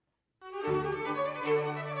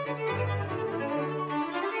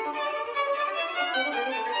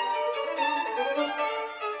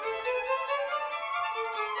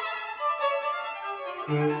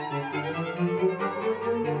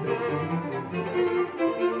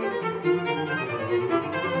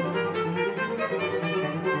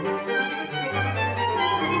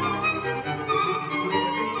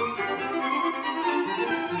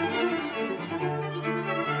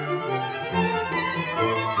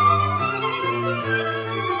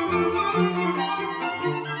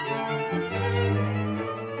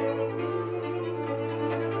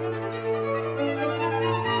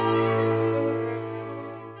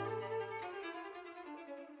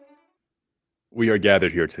We are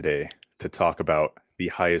gathered here today to talk about the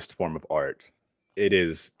highest form of art. It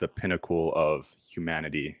is the pinnacle of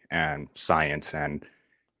humanity and science and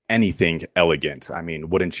anything elegant. I mean,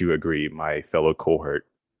 wouldn't you agree, my fellow cohort?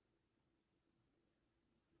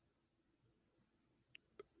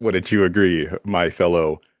 Wouldn't you agree, my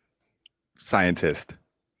fellow scientist?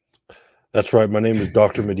 That's right. My name is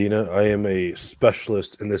Dr. Medina. I am a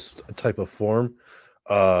specialist in this type of form.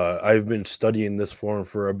 I've been studying this form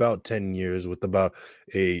for about 10 years with about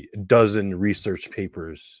a dozen research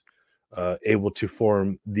papers, able to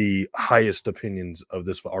form the highest opinions of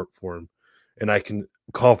this art form. And I can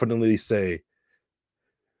confidently say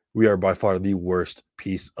we are by far the worst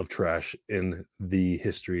piece of trash in the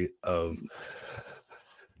history of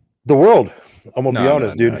the world. I'm gonna be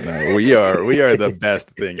honest, dude. No. We are the best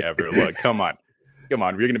thing ever. Look, come on. We're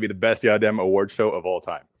gonna be the best goddamn award show of all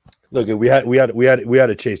time. Look, we had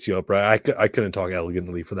to chase you up, right? I couldn't talk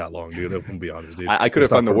elegantly for that long, dude. I'm gonna be honest, dude. I could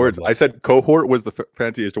have found the words. I said cohort was the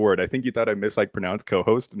fanciest word. I think you thought I pronounced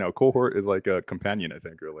co-host. No, cohort is like a companion, I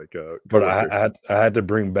think, or like a. But I had to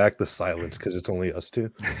bring back the silence because it's only us two.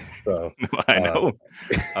 So I know.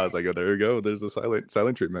 I was like, oh, there you go. There's the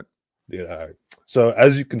silent treatment. Yeah. All right. So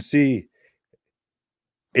as you can see,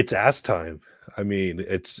 it's ass time. I mean,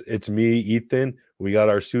 it's me, Ethan. We got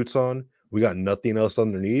our suits on. We got nothing else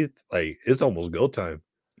underneath. Like, it's almost go time.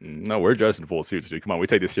 No, we're dressed in full suits, dude. Come on, we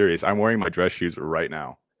take this serious. I'm wearing my dress shoes right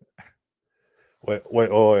now. Wait,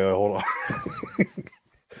 hold on.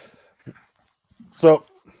 So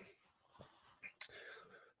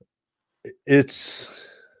it's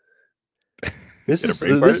this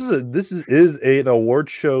is an award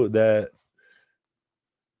show that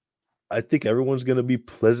I think everyone's gonna be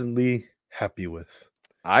pleasantly happy with.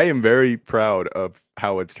 I am very proud of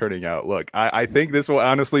how it's turning out. Look, I think this will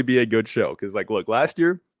honestly be a good show because, like, look, last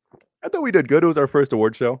year I thought we did good. It was our first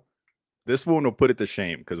award show. This one will put it to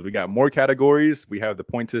shame because we got more categories. We have the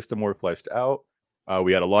point system more fleshed out.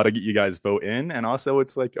 We had a lot of you guys vote in, and also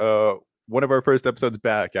it's like one of our first episodes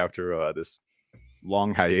back after this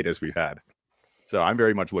long hiatus we've had. So I'm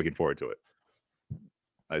very much looking forward to it.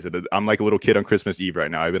 I said I'm like a little kid on Christmas Eve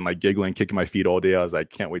right now. I've been like giggling, kicking my feet all day. I was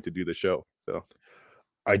like, can't wait to do the show. So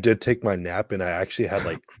I did take my nap, and I actually had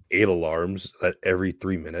like 8 alarms at every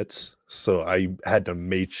 3 minutes. So I had to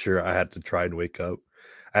make sure I had to try and wake up.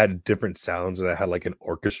 I had different sounds, and I had like an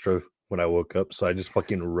orchestra when I woke up. So I just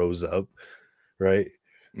fucking rose up, right?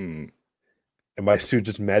 And my suit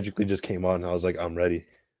just magically just came on. And I was like, I'm ready.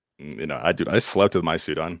 You know, I slept with my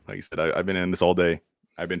suit on. Like I said, I've been in this all day.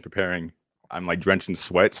 I've been preparing. I'm like drenched in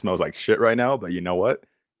sweat. Smells like shit right now. But you know what?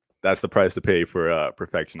 That's the price to pay for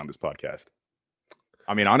perfection on this podcast.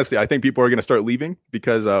 I mean, honestly, I think people are going to start leaving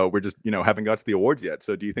because we're just, haven't got to the awards yet.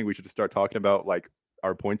 So do you think we should just start talking about like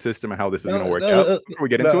our point system and how this is going to work out before we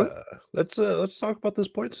get into it? Let's talk about this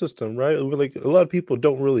point system, right? Like a lot of people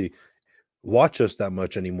don't really watch us that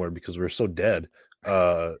much anymore because we're so dead.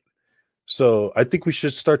 So I think we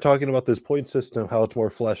should start talking about this point system, how it's more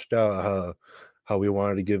fleshed out, how we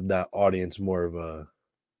wanted to give that audience more of a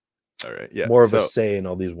a say in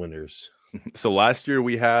all these winners. So last year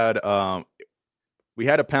we had a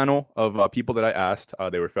panel of people that I asked.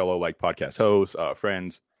 They were fellow like podcast hosts,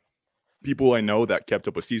 friends, people I know that kept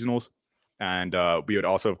up with seasonals, and we would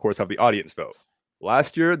also, of course, have the audience vote.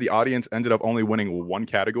 Last year, the audience ended up only winning one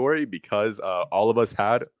category because all of us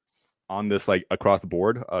had on this like across the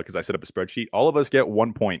board because I set up a spreadsheet. All of us get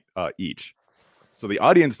 1 point each. So the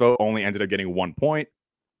audience vote only ended up getting 1 point.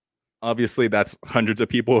 Obviously, that's hundreds of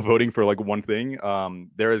people voting for like one thing.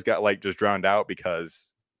 Theirs got like just drowned out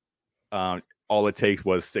because all it takes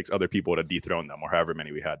was 6 other people to dethrone them, or however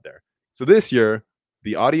many we had there. So this year,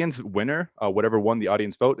 the audience winner, whatever won the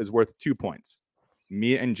audience vote, is worth 2 points.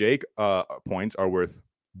 Me and Jake points are worth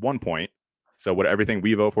 1 point. So everything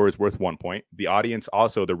we vote for is worth 1 point. The audience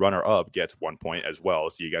also, the runner-up, gets 1 point as well.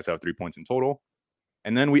 So you guys have 3 points in total.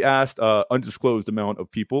 And then we asked undisclosed amount of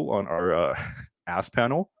people on our ass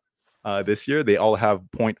panel this year. They all have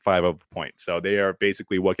 0.5 of a point. So they are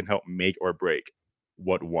basically what can help make or break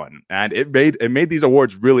what won. And it made these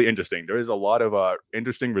awards really interesting. There is a lot of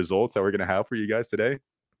interesting results that we're going to have for you guys today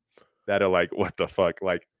that are like, what the fuck?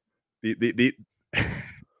 Like,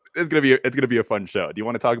 it's gonna be a fun show. Do you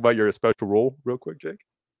want to talk about your special rule real quick, Jake?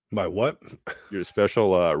 My what? Your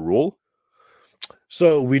special rule?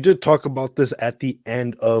 So we did talk about this at the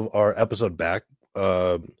end of our episode back.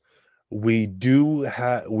 We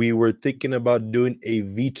were thinking about doing a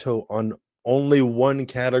veto on only one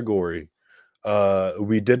category.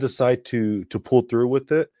 We did decide to pull through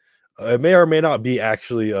with it. It may or may not be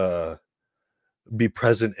actually be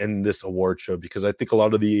present in this award show because I think a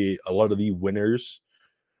lot of the winners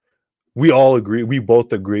we all agree. We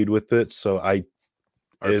both agreed with it. So our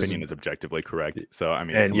opinion is objectively correct. So I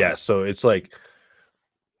mean, and yeah, so it's like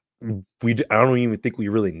I don't even think we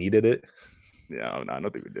really needed it. Yeah, no, I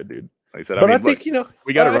don't think we did, dude. Like I said, But I I mean, think look,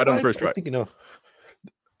 we got it right on the first I try. think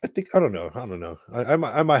I think I don't know.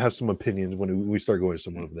 I might have some opinions when we start going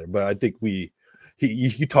somewhere over there, but I think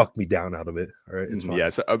he talked me down out of it. All right, it's fine. Yeah,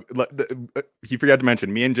 so he forgot to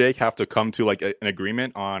mention me and Jake have to come to like an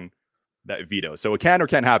agreement on that veto. So it can or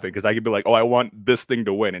can't happen because I could be like, oh, I want this thing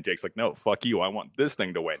to win, and Jake's like, no, fuck you, I want this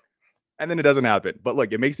thing to win, and then it doesn't happen. But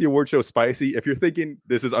look, it makes the award show spicy. If you're thinking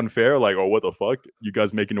this is unfair, like, oh, what the fuck, you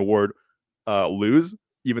guys make an award lose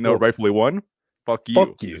even though it rightfully won. Fuck you.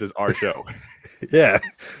 Fuck you. This is our show. Yeah,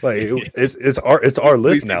 like it's our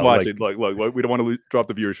list now. Watching. Like, look, we don't want to drop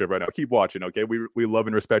the viewership right now. Keep watching, okay? We love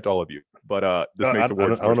and respect all of you, but this makes the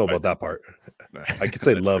words. I don't know about that part. I could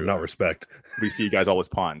say love, not respect. We see you guys all as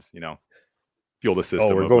pawns, fuel the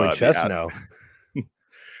system. Oh, we're going chess now.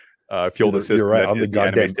 Fuel the system. You're right. I'm the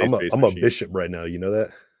goddamn. I'm a bishop right now. You know that.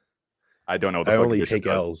 I don't know. I only take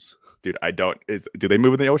L's. Dude, I don't. Do they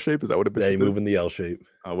move in the L shape? Is that what a bishop They move in the L shape.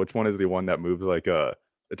 Which one is the one that moves like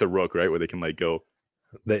it's a rook, right? Where they can like go.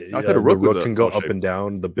 The rook can go up and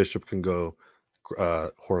down. The bishop can go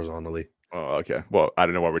horizontally. Oh, okay. Well, I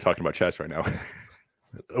don't know why we're talking about chess right now.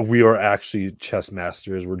 We are actually chess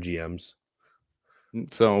masters. We're GMs.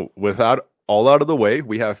 So without all out of the way,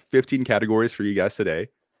 we have 15 categories for you guys today.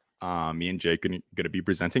 Me and Jake are going to be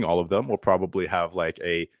presenting all of them. We'll probably have like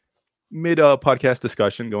a mid podcast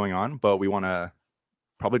discussion going on, but we want to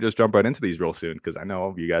probably just jump right into these real soon because I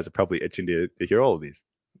know you guys are probably itching to hear all of these.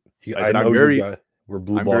 I know we're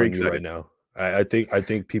blue balling you right now. I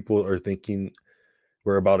think people are thinking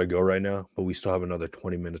we're about to go right now, but we still have another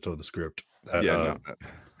 20 minutes of the script.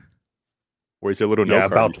 Where's your little note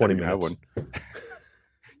card? About 20 minutes.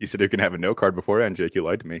 You said you can have a note card before, and Jake, you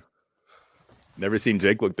lied to me. Never seen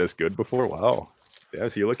Jake look this good before. Wow. Yeah,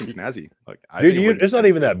 so you're looking snazzy. Like, dude, it's not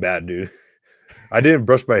even that bad, dude. I didn't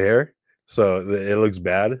brush my hair, so it looks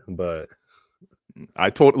bad. But I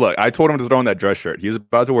told him to throw in that dress shirt. He was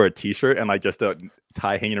about to wear a t-shirt and like just a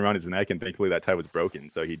tie hanging around his neck, and thankfully that tie was broken,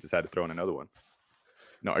 so he just had to throw in another one.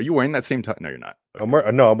 No, are you wearing that same tie? No, you're not. Okay.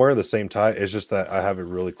 I'm wearing the same tie. It's just that I have it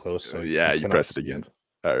really close. So yeah, you press it against.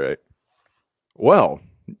 All right. Well,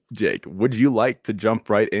 Jake, would you like to jump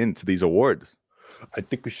right into these awards? I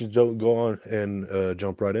think we should go on and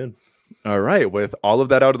jump right in. All right. With all of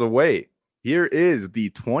that out of the way, here is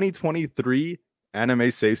the 2023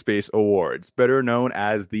 Anime Safe Space Awards, better known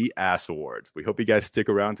as the ASS Awards. We hope you guys stick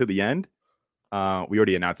around to the end. We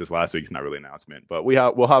already announced this last week. It's not really an announcement, but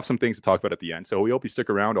we'll have some things to talk about at the end. So we hope you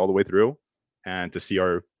stick around all the way through and to see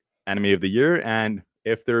our anime of the year. And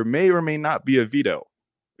if there may or may not be a veto,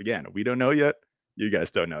 again, we don't know yet. You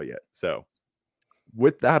guys don't know yet. So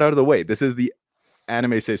with that out of the way, this is the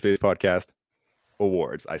Anime Safe Space Podcast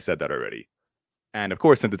Awards. I said that already. And of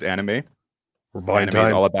course, since it's anime, anime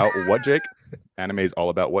is all about what, Jake? Anime is all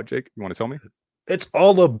about what, Jake? You want to tell me? It's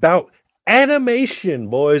all about animation,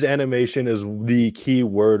 boys. Animation is the key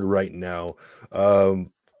word right now. Well,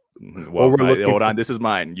 hold on. This is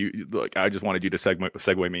mine. You look. I just wanted you to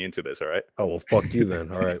segue me into this. All right. Oh well, fuck you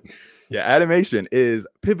then. All right. Yeah, animation is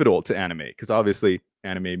pivotal to anime because obviously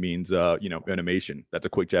anime means animation. That's a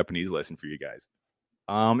quick Japanese lesson for you guys.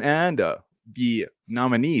 And the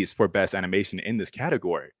nominees for best animation in this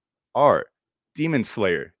category are Demon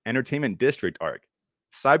Slayer Entertainment District Arc,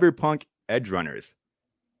 Cyberpunk Edge Runners,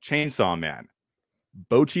 Chainsaw Man,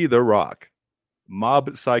 Bocchi the Rock,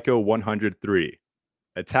 Mob Psycho 103,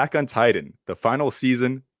 Attack on Titan, The Final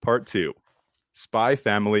Season, Part 2, Spy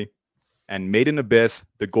Family, and Made in Abyss,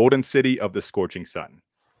 The Golden City of the Scorching Sun.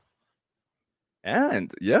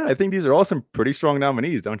 And yeah, I think these are all some pretty strong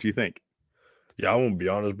nominees, don't you think? Yeah, I won't be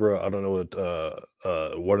honest, bro. I don't know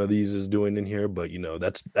what one of these is doing in here, but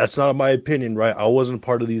that's not my opinion, right? I wasn't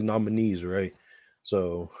part of these nominees, right?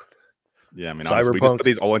 So yeah, I mean, honestly, we just put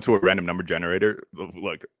these all into a random number generator.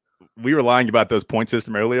 Look, we were lying about those point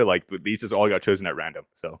system earlier. Like these just all got chosen at random.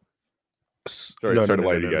 So sorry to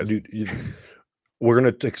lie to you guys. Dude, we're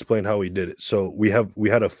gonna explain how we did it. So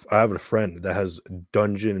I have a friend that has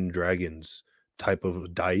Dungeon and Dragons type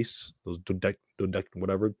of dice, those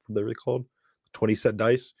whatever they're called, 20 set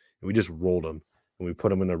dice, and we just rolled them and we put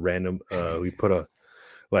them in a random. We put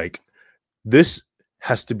this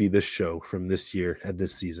has to be this show from this year and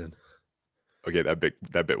this season. Okay,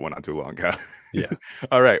 that bit went on too long. Huh? Yeah.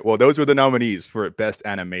 All right. Well, those were the nominees for Best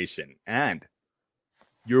Animation, and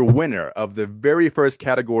your winner of the very first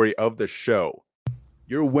category of the show,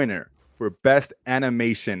 your winner for Best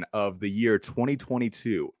Animation of the year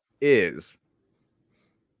 2022 is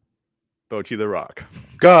Bocchi the Rock.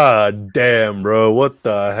 God damn, bro. What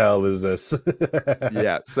the hell is this?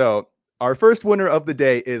 Yeah. So our first winner of the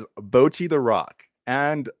day is Bocchi the Rock.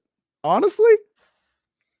 And honestly,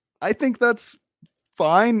 I think that's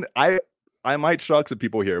fine. I might shock some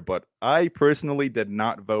people here, but I personally did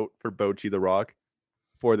not vote for Bocchi the Rock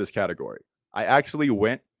for this category. I actually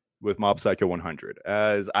went with Mob Psycho 100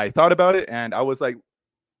 as I thought about it, and I was like,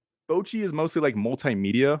 Bocchi is mostly like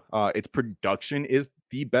multimedia. Its production is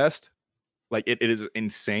the best. Like it is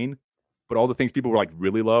insane. But all the things people were like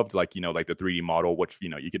really loved, like like the 3D model, which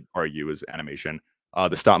you could argue is animation.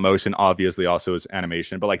 The stop motion obviously also is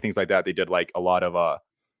animation, but like things like that, they did like a lot of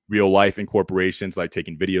real life incorporations, like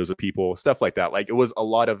taking videos of people, stuff like that. Like it was a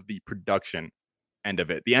lot of the production end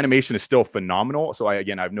of it. The animation is still phenomenal. So I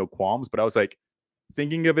have no qualms, but I was like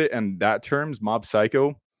thinking of it in that terms, Mob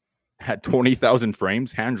Psycho had 20,000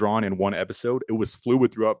 frames hand drawn in one episode. It was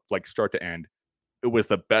fluid throughout like start to end. It was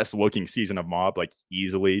the best looking season of Mob, like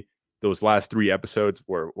easily. Those last 3 episodes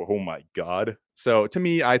were oh my god. So to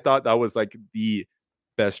me, I thought that was like the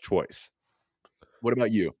best choice. What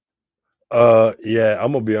about you? Yeah,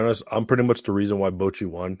 I'm gonna be honest. I'm pretty much the reason why Bocchi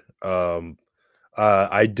won.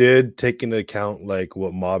 I did take into account like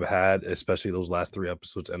what Mob had, especially those last 3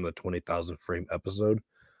 episodes and the 20,000 frame episode.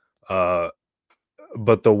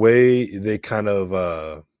 But the way they kind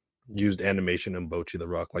of used animation in Bocchi the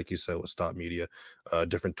Rock, like you said, with stop media,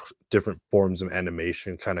 different forms of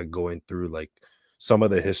animation, kind of going through like some of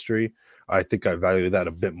the history. I think I value that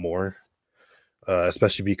a bit more,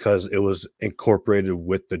 especially because it was incorporated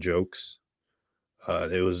with the jokes.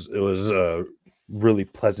 It was a really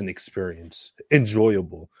pleasant experience,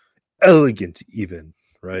 enjoyable, elegant, even,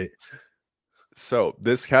 right? So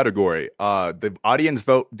this category, the audience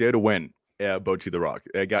vote did win Bocchi the Rock.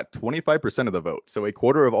 It got 25% of the vote. So a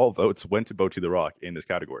quarter of all votes went to Bocchi the Rock in this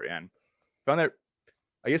category. And found that,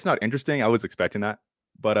 I guess, not interesting. I was expecting that.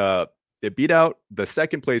 But it beat out the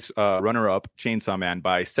second place runner-up, Chainsaw Man,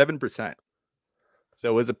 by 7%. So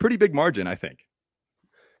it was a pretty big margin, I think.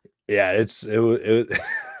 Yeah, it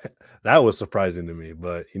that was surprising to me.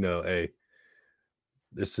 But hey,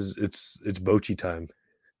 it's Bocchi time.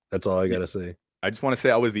 That's all I gotta say. I just want to say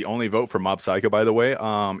I was the only vote for Mob Psycho, by the way.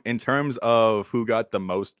 In terms of who got the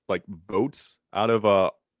most like votes out of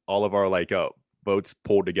all of our like votes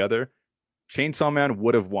pulled together, Chainsaw Man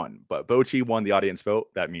would have won, but Bocchi won the audience vote.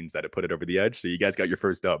 That means that it put it over the edge. So you guys got your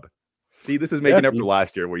first dub. See, this is making up for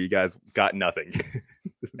last year where you guys got nothing.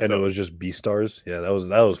 And so, it was just B stars. Yeah, that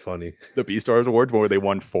was funny. The B Stars Awards where they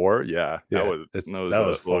won 4. Yeah, that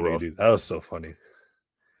was funny, dude. That was so funny.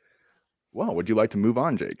 Well, would you like to move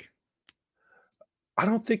on, Jake? I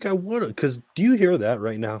don't think I would, because do you hear that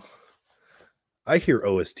right now? I hear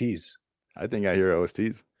OSTs. I think I hear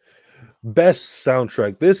OSTs. Best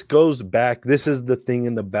soundtrack. This goes back. This is the thing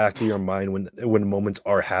in the back of your mind when moments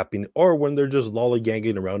are happening or when they're just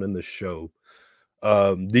lollygagging around in the show.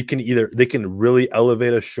 They can really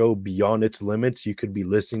elevate a show beyond its limits. You could be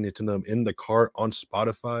listening to them in the car on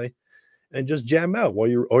Spotify and just jam out while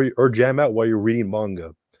you're reading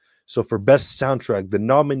manga. So for best soundtrack, the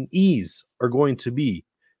nominees are going to be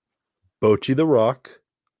Bocchi the Rock,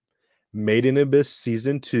 Made in Abyss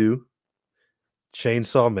Season 2,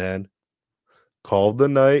 Chainsaw Man, Call of the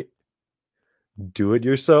Night, Do It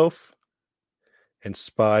Yourself, and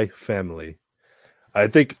Spy Family. I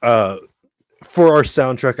think for our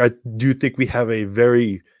soundtrack, I do think we have a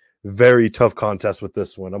very, very tough contest with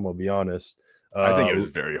this one. I'm gonna be honest. I think it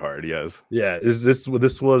was very hard. Yes. Yeah. This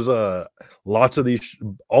was lots of these,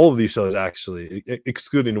 all of these shows actually,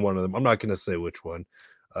 excluding one of them. I'm not gonna say which one.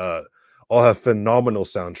 All have phenomenal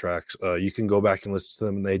soundtracks. You can go back and listen to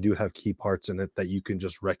them, and they do have key parts in it that you can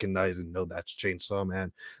just recognize and know that's Chainsaw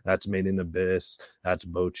Man, that's Made in Abyss, that's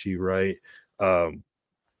Bocchi, right?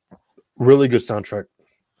 Really good soundtrack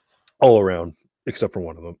all around, except for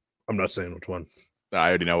one of them. I'm not saying which one. I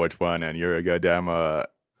already know which one, and you're a goddamn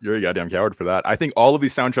coward for that. I think all of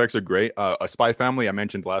these soundtracks are great. A Spy Family I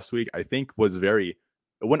mentioned last week, I think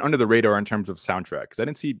it went under the radar in terms of soundtrack because I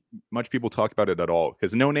didn't see much people talk about it at all.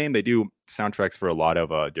 Because No Name, they do soundtracks for a lot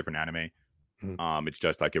of different anime. Mm-hmm. It's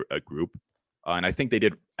just like a group. And I think they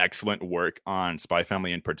did excellent work on Spy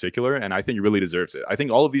Family in particular, and I think it really deserves it. I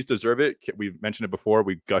think all of these deserve it. We've mentioned it before.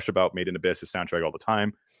 We gush about Made in Abyss' soundtrack all the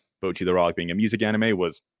time. Bocchi the Rock being a music anime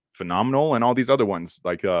was phenomenal, and all these other ones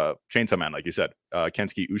like Chainsaw Man, like you said,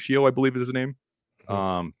 Kensuke Ushio, I believe is his name.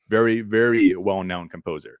 Very, very well-known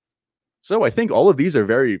composer. So I think all of these are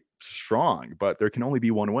very strong, but there can only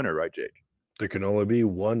be one winner, right, Jake? There can only be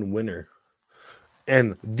one winner.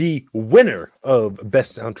 And the winner of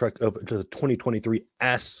Best Soundtrack of the 2023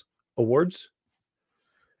 AS Awards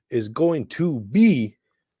is going to be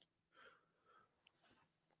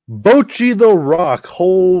Bochy the Rock.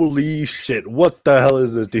 Holy shit. What the hell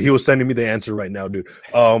is this, dude? He was sending me the answer right now, dude.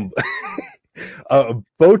 Bochy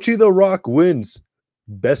the Rock wins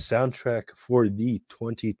best soundtrack for the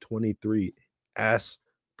 2023 Ass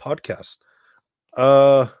Podcast.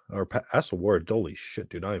 Or Ass Award. Holy shit,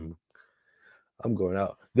 dude. I'm going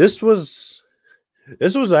out. This was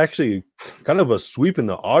actually kind of a sweep in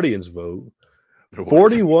the audience vote.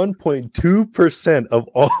 41.2% of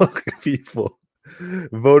all people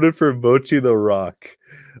voted for Bochy the Rock.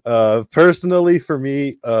 Personally, for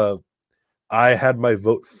me, I had my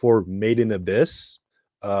vote for Made in Abyss.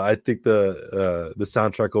 I think the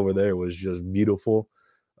soundtrack over there was just beautiful.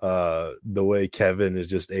 The way Kevin is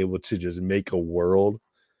just able to just make a world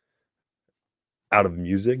out of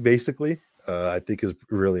music, basically, I think is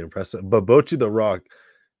really impressive. But Bochy the Rock,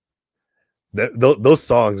 those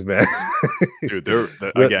songs, man, dude, they're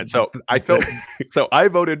again. So I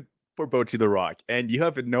voted for Bochy the Rock, and you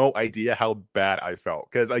have no idea how bad I felt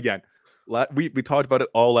because again, we talked about it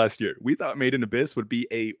all last year. We thought Made in Abyss would be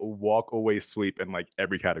a walk away sweep in like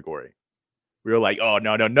every category. We were like, oh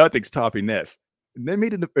no, nothing's topping this. And then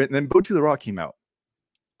Bochy the Rock came out.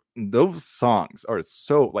 Those songs are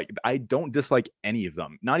so like I don't dislike any of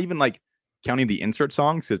them. Not even like counting the insert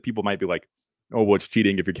songs, because people might be like, oh, what's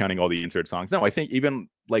cheating if you're counting all the insert songs? No, I think even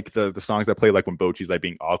like the songs that play like when Bochy's like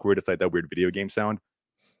being awkward, it's like that weird video game sound,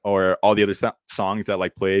 or all the other songs that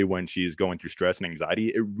like play when she's going through stress and anxiety.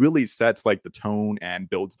 It really sets like the tone and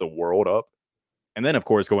builds the world up. And then of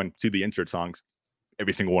course going to the insert songs,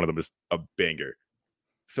 every single one of them is a banger.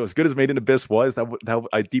 So as good as Made in Abyss was, that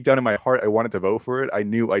I deep down in my heart I wanted to vote for it. I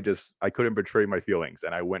knew I couldn't betray my feelings,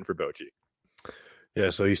 and I went for Bochy.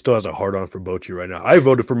 Yeah, so he still has a hard on for Bochy right now. I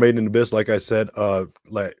voted for Made in Abyss, like I said.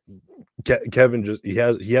 Like Kevin just he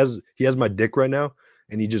has my dick right now,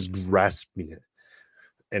 and he just grasping it,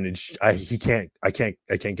 and I can't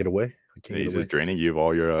get away. He's just draining you of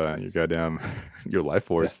all your goddamn your life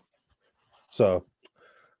force. Yeah. So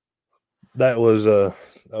that was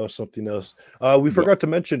something else. We forgot to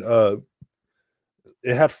mention.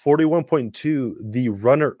 It had 41.2. The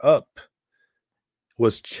runner up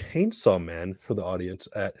was Chainsaw Man for the audience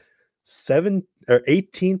at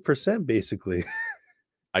 18%, basically.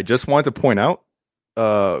 I just wanted to point out,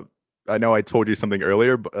 I know I told you something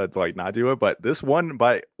earlier, but to like not do it, but this won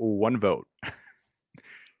by one vote.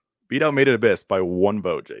 Beat out Made in Abyss by one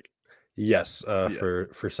vote, Jake. Yes,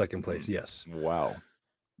 for second place. Yes. Wow,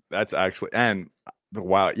 that's actually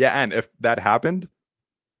wow, yeah, and if that happened,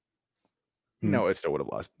 no, it still would have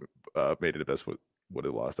lost. Made in Abyss would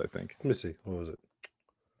have lost, I think. Let me see. What was it?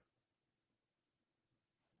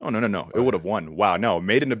 Oh, no. It would have won. Wow. No,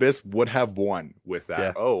 Made in Abyss would have won with that.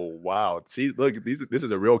 Yeah. Oh, wow. See, look, this is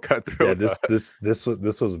a real cutthroat. Yeah, this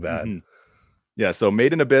was bad. Mm-hmm. Yeah, so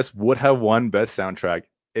Made in Abyss would have won best soundtrack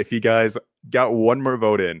if you guys got one more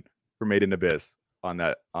vote in for Made in Abyss on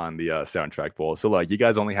the soundtrack poll. So like you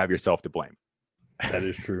guys only have yourself to blame. That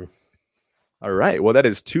is true. All right. Well, that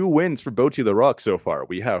is 2 wins for Bochy the Rock so far.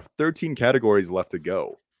 We have 13 categories left to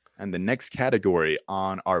go. And the next category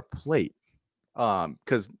on our plate,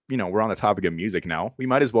 because we're on the topic of music now, we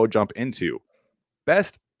might as well jump into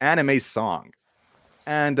best anime song.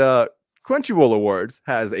 And Crunchyroll Awards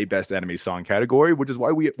has a best anime song category, which is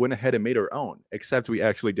why we went ahead and made our own, except we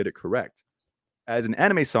actually did it correct. As an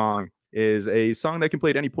anime song is a song that can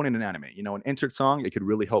play at any point in an anime. An insert song, it could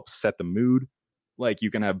really help set the mood. Like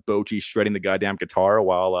you can have Bochy shredding the goddamn guitar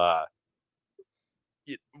while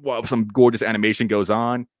some gorgeous animation goes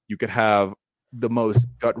on. You could have the most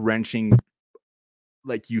gut-wrenching,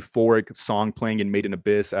 like euphoric song playing in Made in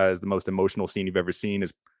Abyss as the most emotional scene you've ever seen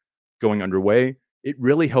is going underway. It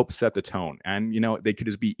really helps set the tone. And they could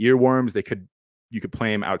just be earworms. You could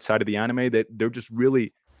play them outside of the anime. They're just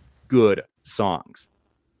really good songs.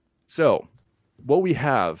 So what we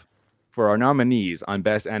have for our nominees on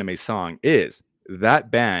best anime song is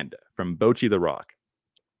That Band from Bochy the Rock,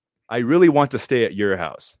 I Really Want to Stay at Your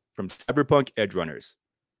House from Cyberpunk Edgerunners,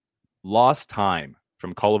 Lost Time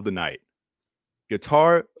from Call of the Night,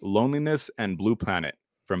 Guitar, Loneliness, and Blue Planet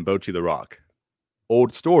from Bochy the Rock,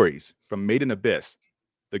 Old Stories from Made in Abyss,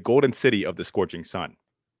 The Golden City of the Scorching Sun,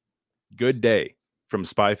 Good Day from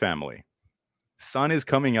Spy Family, Sun is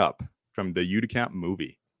Coming Up from the Unicamp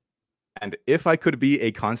movie, and If I Could Be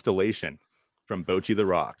a Constellation from Bochy the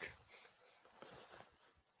Rock.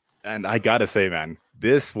 And I gotta say, man,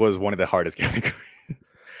 this was one of the hardest categories.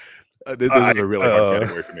 This was a really hard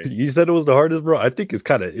category for me. You said it was the hardest, bro. I think it's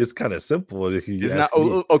kind of simple. If you it's not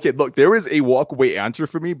okay. Look, there is a walkaway answer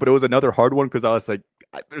for me, but it was another hard one because I was like,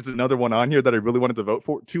 there's another one on here that I really wanted to vote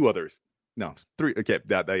for. 2 others, no, 3. Okay,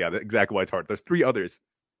 that's exactly why it's hard. There's 3 others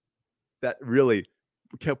that really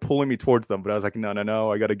kept pulling me towards them, but I was like,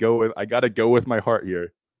 no, I gotta go with my heart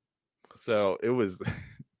here. So it was.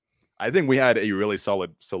 I think we had a really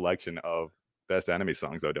solid selection of best anime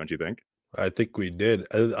songs, though, don't you think? I think we did.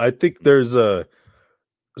 I think there's a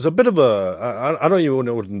bit of a I don't even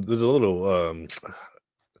know what there's a little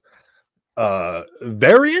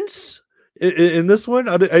variance in this one.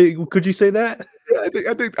 Could you say that? Yeah,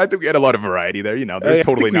 I think we had a lot of variety there. You know, there's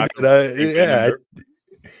totally not. Yeah.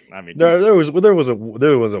 I mean, no, there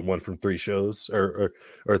wasn't one from 3 shows or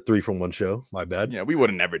 3 from 1 show. My bad. Yeah, we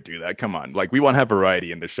wouldn't never do that. Come on, like we want to have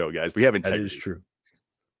variety in the show, guys. We have integrity. That is true.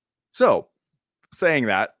 So, saying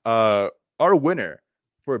that, our winner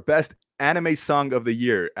for best anime song of the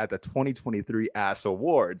year at the 2023 ASS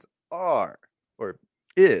Awards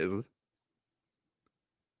is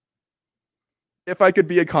If I Could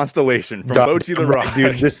Be a Constellation from Bocchi the Rock.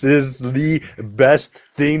 Dude, this is the best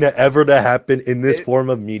thing to ever to happen in this form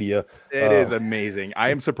of media. It is amazing. I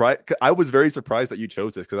am surprised. I was very surprised that you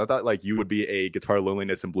chose this because I thought like you would be a Guitar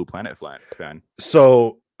Loneliness and Blue Planet fan.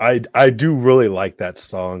 So I do really like that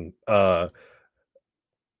song.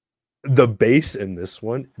 The bass in this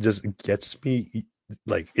one just gets me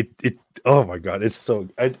like it. Oh my god, it's so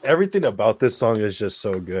everything about this song is just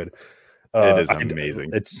so good. It is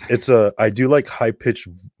amazing. I do like high pitched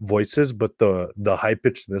voices, but the high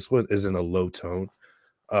pitch in this one is in a low tone.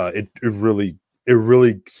 It really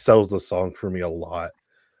sells the song for me a lot.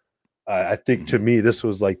 I think to me this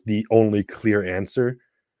was like the only clear answer.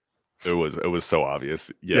 It was so obvious.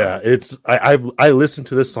 Yeah, it's I listen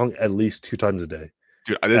to this song at least 2 times a day.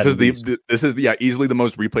 Dude, this is easily the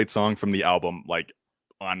most replayed song from the album. Like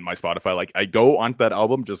on my Spotify, like I go onto that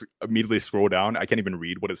album, just immediately scroll down. I can't even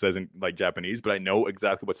read what it says in like Japanese, but I know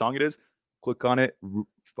exactly what song it is. Click on it,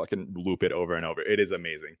 fucking loop it over and over. It is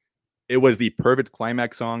amazing. It was the perfect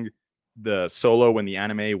climax song. The solo in the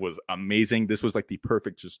anime was amazing. This was like the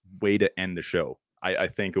perfect just way to end the show. I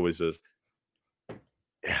think it was just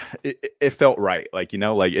it felt right. Like, you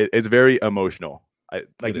know, like it's very emotional. It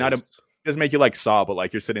doesn't make you like sob, but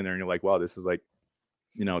like you're sitting there and you're like, wow, this is like,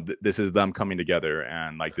 you know, this is them coming together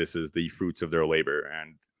and like this is the fruits of their labor,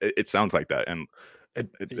 and it sounds like that, and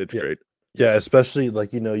it's great. Yeah, especially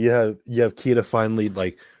like, you know, you have Kita finally,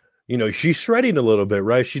 like, you know, she's shredding a little bit,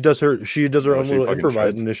 right? She does her own little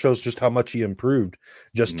improvise, and it shows just how much she improved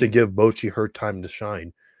just to give Bocchi her time to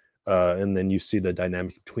shine. And then you see the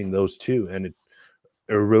dynamic between those two, and it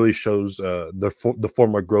really shows the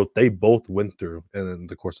form of growth they both went through in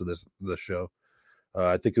the course of the show.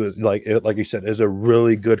 I think it was like you said, is a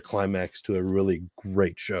really good climax to a really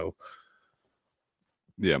great show.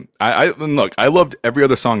 Yeah, I look, I loved every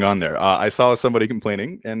other song on there. I saw somebody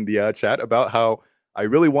complaining in the chat about how I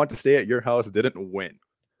Really Want to Stay at Your House didn't win.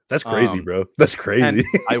 That's crazy, bro. That's crazy.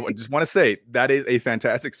 I just want to say that is a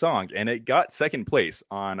fantastic song, and it got second place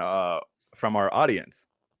on from our audience.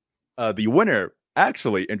 The winner,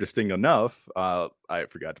 actually, interesting enough, I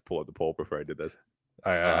forgot to pull up the poll before I did this.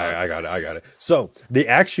 I got it. So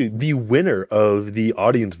the winner of the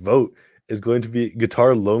audience vote is going to be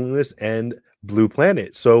Guitar Loneliness and Blue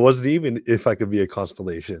Planet. So it wasn't even If I Could Be a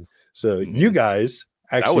Constellation. So you guys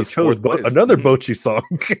actually chose another Bocchi song.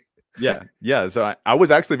 Yeah. So I was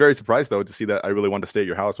actually very surprised though to see that I Really Want to Stay at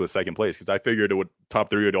Your House was second place, because I figured it would top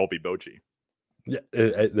 3 would all be Bocchi. Yeah,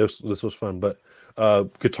 this was fun, but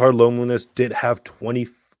Guitar Loneliness did have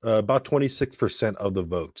about 26% of the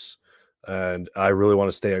votes, and I Really Want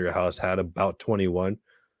to Stay at Your House had about 21.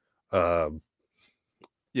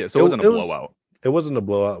 Yeah, so it wasn't a blowout. It wasn't a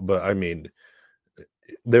blowout, but I mean,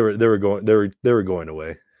 they were going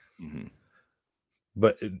away. Mm-hmm.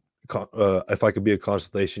 But If I Could Be a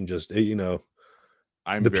Constellation, just, you know,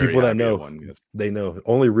 I'm the people that know, they know.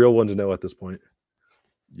 Only real ones know at this point.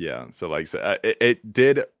 Yeah, so like it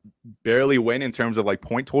did barely win in terms of like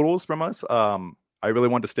point totals from us. I Really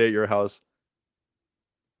Want to Stay at Your House.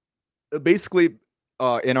 Basically,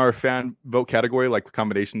 in our fan vote category, like the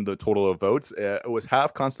combination of the total of votes, it was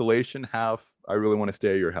half Constellation, half I Really Want to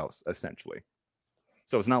Stay at Your House, essentially.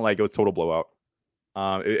 So it's not like it was total blowout.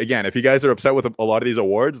 Again, if you guys are upset with a lot of these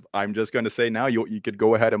awards, I'm just going to say now you could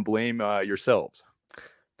go ahead and blame yourselves.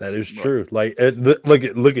 That is true. Like, look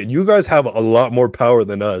at you guys have a lot more power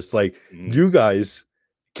than us. Like, you guys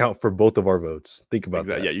count for both of our votes. Think about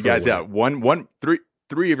that. Yeah, you guys have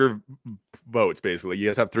three of your votes basically. You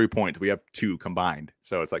guys have 3 points. We have 2 combined.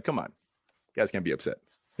 So it's like, come on, you guys can't be upset.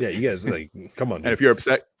 Yeah, you guys like, come on. Dude. And if you're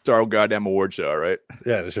upset, it's our goddamn award show, all right?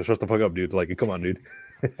 Yeah, just shut the fuck up, dude. Like, come on, dude.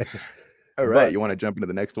 All right, you want to jump into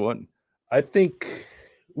the next one? I think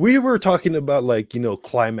we were talking about, like, you know,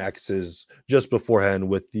 climaxes just beforehand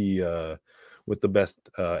with the best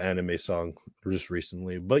anime song just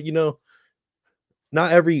recently, but you know,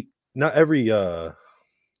 not every not every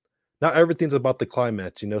not everything's about the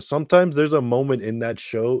climax, sometimes there's a moment in that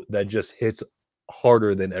show that just hits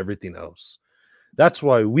harder than everything else. That's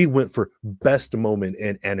why we went for best moment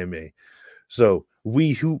in anime. So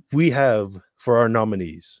we have for our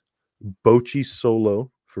nominees Bocchi Solo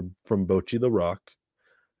from Bocchi the Rock.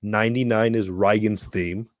 99 is Reigen's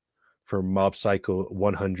theme from Mob Psycho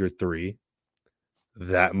 103.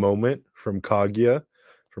 That moment from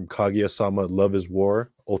Kaguya-sama Love is War,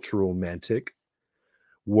 ultra romantic.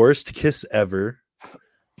 Worst Kiss Ever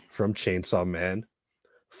from Chainsaw Man.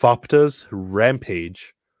 Fopta's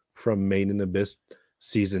Rampage from Made in Abyss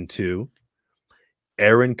Season 2.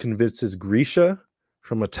 Eren convinces Grisha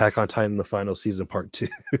from Attack on Titan the final season part 2.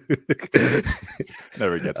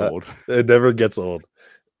 Never gets old. It never gets old.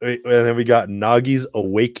 And then we got Nagi's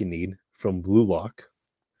Awakening from Blue Lock.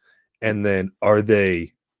 And then Are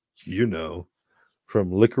They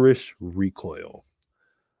from Licorice Recoil.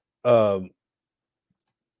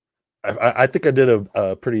 I think I did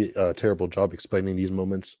a pretty terrible job explaining these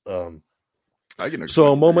moments.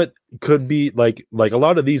 So a moment could be like a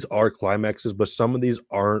lot of these are climaxes, but some of these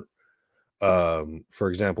aren't. For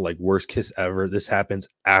example, like Worst Kiss Ever. This happens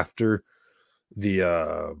after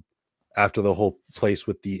the whole place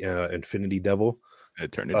with the Infinity Devil,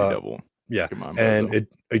 Eternity Devil. Yeah, and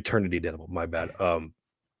Eternity Devil. My bad.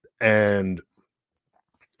 And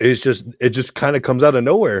it just kind of comes out of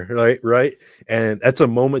nowhere, right? And that's a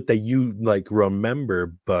moment that you like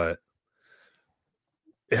remember, but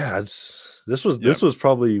yeah, this was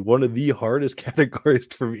probably one of the hardest categories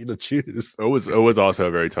for me to choose. It was also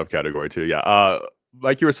a very tough category too. Yeah.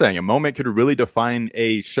 Like you were saying, a moment could really define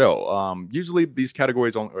a show. Usually these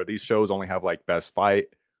categories these shows only have like best fight.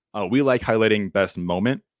 We like highlighting best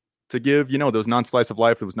moment to give, those non-slice of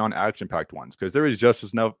life, those non-action packed ones, because there is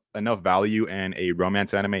just enough value in a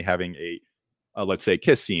romance anime having a let's say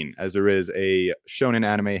kiss scene as there is a shonen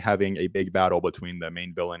anime having a big battle between the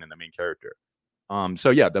main villain and the main character.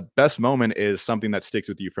 So yeah, the best moment is something that sticks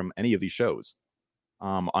with you from any of these shows.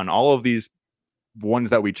 On all of these ones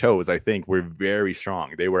that we chose, I think were very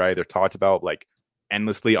strong. They were either talked about like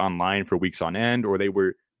endlessly online for weeks on end, or they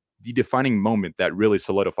were the defining moment that really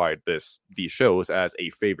solidified these shows as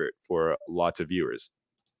a favorite for lots of viewers.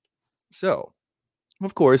 So,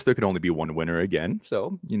 of course, there could only be one winner again.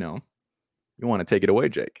 So, you want to take it away,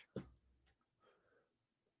 Jake.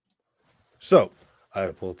 So, I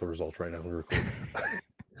have to pull up the results right now.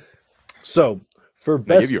 So, for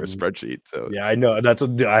best, I give you a spreadsheet. So yeah, I know that's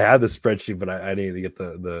what I have the spreadsheet, but I need to get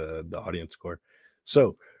the audience score.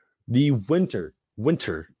 So, the winter.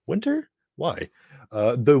 Why?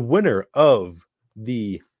 The winner of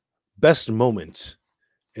the best moment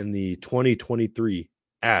in the 2023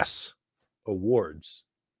 ASS Awards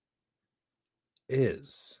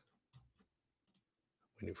is.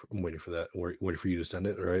 I'm waiting for that. Waiting for you to send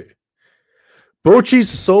it. All right. Bocchi's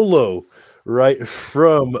Solo, right,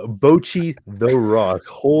 from Bocchi the Rock.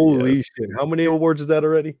 Holy shit. How many awards is that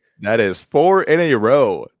already? That is 4 in a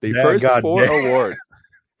row. The first 4 awards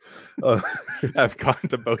have gone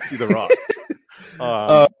to Bocchi the Rock.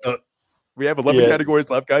 We have 11 categories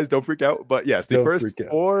left, guys. Don't freak out. But yes, the first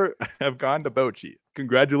 4 have gone to Bocchi.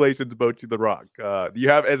 Congratulations, Bocchi the Rock. You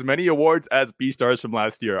have as many awards as B-Stars from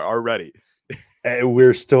last year already. And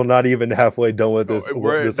we're still not even halfway done with this.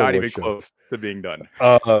 We're not even close to being done.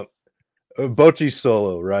 Bocchi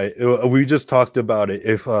Solo, right? We just talked about it.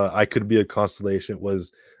 If I Could Be a Constellation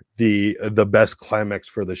was the best climax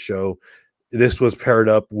for the show, this was paired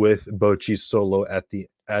up with Bocchi Solo at the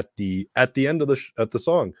end of the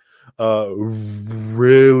song.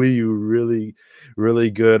 Really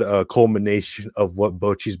good culmination of what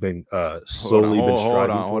Bocchi's been slowly been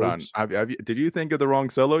striving Hold on. Did you think of the wrong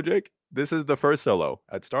solo, Jake? This is the first solo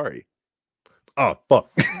at Starry. Oh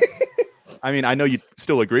fuck! I mean, I know you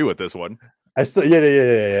still agree with this one. I still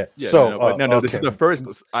yeah. So no, okay. This is the first.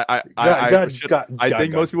 I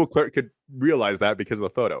think most people could realize that because of the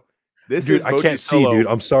photo. This is I can't see, dude.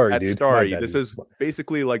 I'm sorry, dude. Starry. This is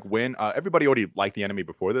basically like when everybody already liked the anime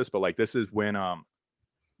before this, but like this is when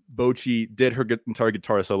Bocchi did her entire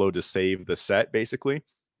guitar solo to save the set, basically.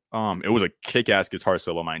 It was a kick-ass guitar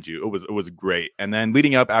solo, mind you. It was great. And then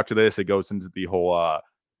leading up after this, it goes into the whole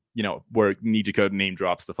where Nijika name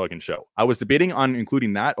drops the fucking show. I was debating on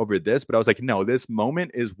including that over this, but I was like, no, this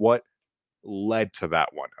moment is what led to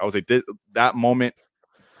that one. I was like, that moment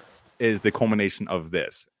is the culmination of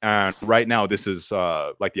this. And right now, this is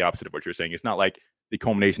like the opposite of what you're saying. It's not like the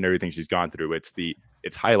culmination of everything she's gone through. It's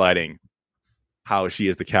highlighting how she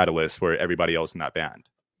is the catalyst for everybody else in that band.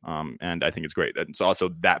 And I think it's great. It's also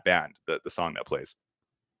that band, the song that plays.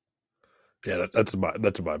 Yeah, that's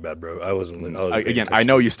my bad, bro. I wasn't. Again, I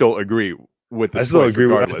know you still agree with this. I still agree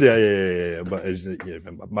regardless. with. Yeah.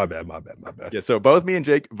 But my bad. Yeah. So both me and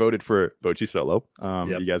Jake voted for Bochy Solo.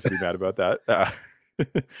 Yep. You guys can be mad about that. But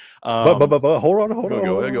hold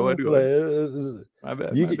on. Go ahead. My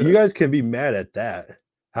bad. You guys can be mad at that.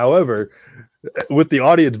 However, with the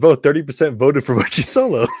audience vote, 30% voted for Bochy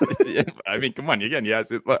Solo. Yeah, I mean, come on. Again, yes.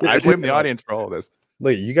 I blame the audience for all of this.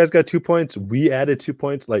 Look, you guys got 2 points. We added 2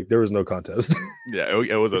 points. Like there was no contest. Yeah,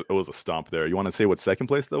 it was a stomp there. You want to say what second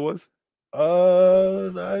place that was?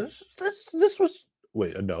 This was.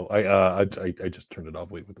 Wait, no. I just turned it off.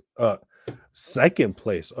 Wait, second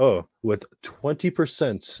place. Oh, with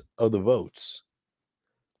 20% of the votes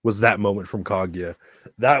was that moment from Kaguya.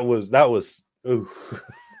 That was. Ooh.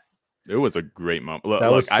 It was a great moment.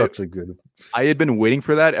 That was such a good. I had been waiting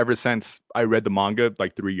for that ever since I read the manga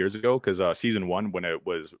like 3 years ago, because season 1, when it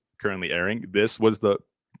was currently airing, this was the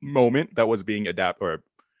moment that was being adapted or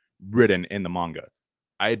written in the manga.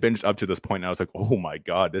 I had binged up to this point, and I was like, "Oh my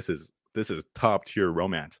god, this is top tier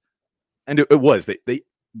romance," and it was.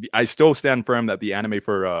 I still stand firm that the anime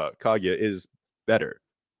for Kaguya is better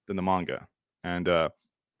than the manga, and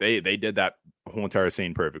they did that whole entire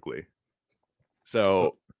scene perfectly.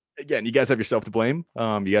 So again, you guys have yourself to blame.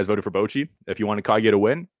 You guys voted for Bochy. If you wanted Kaguya to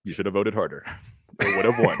win, you should have voted harder. It would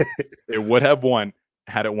have won. It would have won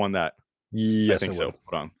had it won that. Yes, I think so.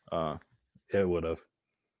 Hold on. It would have.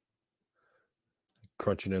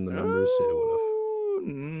 Crunching in the numbers, it would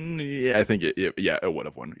have. Yeah, I think it would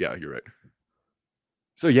have won. Yeah, you're right.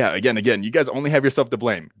 So yeah, again, you guys only have yourself to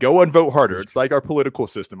blame. Go and vote harder. It's like our political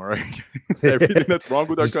system, all right? Everything that's wrong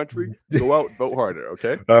with our country, go out, vote harder,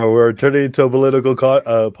 okay? We're turning into a political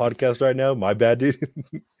podcast right now. My bad, dude.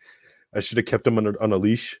 I should have kept him on a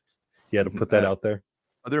leash. He had to put that out there.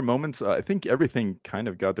 Other moments, I think everything kind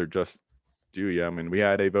of got their just due. Yeah, I mean, we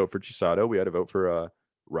had a vote for Chisato. We had a vote for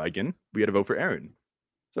Reigen. We had a vote for Eren.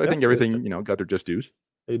 So I think everything, got their just dues.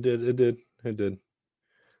 It did.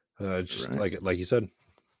 Just right. like you said.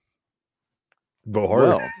 Vote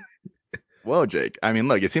harder. Well, Jake. I mean,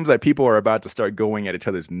 look, it seems like people are about to start going at each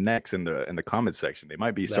other's necks in the comment section. They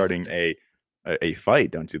might be starting a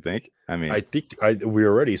fight, don't you think? I mean, I think we're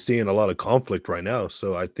already seeing a lot of conflict right now.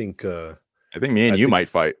 So I think me and you might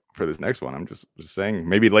fight for this next one. I'm just saying,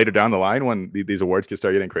 maybe later down the line when these awards can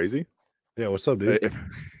start getting crazy. Yeah, what's up, dude?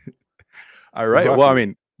 All right. Well, I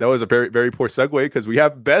mean, that was a very, very poor segue because we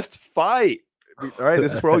have best fight. All right,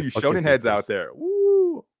 this is for all you shonen heads out there.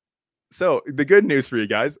 Woo! So the good news for you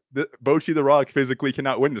guys, Bochy the Rock physically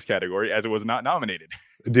cannot win this category as it was not nominated.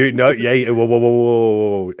 Dude, no, yeah,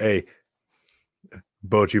 whoa. Hey,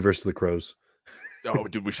 Bochy versus the Crows. Oh,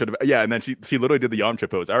 dude, we should have. Yeah, and then she literally did the Yamcha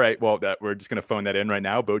pose. All right, well, we're just gonna phone that in right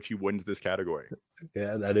now. Bochy wins this category.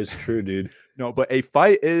 Yeah, that is true, dude. No, but a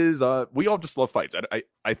fight is. We all just love fights.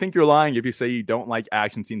 I think you're lying if you say you don't like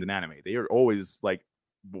action scenes in anime. They are always like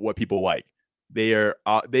what people like. They are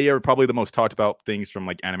probably the most talked about things from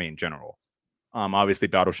like anime in general. Obviously,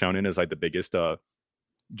 battle shonen is like the biggest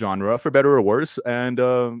genre, for better or worse. And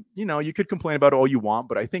you could complain about it all you want,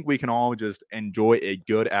 but I think we can all just enjoy a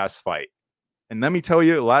good ass fight. And let me tell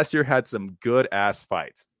you, last year had some good ass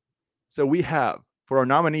fights. So we have for our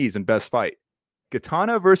nominees in best fight,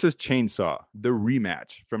 Katana versus Chainsaw, the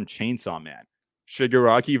rematch from Chainsaw Man.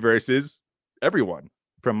 Shigaraki versus everyone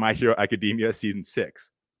from My Hero Academia season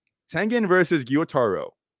 6. Tengen versus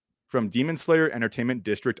Gyotaro from Demon Slayer Entertainment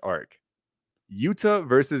District Arc. Yuta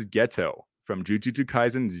versus Geto from Jujutsu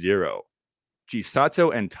Kaisen 0.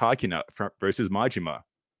 Chisato and Takina versus Majima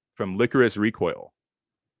from Licorice Recoil.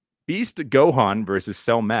 Beast Gohan versus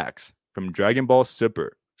Cell Max from Dragon Ball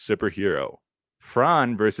Super Hero.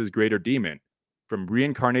 Fran versus Greater Demon from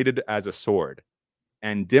Reincarnated as a Sword.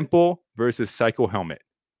 And Dimple versus Psycho Helmet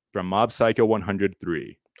from Mob Psycho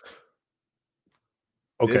 103.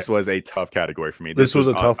 Okay. This was a tough category for me. This was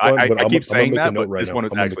a tough one. I keep saying that, but this one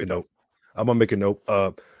was actually tough. I'm gonna make a note.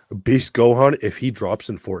 Beast Gohan, if he drops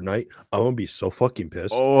in Fortnite, I'm gonna be so fucking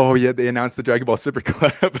pissed. Oh yeah, they announced the Dragon Ball Super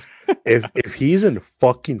collab. if he's in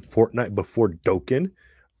fucking Fortnite before Dokkan,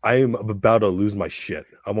 I am about to lose my shit.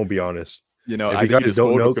 I'm gonna be honest. I think you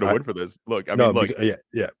don't know, gonna win for this. Look, look.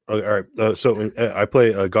 Yeah. All right. So I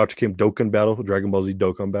play Gacha Game Dokkan Battle, Dragon Ball Z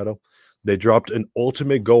Dokkan Battle. They dropped an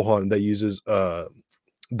Ultimate Gohan that uses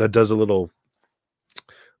that does one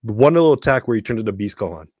little attack where he turns into Beast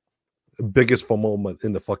Gohan. Biggest fun moment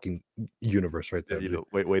in the fucking universe, right there.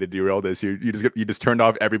 Way to derail this. You just turned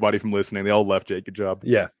off everybody from listening. They all left. Jake, good job.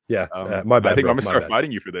 Yeah. My bad. I think I'm gonna start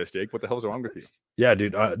fighting you for this, Jake. What the hell's wrong with you? Yeah,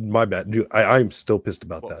 dude. My bad, dude. I'm still pissed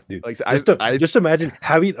about that, dude. Like, just imagine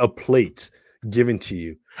having a plate given to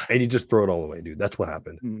you, and you just throw it all away, dude. That's what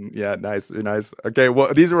happened. Yeah, nice. Okay,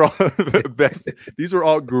 well, these are all best. These were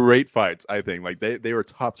all great fights. I think like they were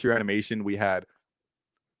top tier animation.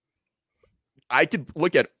 I could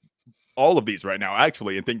look at all of these right now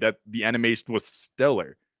actually and think that the animation was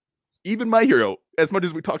stellar. Even My Hero, as much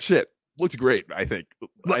as we talk shit, looks great. I think.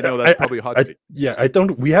 I know that's probably a hot take. Yeah,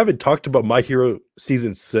 we haven't talked about My Hero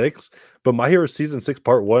season 6, but My Hero season 6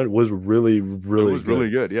 part 1 was really really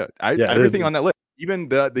good. Yeah, everything on that list, even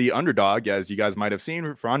the underdog, as you guys might have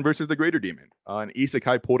seen, Fran versus the Greater Demon, and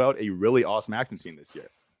Isekai pulled out a really awesome action scene this year.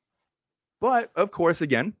 But of course,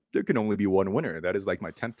 again, there can only be one winner. That is like my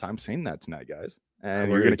 10th time saying that tonight, guys,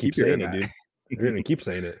 and we're gonna keep saying it, dude. We're gonna keep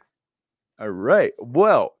saying it. All right.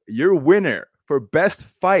 Well, your winner for best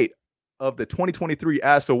fight of the 2023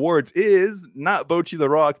 Ass Awards is not Bocchi the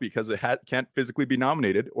Rock because it can't physically be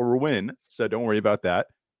nominated or win. So don't worry about that.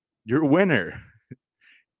 Your winner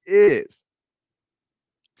is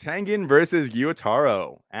Tengen versus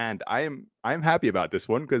Gyutaro, and I'm happy about this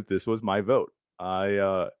one because this was my vote.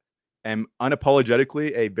 I am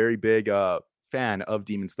unapologetically a very big fan of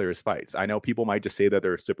Demon Slayer's fights. I know people might just say that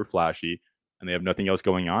they're super flashy and they have nothing else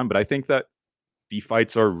going on, but I think that the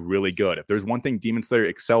fights are really good. If there's one thing Demon Slayer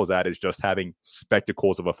excels at is just having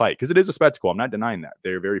spectacles of a fight, because it is a spectacle. I'm not denying that.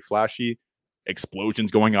 They're very flashy,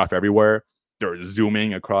 explosions going off everywhere. They're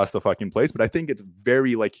zooming across the fucking place, but I think it's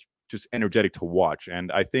very like just energetic to watch.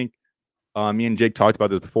 And I think me and Jake talked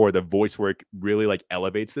about this before. The voice work really like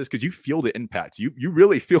elevates this because you feel the impact. You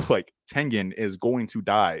really feel like Tengen is going to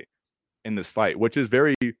die in this fight, which is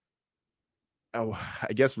very, I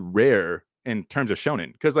guess, rare in terms of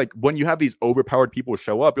shonen, because like when you have these overpowered people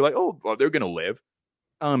show up, you're like, oh, well, they're gonna live.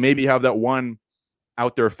 Maybe have that one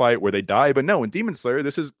out there fight where they die, but no, in Demon Slayer,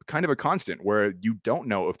 this is kind of a constant where you don't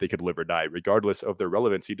know if they could live or die, regardless of their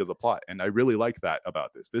relevancy to the plot. And I really like that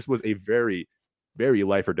about this. This was a very, very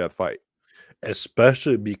life or death fight,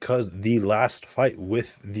 especially because the last fight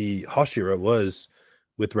with the Hashira was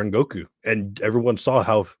with Rengoku, and everyone saw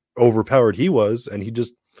how overpowered he was, and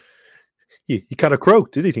he kind of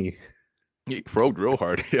croaked, didn't he? He croaked real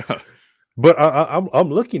hard, yeah. But I'm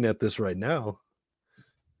looking at this right now.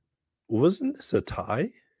 Wasn't this a tie?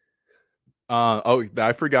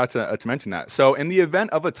 I forgot to mention that. So in the event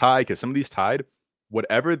of a tie, because some of these tied,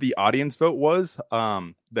 whatever the audience vote was,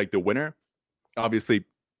 like the winner, obviously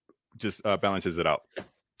just balances it out.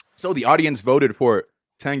 So the audience voted for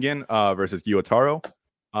Tengen versus Gyutaro.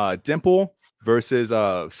 Dimple versus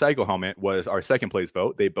Psycho Helmet was our second place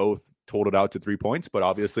vote. They both totaled out to 3 points, but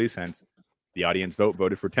obviously since the audience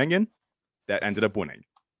voted for Tengen, that ended up winning.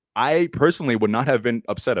 I personally would not have been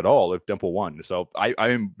upset at all if Dimple won. So I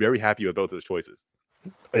am very happy with both those choices.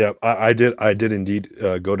 Yeah, I did indeed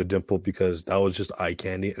go to Dimple because that was just eye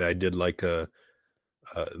candy, and I did like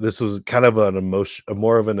this was kind of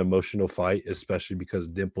more of an emotional fight, especially because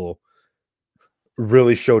Dimple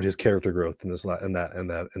really showed his character growth in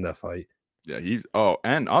that fight. Yeah,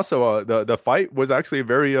 and also the fight was actually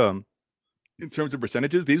very in terms of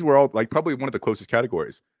percentages, these were all like probably one of the closest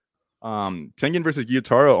categories. Tengen versus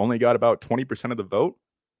Gyutaro only got about 20% of the vote.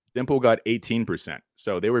 Dimple got 18%.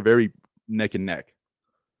 So they were very neck and neck.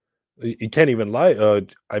 You can't even lie.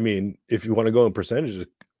 I mean, if you want to go in percentages,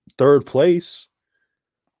 third place.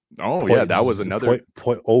 Oh, yeah, that was another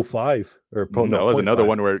 0.05 or that was another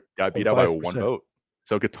one where it got beat out by 1 vote.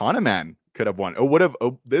 So Katana Man could have won.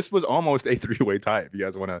 This was almost a 3-way tie if you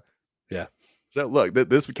guys want to. Yeah. So look,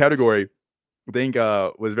 this category I think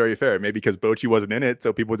was very fair. Maybe because Bocchi wasn't in it,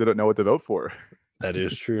 so people didn't know what to vote for. That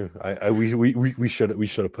is true. We should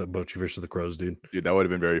have put Bocchi versus the Crows, dude. Dude, that would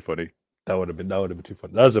have been very funny. That would have been too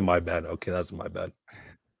funny. That wasn't my bad. Okay, that's my bad.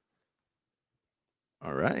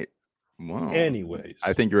 All right. Well, anyways,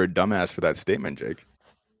 I think you're a dumbass for that statement, Jake.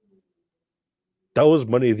 That was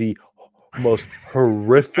one of the most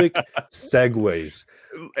horrific segues.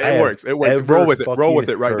 It works. Roll with it. Roll with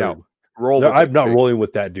it right now. I'm not rolling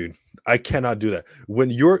with that, dude. I cannot do that. When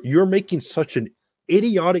you're making such an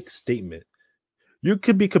idiotic statement, you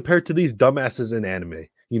could be compared to these dumbasses in anime.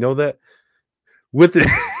 You know that? With it,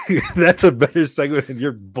 that's a better segment than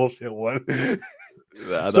your bullshit one.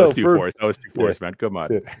 That was too forced. That was too forced, man. Come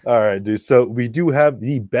on. Yeah. All right, dude. So we do have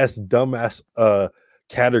the best dumbass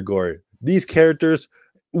category. These characters,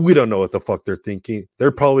 we don't know what the fuck they're thinking.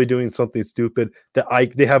 They're probably doing something stupid.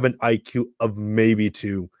 They have an IQ of maybe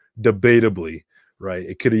 2, debatably, right?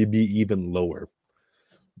 It could be even lower.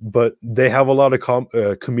 But they have a lot of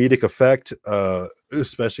comedic effect,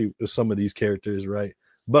 especially with some of these characters, right?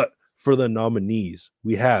 But for the nominees,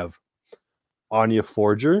 we have Anya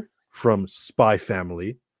Forger from Spy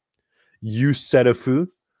Family, Yu Sedafu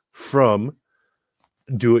from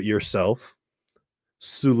Do It Yourself,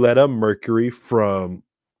 Suletta Mercury from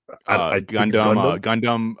Gundam,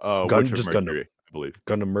 Witch of Gundam. Mercury, I believe.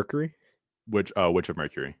 Gundam Mercury? Witch of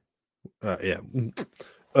Mercury. Yeah.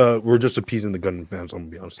 We're just appeasing the Gundam fans, I'm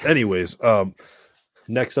gonna be honest. Anyways,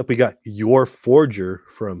 next up we got Your Forger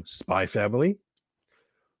from Spy Family.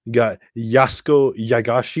 We got Yasuko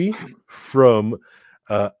Yagashi from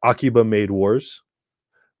Akiba Maid Wars.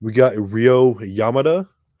 We got Ryo Yamada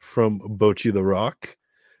from Bocchi the Rock.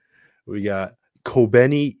 We got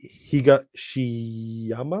Kobeni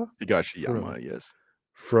Higashiyama. Yes.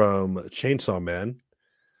 From Chainsaw Man.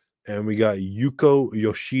 And we got Yuko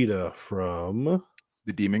Yoshida from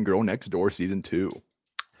The Demon Girl Next Door season 2.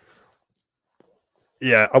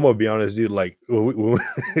 Yeah, I'm gonna be honest, dude. Like when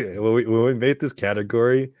we made this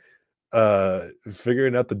category,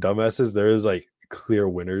 figuring out the dumbasses, there is like clear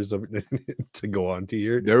winners to go on to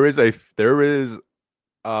here. There is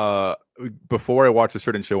before I watched a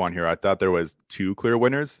certain show on here, I thought there was 2 clear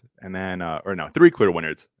winners, and then 3 clear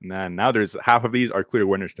winners, and then now there's half of these are clear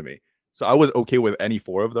winners to me. So I was okay with any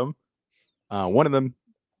 4 of them. One of them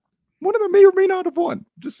may or may not have won.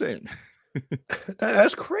 Just saying.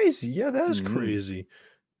 That's crazy. Yeah, that is crazy.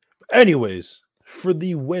 Anyways, for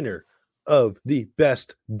the winner of the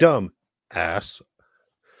best dumb ass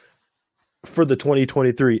for the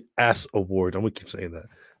 2023 Ass Award, I'm gonna keep saying that.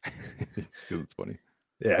 It's funny.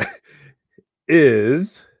 Yeah,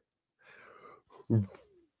 is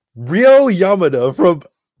Ryo Yamada from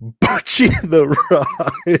Bocchi the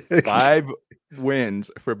Rock. 5 wins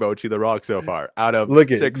for Bocchi the Rock so far out of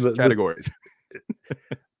 6 categories.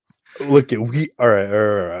 Look at all right.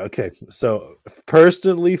 Okay, so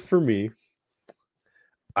personally for me,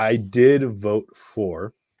 I did vote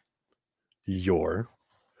for Your.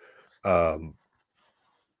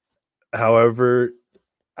 However,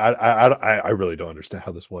 I really don't understand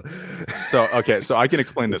how this won. So I can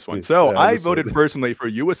explain this one. So I voted personally for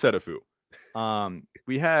Yua Setafu.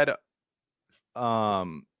 We had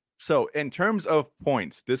so in terms of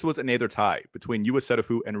points, this was another tie between Yua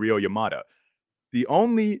Setafu and Ryo Yamada. The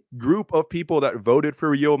only group of people that voted for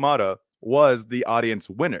Ryo Yamada was the audience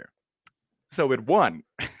winner. So it won.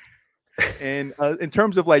 And in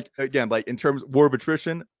terms of in terms of war of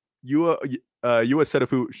attrition, Yua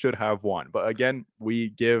Setafu should have won. But again, we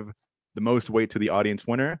give the most weight to the audience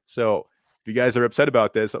winner. So if you guys are upset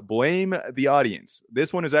about this, blame the audience.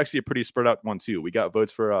 This one is actually a pretty spread out one too. We got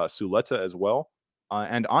votes for Suletta as well.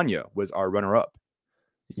 And Anya was our runner-up.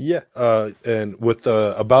 Yeah, and with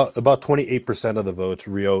about 28% of the votes,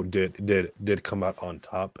 Ryo did come out on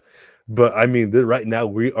top. But I mean, right now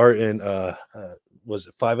we are in was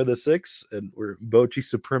it 5 of the 6, and we're Bocchi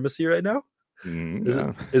supremacy right now.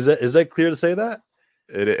 Is that clear to say that?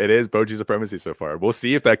 It is Bocchi supremacy so far. We'll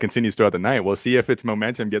see if that continues throughout the night. We'll see if its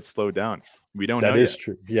momentum gets slowed down. We don't know. That is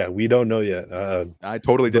true. Yeah, we don't know yet. I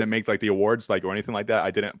totally didn't make the awards or anything like that.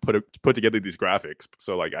 I didn't put together these graphics,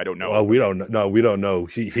 so I don't know. Well, we don't know. No, we don't know.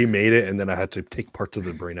 He made it, and then I had to take parts of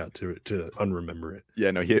the brain out to unremember it.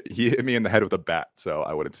 Yeah, no, he hit me in the head with a bat, so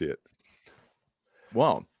I wouldn't see it.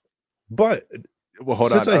 Well,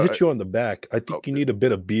 hold since on. I hit you on the back, I think you need a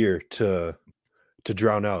bit of beer to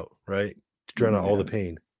drown out, right? To drown out all the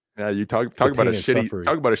pain. Yeah, you talk about a shitty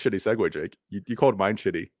segue, Jake. You called mine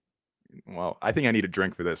shitty. Well, I think I need a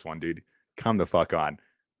drink for this one, dude. Come the fuck on.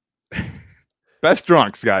 Best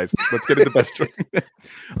drunks, guys. Let's get into best drunk.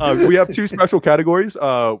 We have 2 special categories.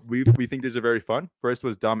 We think these are very fun. First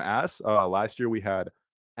was dumb ass. Last year we had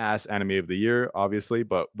ass anime of the year, obviously,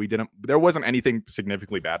 but there wasn't anything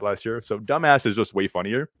significantly bad last year. So dumb ass is just way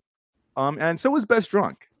funnier. And so was best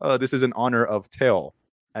drunk. This is in honor of Tail,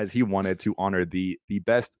 as he wanted to honor the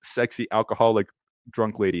best sexy alcoholic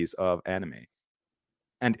drunk ladies of anime.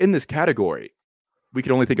 And in this category, we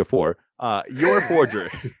could only think of 4. Your Forger,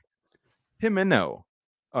 Himeno.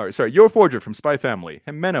 Your Forger from Spy Family,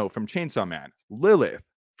 Himeno from Chainsaw Man, Lilith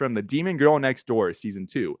from The Demon Girl Next Door Season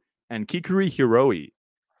 2, and Kikuri Hiroi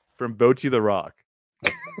from Bocchi the Rock.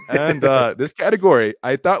 And this category,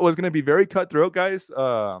 I thought was going to be very cutthroat, guys.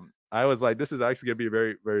 I was like, this is actually going to be a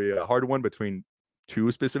very, very hard one between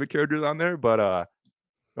 2 specific characters on there. But I'm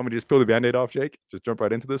going to just peel the Band-Aid off, Jake. Just jump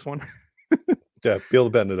right into this one. Yeah, peel the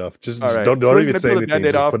Band-Aid off. Just right. don't even say anything.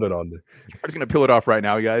 Just put it on there. I'm just going to peel it off right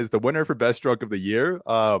now, guys. The winner for Best Drunk of the Year,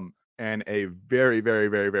 and a very, very,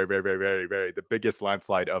 very, very, very, very, very, very, the biggest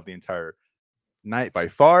landslide of the entire night by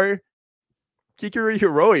far, Kikuri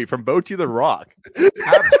Hiroi from Bocchi the Rock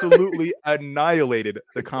absolutely annihilated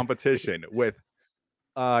the competition with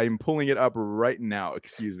I'm pulling it up right now.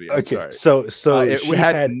 Excuse me. I'm sorry. So we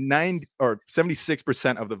had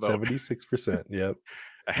 76% of the vote. 76%. Yep.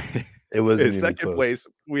 It was in second place.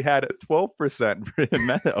 We had 12% for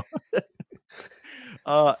Himeno.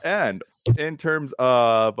 And in terms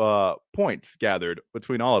of points gathered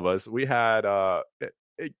between all of us, we had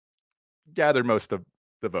it gathered most of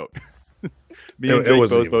the vote. Me and Jake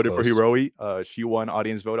both voted for Hiroi. She won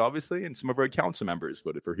audience vote, obviously, and some of our council members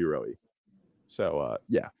voted for Hiroi. So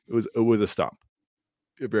yeah, it was a stomp,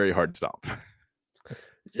 a very hard stomp.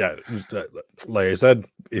 Yeah, like I said,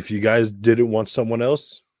 if you guys didn't want someone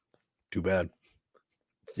else, too bad.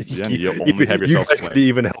 Yeah, you only have yourself. You guys could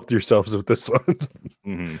even helped yourselves with this one.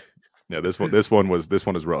 Mm-hmm. Yeah, this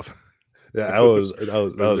one is rough. Yeah, that was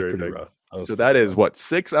pretty big. Rough. So that is what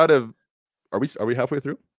 6 out of. Are we halfway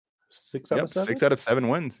through? 6 out of 7. 6 out of 7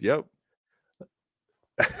 wins. Yep.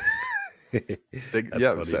 Funny,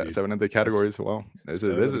 7 of the categories. Well, this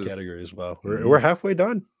is categories. Wow, we're halfway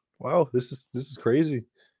done. Wow, this is crazy.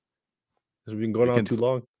 This has been going on too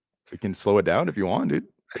long. We can slow it down if you want, dude.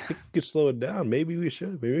 I think we could slow it down. Maybe we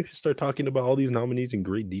should. Maybe we should start talking about all these nominees in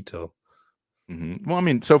great detail. Mm-hmm. Well, I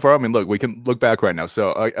mean, so far, look, we can look back right now.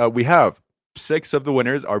 So we have 6 of the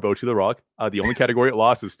winners are Bocchi the Rock. The only category it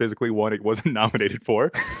lost is physically one it wasn't nominated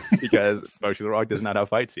for because Bocchi the Rock does not have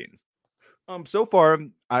fight scenes. So far,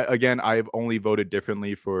 I've only voted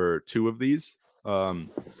differently for 2 of these.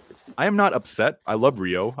 I am not upset. I love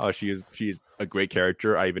Rio. She's a great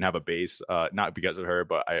character. I even have a base, not because of her,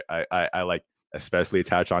 but I like especially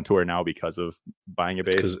attached onto her now because of buying a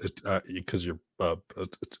base. Because you're I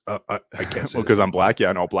can't say. Well, because I'm black. Yeah,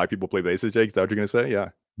 and all black people play bases. Jake, is that what you're gonna say? Yeah,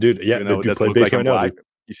 dude. Yeah, you play base right now.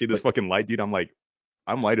 You see this fucking light, dude? I'm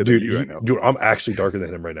lighter than you right now. Dude, I'm actually darker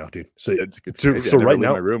than him right now, dude. So, it's so right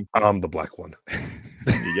now, I'm the black one.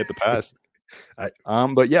 You get the pass.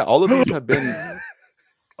 But yeah, all of these have been.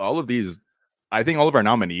 All of these, I think all of our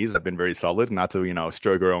nominees have been very solid. Not to,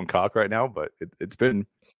 stroke our own cock right now, but it's been.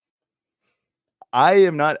 I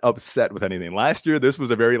am not upset with anything. Last year, this was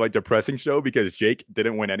a very depressing show because Jake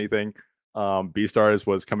didn't win anything. Beastars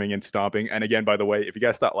was coming in stomping. And again, by the way, if you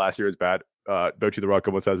guys thought last year was bad, Bocchi the Rock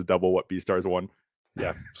almost has double what Beastars won.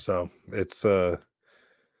 Yeah, so it's but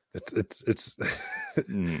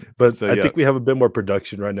I think we have a bit more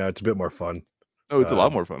production right now. It's a bit more fun. Oh, it's a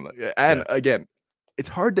lot more fun. And again, it's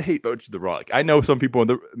hard to hate Bocchi the Rock. I know some people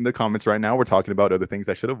in the comments right now were talking about other things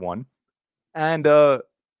that should have won. And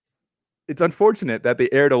it's unfortunate that they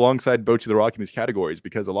aired alongside Bocchi the Rock in these categories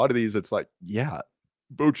because a lot of these, it's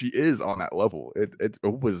Bocchi is on that level. It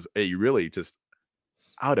was a really just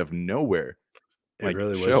out of nowhere. It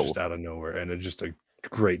really was just out of nowhere. And it's just a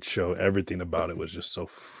great show. Everything about it was just so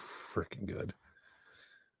freaking good.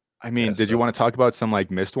 I mean, did you want to talk about some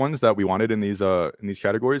missed ones that we wanted in these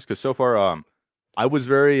categories? Because so far, I was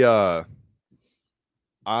very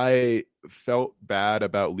I felt bad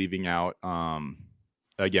about leaving out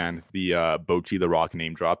again the Bocchi the Rock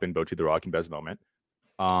name drop in Bocchi the Rock in Best Moment.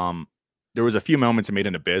 There was a few moments it made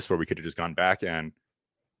an Abyss where we could have just gone back and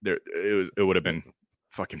it would have been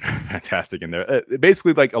fucking fantastic in there.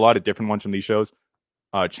 Basically, a lot of different ones from these shows.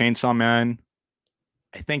 Chainsaw Man.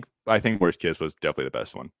 I think Worst Kiss was definitely the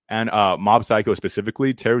best one. And Mob Psycho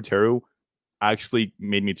specifically, Teru Teru actually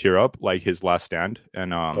made me tear up, his Last Stand.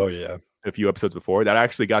 And a few episodes before. That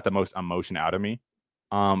actually got the most emotion out of me.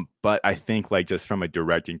 But I think just from a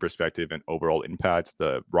directing perspective and overall impact,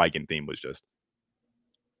 the Reigen theme was just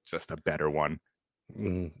a better one.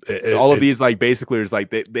 So all of these basically is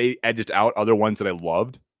they edged out other ones that I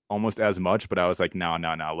loved almost as much, but I was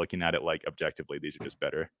no. Looking at it objectively, these are just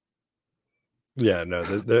better. Yeah, no,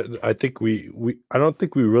 I think I don't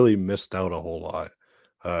think we really missed out a whole lot.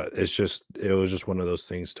 It was just one of those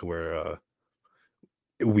things to where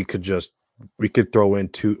we could throw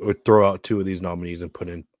out 2 of these nominees and put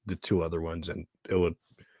in the 2 other ones, and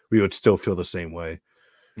we would still feel the same way.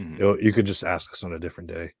 Mm-hmm. You could just ask us on a different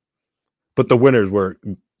day, but the winners were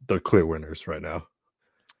the clear winners right now.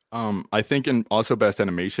 I think in also Best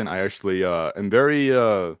Animation, I actually am very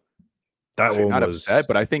that one not was upset,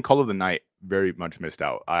 but I think Call of the Night very much missed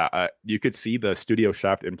out. You could see the Studio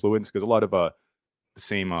Shaft influence because a lot of the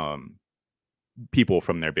same people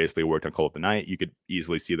from there basically worked on Call of the Night. You could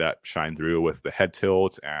easily see that shine through with the head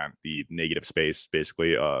tilts and the negative space.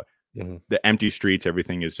 Basically, the empty streets,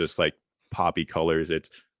 everything is just poppy colors. It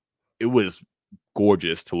was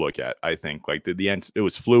gorgeous to look at. I think the end, it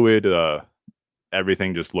was fluid.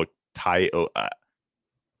 Everything just looked tight.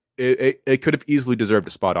 It could have easily deserved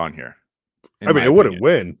a spot on here. I mean, it wouldn't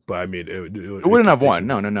win, but I mean, it wouldn't have won.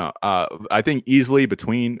 No. I think easily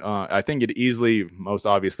I think it easily, most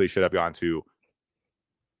obviously, should have gone to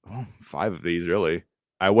 5 of these. Really,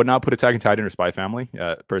 I would not put Attack on Titan or Spy Family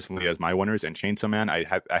personally as my winners. And Chainsaw Man, I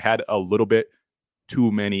had a little bit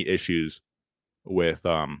too many issues with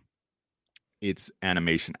its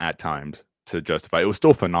animation at times. to justify. It was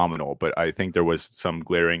still phenomenal, but I think there was some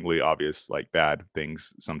glaringly obvious like bad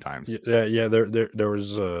things sometimes. Yeah. There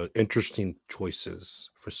was interesting choices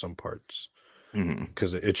for some parts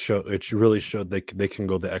because it really showed they can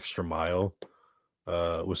go the extra mile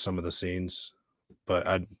with some of the scenes,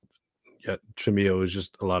 but to me it was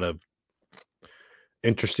just a lot of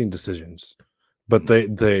interesting decisions. But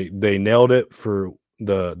they nailed it for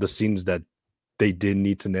the scenes that they did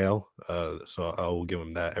need to nail. So I will give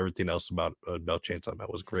them that. Everything else about Chainsaw Man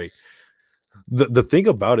was great. The thing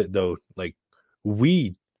about it though, like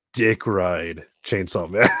we dick ride Chainsaw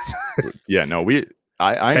Man. Yeah, no,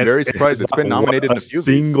 I'm very surprised it's been nominated in a few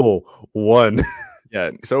single one.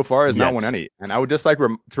 Yeah, so far has not won any. And I would just like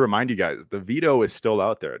to remind you guys, the veto is still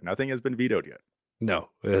out there. Nothing has been vetoed yet. No,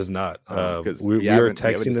 it is not. We are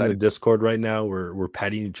texting in the Discord right now. We're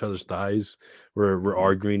patting each other's thighs. We're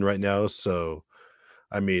arguing right now. So,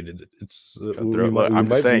 I mean, it's. I'm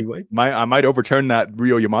just saying. I might overturn that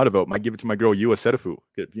Rio Yamada vote. Might give it to my girl Yua Sedafu.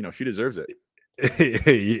 You know, she deserves it.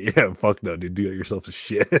 Yeah, fuck no, dude. Do yourself a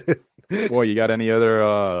shit. Boy, you got any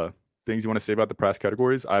other things you want to say about the press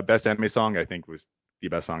categories? Best anime song, I think, was the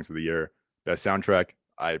best songs of the year. Best soundtrack,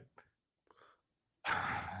 I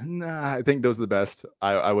think those are the best.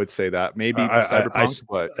 I would say that maybe Cyberpunk,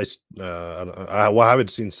 but I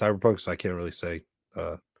haven't seen Cyberpunk, so I can't really say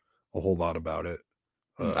a whole lot about it.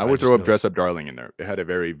 I would throw up Dress Up Darling in there. It had a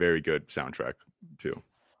very, very good soundtrack too.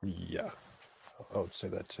 Yeah, I would say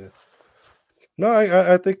that too. No,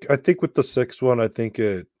 I think with the sixth one, I think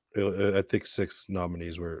 6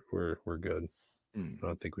 nominees were good. I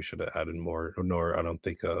don't think we should have added more. Nor I don't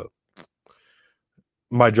think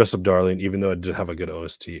My Dress Up Darling, even though it did have a good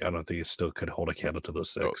OST, I don't think it still could hold a candle to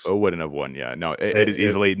those 6. Oh, wouldn't have won. Yeah, no, it is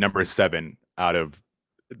easily number 7 out of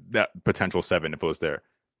that potential 7 if it was there.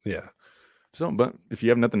 Yeah. So, but if you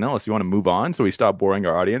have nothing else, you want to move on so we stop boring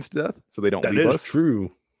our audience to death so they don't leave us? That is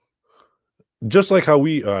true. Just like how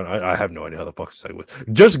we, I have no idea how the fuck to say it.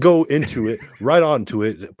 Just go into it, right onto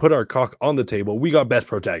it, put our cock on the table. We got best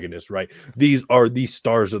protagonists, right? These are the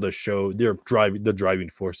stars of the show. They're the driving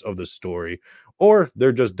force of the story, or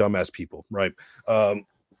they're just dumbass people, right?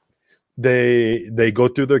 They go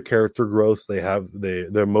through their character growth. For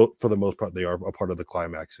the most part, they are a part of the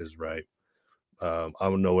climaxes, right? I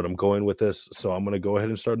don't know what I'm going with this, so I'm gonna go ahead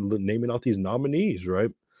and start naming out these nominees,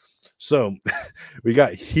 right? So we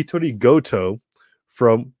got Hitori Goto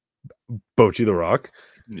from Bocchi the Rock.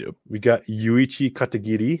 Yep. We got Yuichi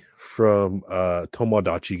Katagiri from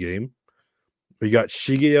Tomodachi Game. We got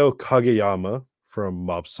Shigeo Kageyama from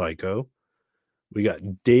Mob Psycho. We got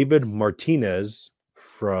David Martinez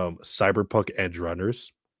from Cyberpunk Edge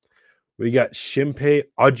Runners. We got Shinpei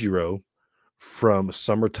Ajiro from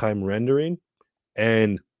Summertime Rendering.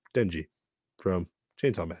 And Denji from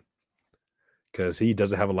Chainsaw Man. Because he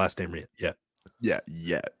doesn't have a last name yet. Yeah.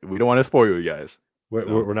 We don't want to spoil you guys.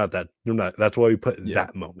 We're not that. We're not. That's why we put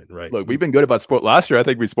that moment, right? Look, we've been good about spoil. Last year, I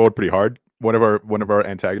think we spoiled pretty hard. One of our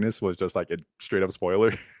antagonists was just like a straight up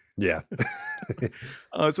spoiler. Yeah.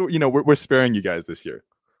 So we're sparing you guys this year.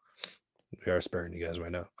 We are sparing you guys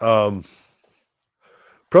right now.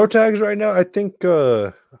 Pro tags right now. I think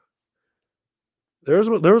there was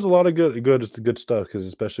a lot of good stuff because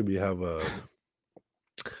especially we have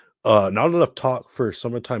not enough talk for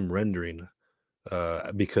Summertime Rendering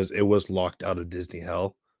because it was locked out of Disney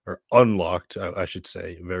Hell, or unlocked, I should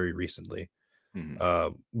say, very recently.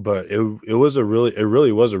 But it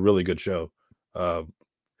really was a really good show.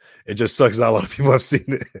 It just sucks that a lot of people have seen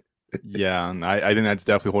it. Yeah, and I think that's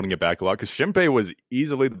definitely holding it back a lot because Shinpei was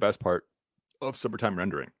easily the best part of Summertime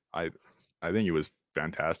Rendering. I think it was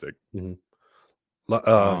fantastic.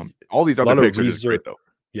 All these other picks are just great though.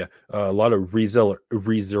 Yeah, a lot of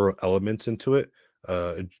ReZero elements into it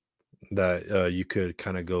that you could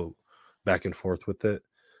kind of go back and forth with it.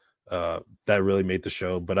 That really made the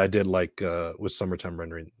show. But I did like with Summertime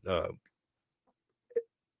Rendering.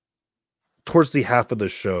 Towards the half of the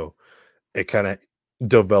show, it kind of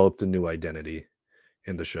developed a new identity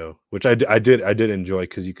in the show, which I did enjoy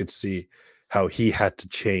because you could see how he had to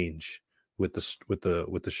change with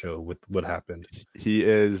the show, with what happened. He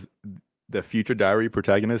is the Future Diary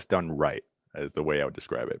protagonist done right, as the way I would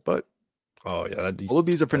describe it. But all of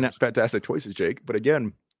these are fantastic choices, Jake. But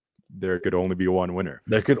again, there could only be one winner.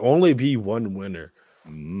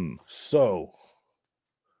 So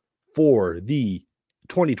for the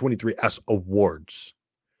 2023 S Awards,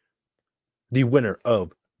 the winner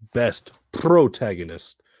of Best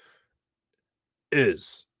Protagonist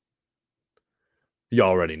is, you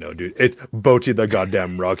already know, dude. It's Bocchi the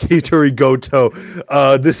goddamn Rock. Hitori Goto.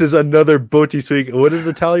 This is another Bocchi week. What is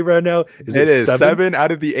the tally right now? It is 7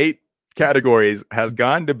 out of the 8 categories has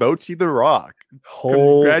gone to Bocchi the Rock.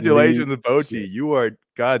 Holy Congratulations, Bocchi. shit. You are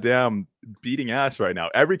goddamn beating ass right now.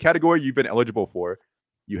 Every category you've been eligible for,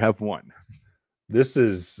 you have won. This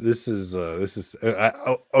is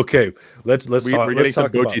okay. Let's We're talk. getting Let's some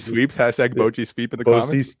talk about Bocchi sweeps. Hashtag Bocchi sweep in the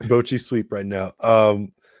comments. Bocchi sweep right now.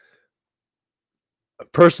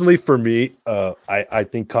 Personally, for me, I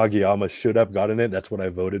think Kageyama should have gotten it. That's what I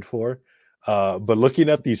voted for. But looking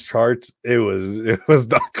at these charts, it was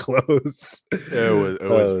not close. It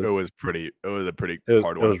was a pretty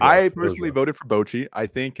hard one. I personally voted for Bocchi. I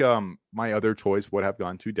think my other choice would have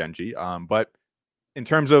gone to Denji. But in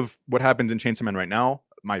terms of what happens in Chainsaw Man right now,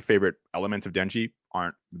 my favorite elements of Denji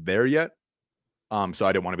aren't there yet. So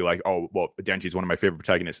I didn't want to be like, oh, well, Denji's one of my favorite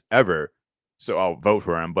protagonists ever, so I'll vote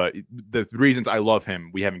for him. But the reasons I love him,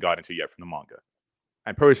 we haven't gotten to yet from the manga.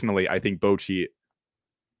 And personally, I think Bocchi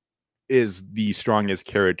is the strongest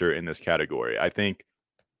character in this category. I think,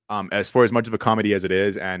 as far as much of a comedy as it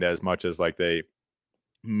is, and as much as like they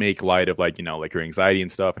make light of like like her anxiety and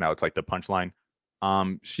stuff, and how it's like the punchline,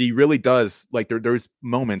 she really does like there's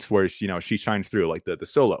moments where she shines through, like the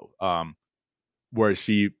solo, where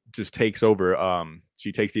she just takes over.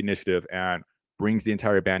 She takes the initiative and brings the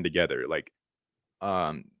entire band together. Like,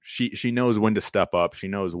 she knows when to step up. She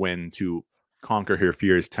knows when to conquer her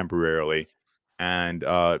fears temporarily, and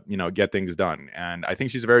get things done. And I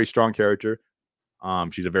think she's a very strong character.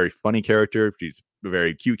 She's a very funny character. She's a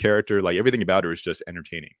very cute character. Like, everything about her is just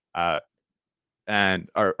entertaining. And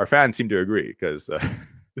our fans seem to agree, because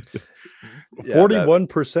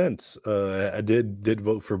 41% I did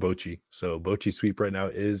vote for Bocchi. So Bocchi sweep right now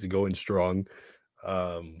is going strong.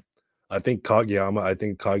 I think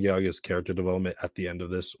Kageyama's character development at the end of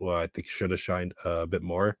this, well, I think should have shined a bit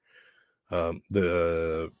more.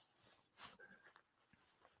 The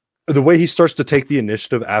way he starts to take the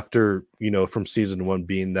initiative after, from season 1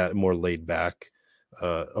 being that more laid back,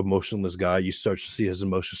 emotionless guy, you start to see his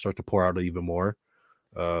emotions start to pour out even more.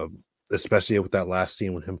 Especially with that last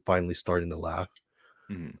scene with him finally starting to laugh.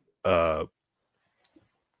 Mm-hmm.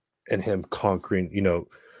 And him conquering,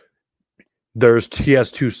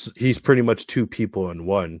 he's pretty much two people in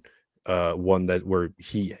one. One that where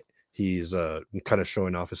he's kind of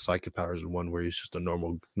showing off his psychic powers, and one where he's just a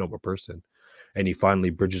normal person. And he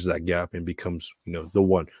finally bridges that gap and becomes, the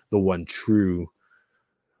one true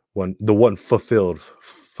one, the one fulfilled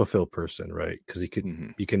person, right? Because he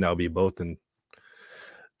can now be both. And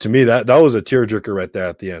to me, that was a tearjerker right there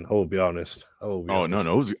at the end. I will be honest. No,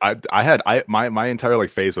 my entire like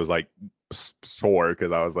face was like sore,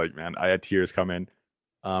 because I was like, man, I had tears come in.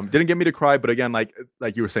 Didn't get me to cry, but again, like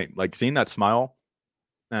you were saying, like seeing that smile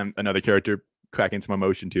and another character cracking some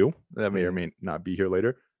emotion too, that may or may not be here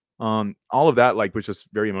later. All of that like was just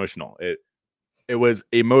very emotional. It was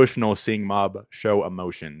emotional seeing Mob show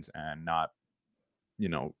emotions and not,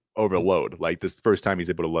 overload. Like, this first time he's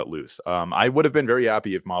able to let loose. I would have been very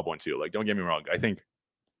happy if Mob won too. Like, don't get me wrong. I think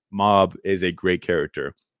Mob is a great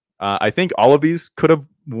character. I think all of these could have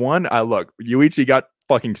won. Look, Yuichi got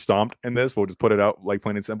fucking stomped in this. We'll just put it out like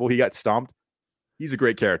plain and simple. He got stomped. He's a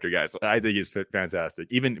great character, guys. I think he's fantastic.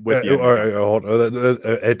 Even with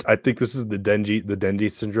I think this is the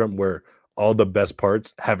Denji syndrome, where all the best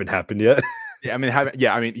parts haven't happened yet. I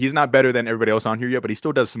mean, he's not better than everybody else on here yet, but he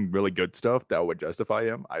still does some really good stuff that would justify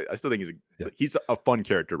him. I still think he's a fun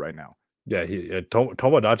character right now. Yeah,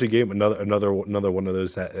 Tomodachi game, another one of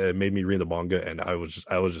those that made me read the manga, and I was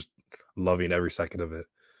just loving every second of it.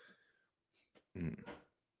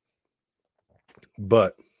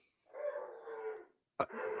 But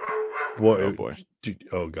what? Oh boy!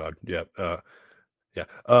 Oh god! Yeah.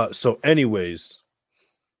 So, anyways,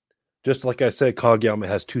 just like I said, Kageyama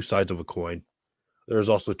has two sides of a coin. There's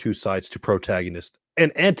also two sides to protagonist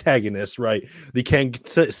and antagonist, right? They can't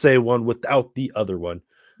say one without the other one.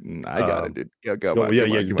 I got it, dude. Your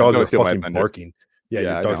dogs are fucking barking. Yeah,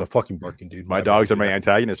 your dogs are fucking barking, dude. My dogs are my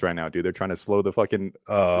antagonists right now, dude. They're trying to slow the fucking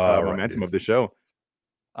momentum of the show.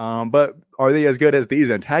 But are they as good as these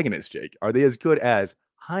antagonists, Jake? Are they as good as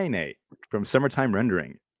Haine from Summertime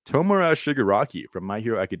Rendering, Tomura Shigaraki from My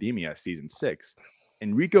Hero Academia Season 6,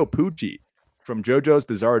 Enrico Pucci from JoJo's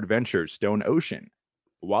Bizarre Adventure Stone Ocean,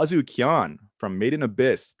 Wazu Kyan from Made in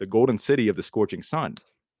Abyss, The Golden City of the Scorching Sun,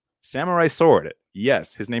 Samurai Sword,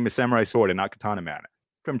 yes, his name is Samurai Sword and not Katana Man,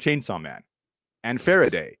 from Chainsaw Man, and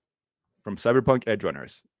Faraday from Cyberpunk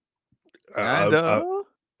Edgerunners. And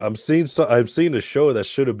I'm seeing a show that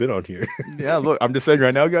should have been on here. Yeah, look, I'm just saying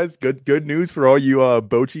right now, guys. Good news for all you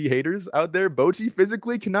Bocchi haters out there. Bocchi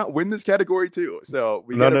physically cannot win this category too. So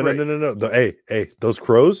no. Hey, those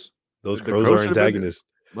crows are antagonists.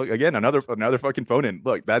 Look again, another fucking phone in.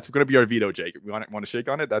 Look, that's gonna be our veto, Jake. We want to shake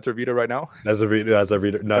on it. That's our veto right now. That's a reader. That's a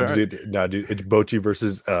reader. No, All right. dude. No, dude. It's Bochi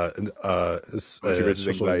versus Mochi versus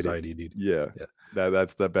social anxiety. dude. Yeah, Yeah.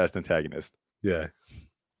 that's the best antagonist. Yeah.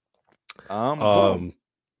 Boom.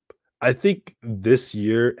 I think this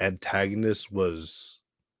year antagonist was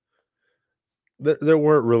there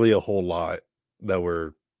weren't really a whole lot that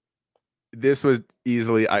were. This was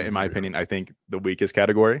easily, in my opinion, I think the weakest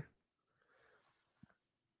category.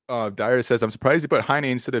 Dyer says, I'm surprised you put Heine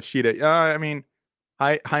instead of Shida. I mean,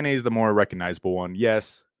 Heine is the more recognizable one.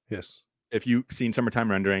 Yes. If you've seen Summertime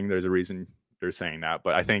Rendering, there's a reason they're saying that.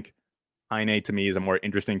 But I think Heine, to me, is a more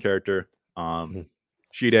interesting character.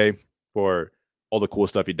 Shide, for all the cool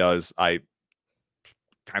stuff he does, I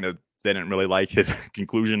kind of didn't really like his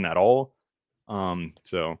conclusion at all.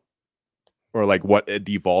 Or like what it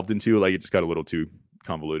devolved into, like it just got a little too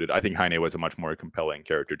convoluted. I think Heine was a much more compelling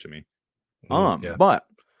character to me. But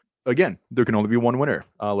again, there can only be one winner.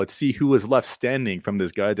 Let's see who is left standing from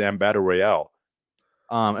this goddamn battle royale.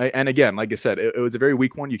 And again, like I said, it was a very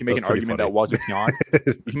weak one. You can make an argument that Wazukyan.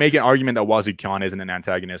 You can make an argument that Wazukyan isn't an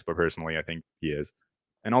antagonist, but personally, I think he is.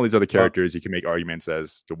 And all these other characters, you can make arguments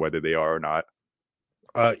as to whether they are or not.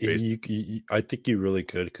 I think you really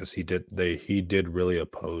could, because he did really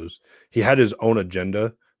oppose. He had his own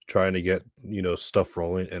agenda trying to get stuff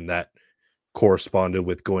rolling, and that corresponded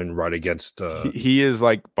with going right against. He is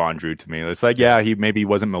like Bondrew to me. It's like, yeah, he maybe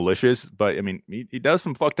wasn't malicious, but I mean, he does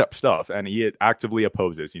some fucked up stuff, and he actively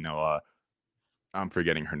opposes. I'm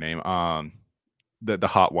forgetting her name. The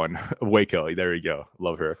hot one, Waco. There you go.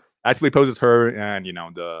 Love her. Actually opposes her, and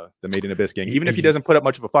the Made in Abyss gang. Even if he doesn't put up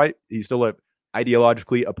much of a fight, he's still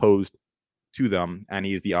ideologically opposed to them, and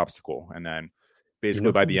he's the obstacle. And then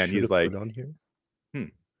basically by the end, he's like,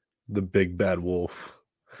 the big bad wolf.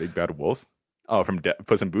 Big bad wolf. Oh, from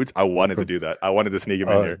Puss in Boots. I wanted to do that. I wanted to sneak him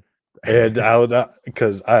in here. And I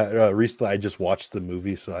because I recently I just watched the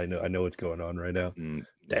movie, so I know what's going on right now.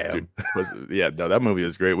 Damn. Dude, that movie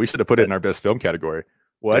is great. We should have put it in our best film category.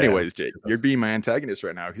 Well, anyways, Jake, you're being my antagonist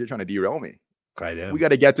right now because you're trying to derail me. I am. We got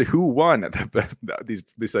to get to who won the best. These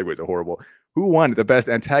segues are horrible. Who won the best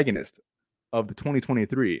antagonist of the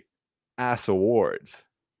 2023 Ass Awards?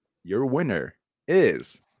 Your winner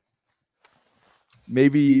is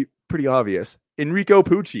maybe pretty obvious. Enrico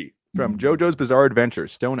Pucci from JoJo's Bizarre Adventure,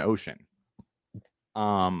 Stone Ocean.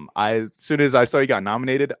 As soon as I saw he got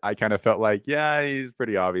nominated, I kind of felt like, yeah, he's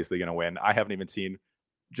pretty obviously going to win. I haven't even seen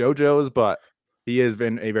JoJo's, but he has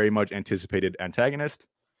been a very much anticipated antagonist.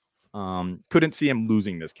 Couldn't see him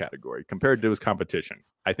losing this category compared to his competition.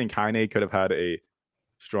 I think Heine could have had a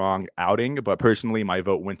strong outing, but personally, my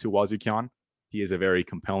vote went to Wazukyan. He is a very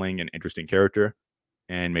compelling and interesting character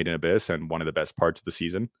and Made in Abyss and one of the best parts of the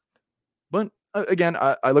season. But again,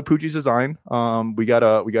 I love Pucci's design. We got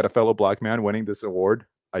a fellow black man winning this award.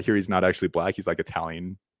 I hear he's not actually black; he's like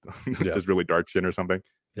Italian, just really dark skin or something.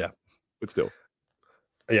 Yeah, but still,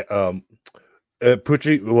 yeah.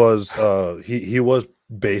 Pucci was he was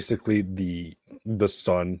basically the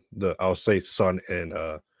son. I'll say son, and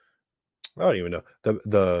I don't even know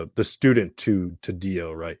the student to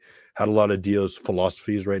Dio. Right, had a lot of Dio's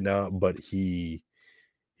philosophies right now, but he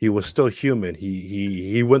was still human.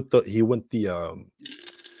 He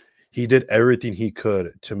did everything he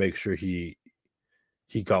could to make sure he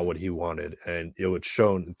got what he wanted, and it was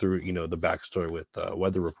shown through the backstory with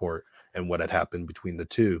Weather Report and what had happened between the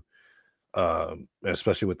two,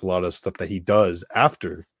 especially with a lot of stuff that he does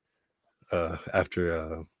after or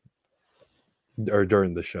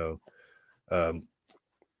during the show.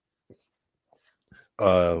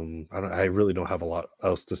 I really don't have a lot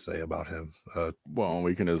else to say about him. Well,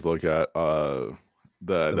 we can just look at the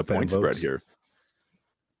point spread here,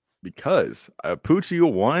 because Pucci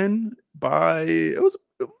won by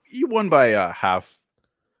half.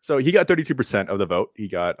 So he got 32% of the vote. He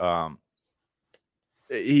got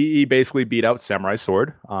he basically beat out Samurai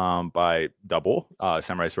Sword by double.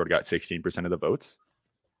 Samurai Sword got 16% of the votes.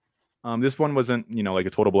 This one wasn't like a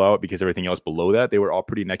total blowout because everything else below that, they were all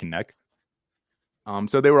pretty neck and neck.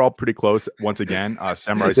 So they were all pretty close. Once again,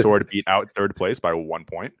 Samurai Sword beat out third place by 1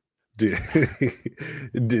 point. Dude,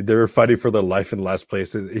 they were fighting for their life in last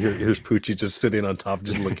place, and here's Pucci just sitting on top,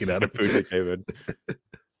 just looking at it. Pucci came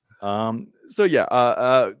in. So yeah,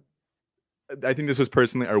 I think this was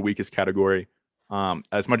personally our weakest category.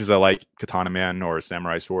 As much as I like Katana Man or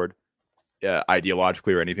Samurai Sword,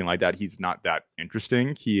 ideologically or anything like that, he's not that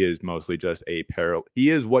interesting. He is mostly just a parallel.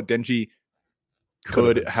 He is what Denji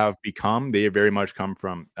could have become. They very much come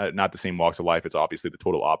from not the same walks of life. It's obviously the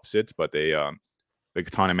total opposites, but the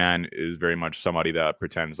Katana Man is very much somebody that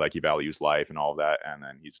pretends like he values life and all of that, and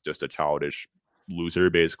then he's just a childish, loser,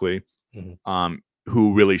 basically. Mhm.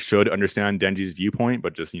 Who really should understand Denji's viewpoint,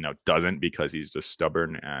 but just doesn't because he's just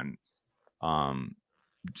stubborn and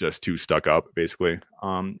just too stuck up, basically.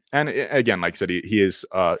 Again, like I said, he is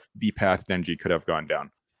the path Denji could have gone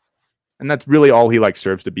down, and that's really all he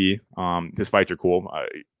serves to be. His fights are cool.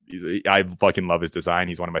 I fucking love his design.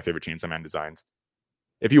 He's one of my favorite Chainsaw Man designs.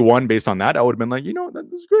 If you won based on that, I would have been like,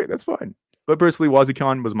 that's great, that's fine. But personally,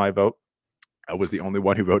 Wazukan was my vote. I was the only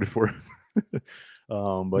one who voted for him.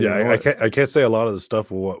 But yeah, I can't say a lot of the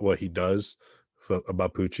stuff what he does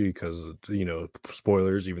about Pucci because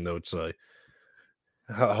spoilers. Even though it's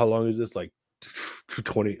how long is this? Like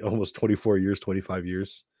 20, almost 24 years, 25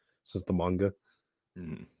 years since the manga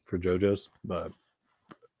for JoJo's. But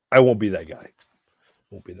I won't be that guy.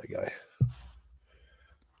 Won't be that guy.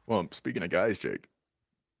 Well, speaking of guys, Jake.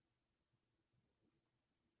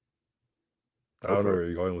 I don't know where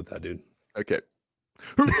you're going with that, dude. Okay.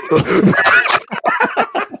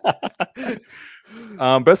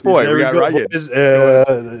 Best boy, we got Ryan.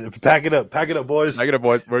 Pack it up, boys. Pack it up,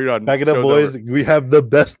 boys. We're done. Pack it up, boys. Over. We have the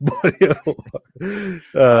best boy.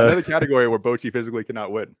 Another category where Bocchi physically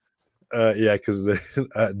cannot win. Yeah, because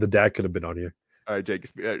the dad could have been on here. All right, Jake,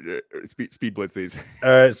 speed blitz these. All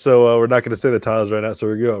right, so we're not going to say the titles right now. So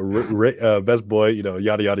we're going to best boy,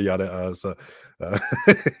 yada yada yada.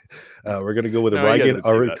 We're going to go with Reigen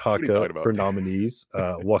Arataka for nominees.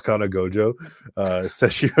 Wakana Gojo,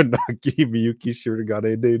 Seshio Naki, Miyuki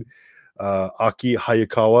Shirogane, dude. Aki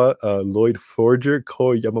Hayakawa, Lloyd Forger,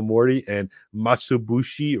 Ko Yamamori, and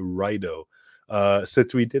Matsubushi Raido.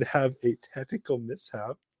 Since we did have a technical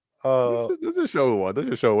mishap. This is a show one. This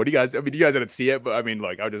is a show. What do you guys? I mean, you guys didn't see it, but I mean,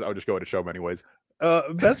 I'll just go to show them anyways.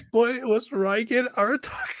 Best boy was Reigen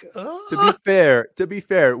Arataka. To be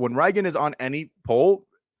fair, when Reigen is on any poll,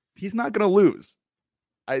 he's not gonna lose.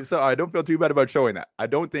 So I don't feel too bad about showing that. I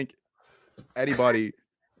don't think anybody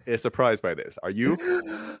is surprised by this. Are you?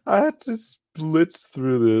 I had to blitz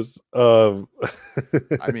through this. I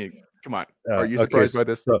mean, come on. Are you surprised by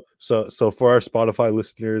this? So for our Spotify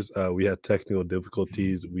listeners, we had technical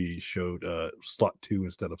difficulties. We showed slot 2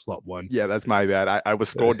 instead of slot 1. Yeah, that's my bad. I was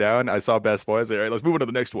scrolled down. I saw best boy. I was like, all right, let's move on to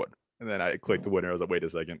the next one. And then I clicked the winner. I was like, wait a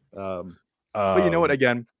second. But you know what?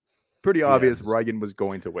 Again, pretty obvious. Reigen was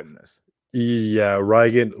going to win this. Yeah,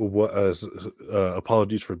 Reigen was.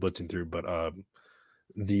 Apologies for blitzing through, but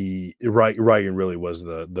the Reigen really was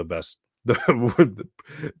the best.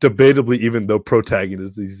 Debatably, even though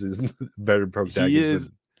protagonist, is better protagonist. He is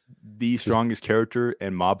the strongest character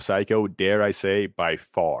in Mob Psycho, dare I say, by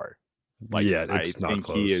far. It's not think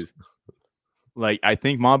close. He is. I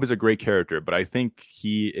think Mob is a great character, but I think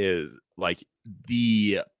he is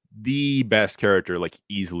the best character,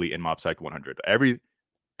 easily in Mob Psycho 100.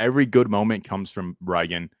 Every good moment comes from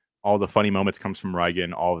Reigen. All the funny moments comes from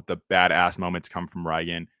Reigen. All of the badass moments come from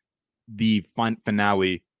Reigen. The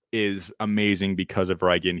finale is amazing because of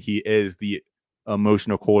Reigen. He is the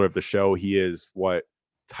emotional core of the show. He is what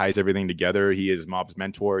ties everything together. He is Mob's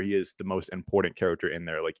mentor. He is the most important character in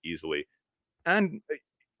there, easily. And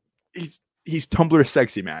he's Tumblr's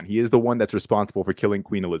sexy man. He is the one that's responsible for killing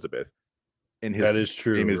Queen Elizabeth in his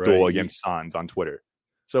duel against Sans on Twitter.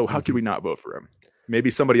 So how could we not vote for him? Maybe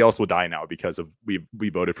somebody else will die now because of we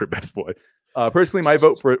voted for best boy. Personally, my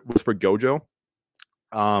vote was for Gojo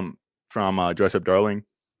from Dress Up Darling.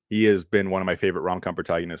 He has been one of my favorite rom-com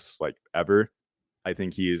protagonists ever. I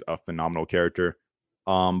think he is a phenomenal character.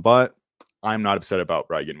 But I'm not upset about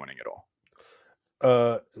Reigen winning at all.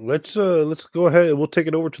 Let's go ahead and we'll take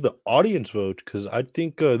it over to the audience vote because I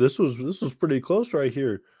think this was pretty close right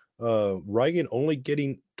here. Reigen only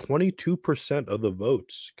getting 22% of the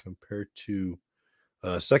votes compared to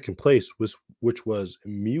second place, which was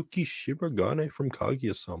Miyuki Shirogane from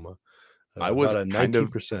Kaguya-sama. I was kind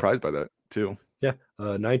of surprised by that too. Yeah,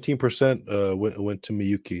 19% went to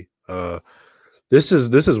Miyuki. This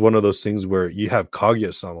is one of those things where you have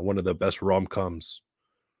Kaguya-sama, one of the best rom-coms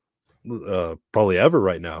probably ever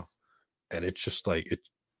right now, and it's just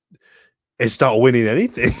it's not winning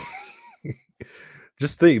anything.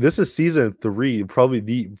 Just think, this is season 3, probably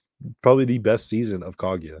the best season of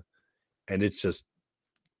Kaguya, and it's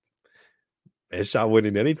not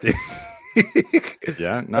winning anything.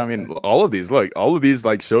 Yeah, no, I mean, all of these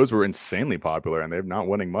shows were insanely popular, and they're not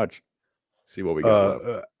winning much. Let's see what we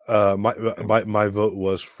got. My vote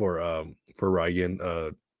was for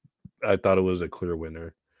Reigen. I thought it was a clear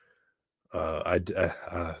winner. I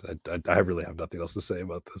really have nothing else to say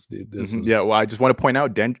about this, dude. Yeah, well, I just want to point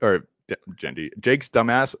out Jake's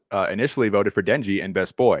dumbass initially voted for Denji and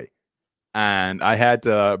Best Boy, and I had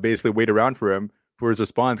to basically wait around for him for his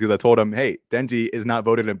response because I told him, "Hey, Denji is not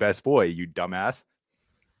voted in Best Boy, you dumbass."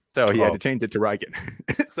 So he had to change it to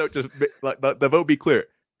Raikkonen. So just let the vote be clear.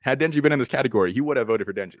 Had Denji been in this category, he would have voted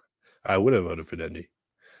for Denji. I would have voted for Denji.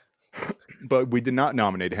 But we did not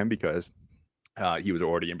nominate him because he was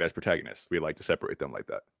already in Best Protagonist. We like to separate them like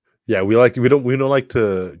that. Yeah, we don't like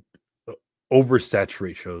to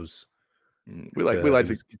oversaturate shows. We like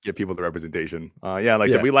to give people the representation. I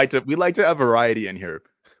said, we like to have variety in here.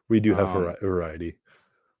 We do have variety.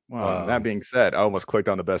 Well, that being said, I almost clicked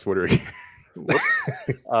on the best order.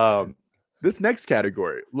 Whoops. This next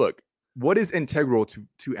category. Look, what is integral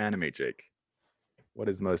to anime, Jake? What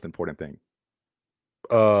is the most important thing?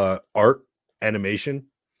 Art, animation,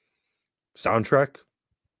 soundtrack.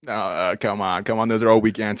 Come on. Those are all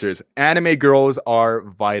weak answers. Anime girls are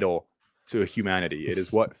vital to humanity. It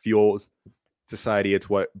is what fuels society. It's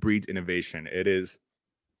what breeds innovation. It is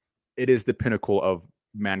the pinnacle of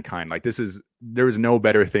mankind. Like there is no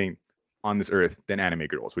better thing on this earth than anime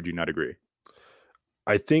girls. Would you not agree?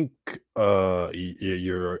 I think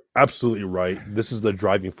you're absolutely right. This is the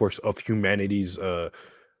driving force of humanity's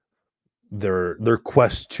their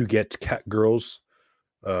quest to get cat girls.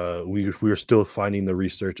 We are still finding the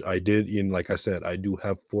research. Like I said, I do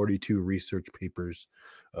have 42 research papers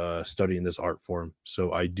studying this art form,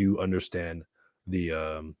 so I do understand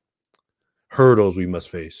the hurdles we must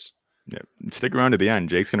face. Yeah, stick around to the end.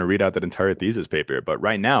 Jake's going to read out that entire thesis paper, but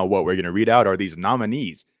right now what we're going to read out are these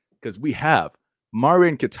nominees, because we have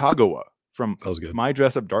Marin Kitagawa from My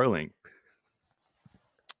Dress Up Darling.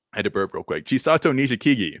 I had to burp real quick. Chisato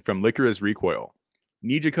Nishikigi from Licorice Recoil.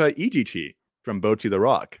 Nijika Ijichi from Bocchi the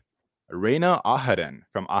Rock. Reina Aharen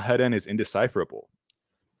from Aharen is Indecipherable.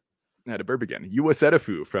 I had to burp again. Yua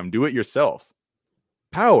Sedafu from Do It Yourself.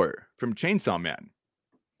 Power from Chainsaw Man.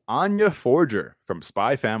 Anya Forger from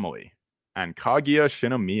Spy Family. And Kaguya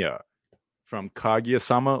Shinomiya from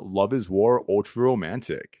Kaguya-sama Love is War Ultra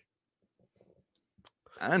Romantic.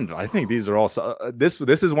 And I think these are all this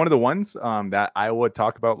is one of the ones that I would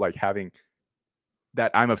talk about, like having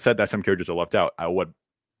that I'm upset that some characters are left out. I would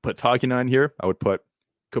put Takina in here. I would put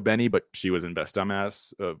Kobeni, but she was in Best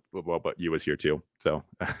Dumbass. But you was here too. So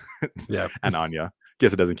yeah. And Anya.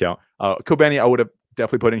 Guess it doesn't count. Kobeni, I would have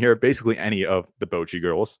definitely put in here. Basically any of the Bocchi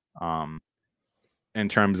girls. In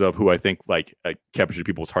terms of who I think captured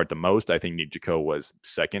people's heart the most, I think Nijiko was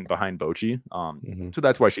second behind Bocchi. So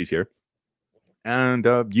that's why she's here. And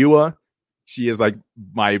Yua, she is like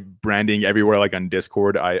my branding everywhere, like on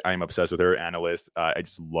Discord. I'm obsessed with her. Analyst. I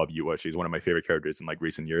just love Yua. She's one of my favorite characters in like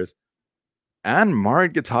recent years. And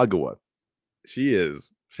Marin Kitagawa, she is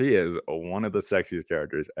one of the sexiest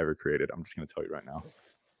characters ever created. I'm just gonna tell you right now.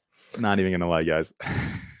 Not even gonna lie, guys. I'm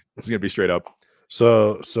just gonna be straight up.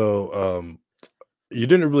 So you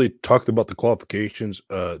didn't really talk about the qualifications.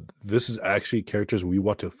 This is actually characters we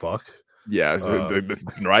want to fuck. Yeah,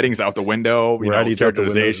 the writing's out the window.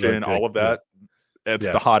 Characterization, all of that. It's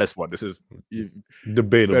the hottest one. This is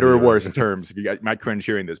debatable. Better or worse terms. If you got my cringe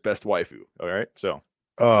hearing this, best waifu. All right, so.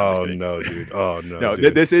 Oh no, dude. Oh no. No,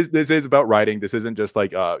 this is about writing. This isn't just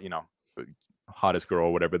like hottest girl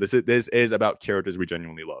or whatever. This is about characters we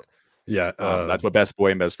genuinely love. Yeah, that's what best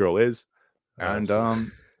boy and best girl is. And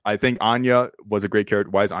I think Anya was a great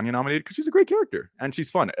character. Why is Anya nominated? Because she's a great character and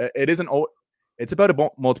she's fun. It's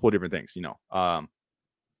about multiple different things,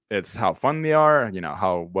 it's how fun they are,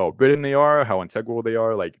 how well written they are, how integral they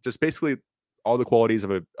are, like just basically all the qualities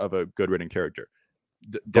of a good written character,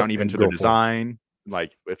 down even to their design.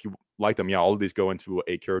 Like if you like them, all of these go into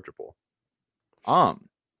a character pool.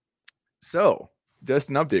 So just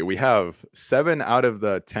an update. We have 7 out of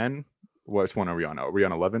the 10. Which one are we on? Are we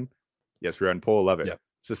on 11? Yes, we're on poll 11. Yeah.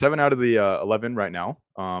 So 7 out of the 11 right now.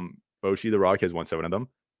 Bocchi the Rock has won 7 of them.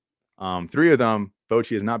 3 of them,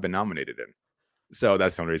 Bocchi has not been nominated in. So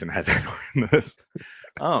that's the only reason it hasn't won this.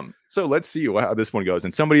 So let's see how this one goes.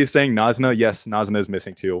 And somebody is saying Nazna. Yes, Nazna is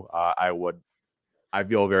missing too. I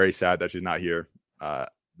feel very sad that she's not here.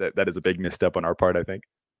 That is a big misstep on our part, I think.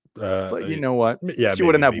 But you know what? Yeah, she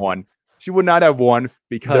wouldn't have won. She would not have won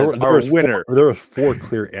because there was winner. There were 4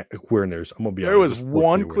 clear winners. I'm gonna be honest. There was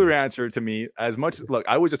one clear answer to me. As much as look,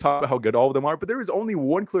 I was just talking about how good all of them are, but there was only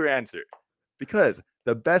one clear answer. Because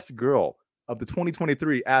the best girl of the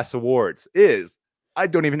 2023 Ass Awards is, I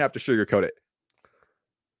don't even have to sugarcoat it.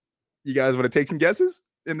 You guys want to take some guesses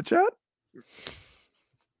in the chat?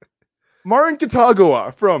 Marin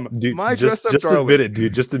Kitagawa from My Dress Up Darling. Just admit it,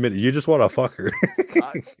 dude. Just admit it. You just want to fuck her.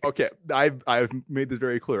 Okay, I've made this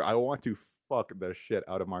very clear. I want to fuck the shit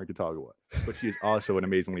out of Marin Kitagawa, but she is also an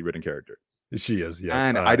amazingly written character. She is, yes.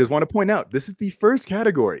 And I just want to point out, this is the first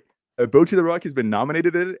category. Bocchi the Rock has been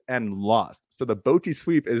nominated in it and lost. So the Bocchi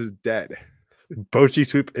sweep is dead. Bocchi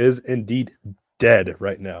sweep is indeed dead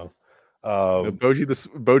right now. The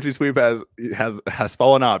Boji sweep has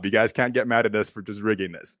fallen off. You guys can't get mad at us for just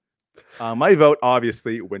rigging this. My vote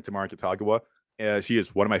obviously went to Marin Katagawa. She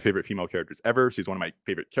is one of my favorite female characters ever. She's one of my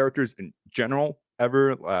favorite characters in general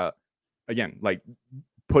ever. Again, like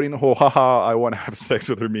putting the whole haha, I want to have sex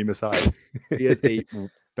with her meme aside. She is a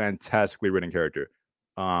fantastically written character.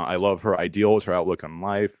 I love her ideals, her outlook on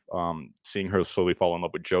life. Seeing her slowly fall in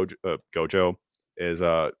love with Gojo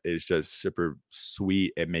is just super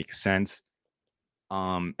sweet. It makes sense.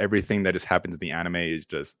 Everything that just happens in the anime is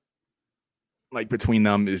just like between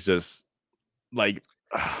them is just like,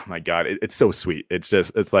 oh my god, it's so sweet. It's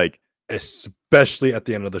like, especially at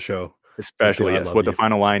the end of the show. Especially yes, with the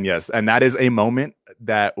final line, yes. And that is a moment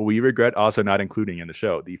that we regret also not including in the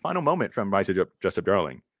show. The final moment from Rise of Jessup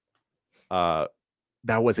Darling. That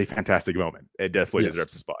was a fantastic moment. It definitely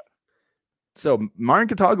deserves a spot. So Marin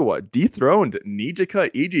Katagawa dethroned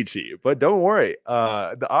Nijika Ijichi, but don't worry,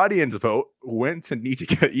 the audience vote went to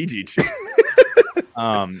Nijika Ijichi.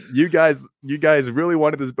 You guys really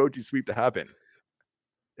wanted this Bochi sweep to happen.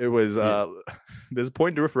 It was this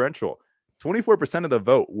point differential. 24% of the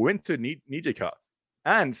vote went to Nijika,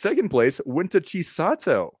 and second place went to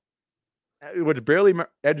Chisato, which barely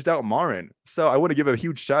edged out Marin. So I want to give a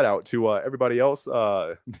huge shout out to everybody else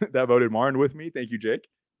that voted Marin with me. Thank you, Jake.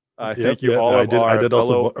 Thank you all. I did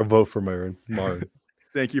also vote for Marin.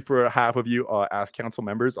 Thank you for half of you as council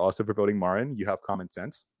members also for voting Marin. You have common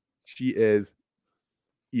sense. She is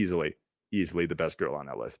easily the best girl on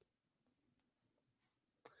that list.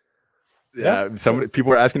 Yeah, some people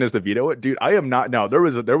were asking us to veto it, dude. I am not. No, there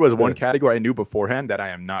was one category I knew beforehand that I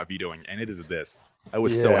am not vetoing, and it is this. I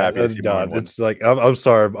was so happy to see Marin. It's like I'm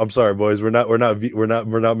sorry, boys. We're not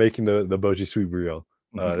making the Bochi sweep real.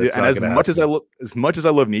 And as much as I love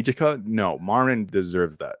Nijika, no, Marin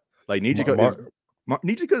deserves that. Like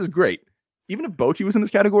Nijika is great. Even if Bochi was in this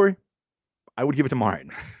category, I would give it to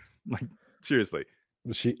Marin. Like seriously.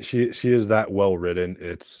 She is that well written.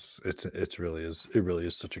 It really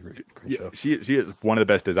is such a great show. She is one of the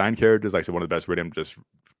best design characters. Like I said, one of the best written just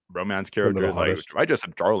romance characters. Like I Just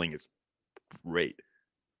Said Darling is great.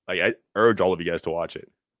 Like I urge all of you guys to watch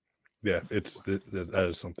it. Yeah, that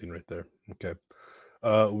is something right there. Okay,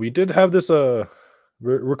 we did have this.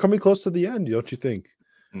 We're coming close to the end, don't you think?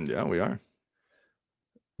 Yeah, we are.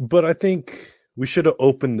 But I think we should have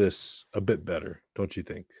opened this a bit better, don't you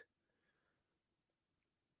think?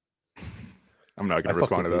 I'm not going to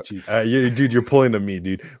respond to that. Dude, you're pulling to me,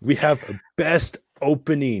 dude. We have a best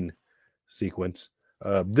opening sequence.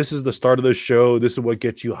 This is the start of the show. This is what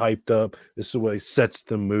gets you hyped up. This is what sets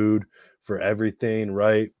the mood for everything,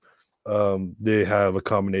 right? They have a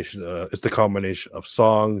combination. It's the combination of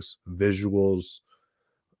songs, visuals,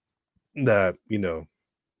 that,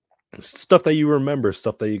 stuff that you remember,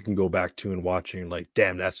 stuff that you can go back to and watch, and you're like,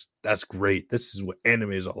 damn, that's great. This is what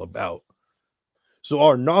anime is all about. So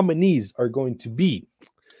our nominees are going to be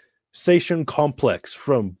Seishun Complex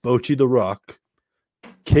from Bocchi the Rock,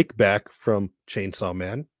 Kickback from Chainsaw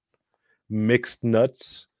Man, Mixed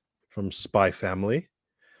Nuts from Spy Family,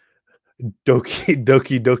 Doki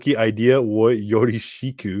Doki Idea wo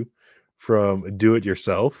Yorishiku from Do It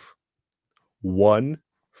Yourself, One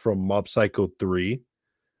from Mob Psycho 3,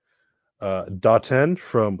 Daten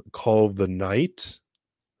from Call of the Night,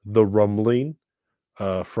 The Rumbling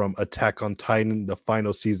from Attack on Titan, the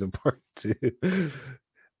final season part 2,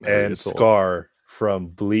 and Scar from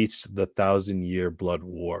Bleach, the 1,000-Year Blood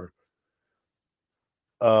War.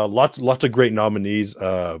 Lots of great nominees.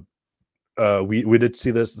 We did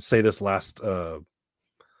say this last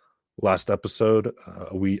episode.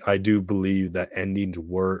 I do believe that endings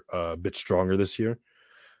were a bit stronger this year.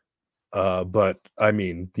 But I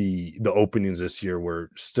mean the openings this year were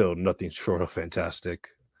still nothing short of fantastic.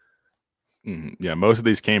 Yeah, most of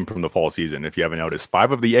these came from the fall season. If you haven't noticed,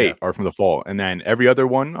 5 of the 8 are from the fall, and then every other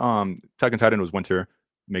one, Attack on Titan was winter,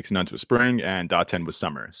 Mixed Nuts was spring, and Daten was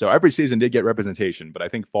summer. So every season did get representation, but I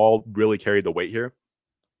think fall really carried the weight here.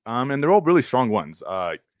 And they're all really strong ones.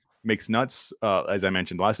 Mixed Nuts, as I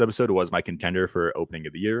mentioned last episode, was my contender for opening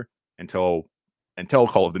of the year until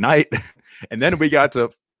Call of the Night, and then we got to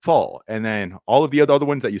fall, and then all of the other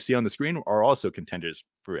ones that you see on the screen are also contenders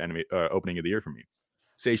for opening of the year for me.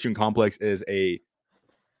 Seishun Complex is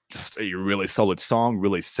just a really solid song,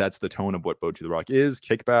 really sets the tone of what Bocchi the Rock is.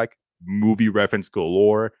 Kickback, movie reference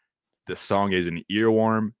galore. The song is an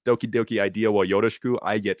earworm. Doki Doki Idea wa Yoroshiku.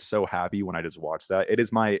 I get so happy when I just watch that. It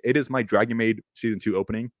is my Dragon Maid season 2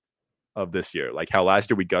 opening of this year. Like how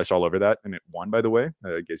last year we gushed all over that, and it won, by the way.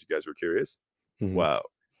 I guess you guys were curious. Mm-hmm. Wow.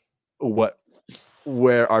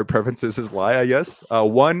 Where our preferences lie, I guess.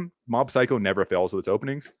 One, Mob Psycho never fails with its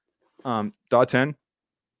openings. Daten,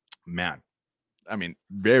 man, I mean,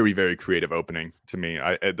 very, very creative opening to me.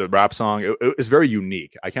 The rap song is very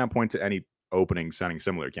unique. I can't point to any opening sounding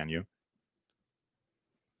similar. Can you?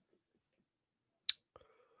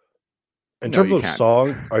 In No, terms you of can't.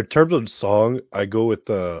 song, I go with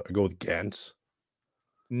Gantz.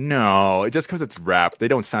 No, just because it's rap, they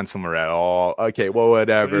don't sound similar at all. Okay, well,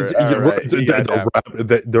 whatever. All right, The rap,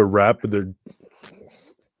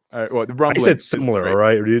 all right, well, the I rumbling. said similar. All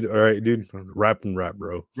right, dude. Rap,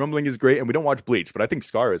 bro. Rumbling is great, and we don't watch Bleach, but I think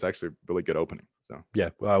Scar is actually a really good opening. So yeah,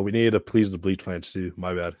 we needed to please the Bleach fans too.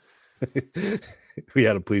 My bad. We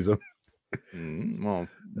had to please them. Well,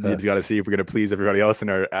 you just got to see if we're gonna please everybody else in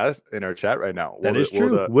our chat right now. That is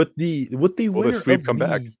true. With the winner sweep come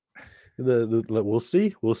back? We'll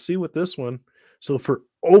see with this one. So for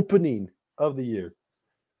opening of the year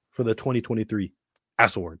for the 2023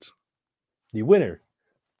 Ass Awards, the winner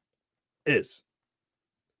is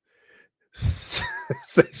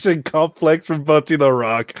Section Complex from Bocchi the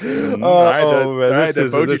Rock. Man, the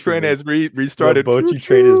Bocchi train has restarted. The Bocchi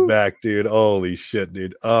train is back, dude. Holy shit,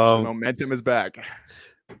 dude. Momentum is back.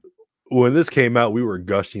 When this came out, we were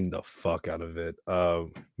gushing the fuck out of it.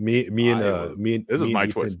 Me and this is my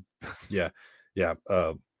Ethan, choice. Yeah.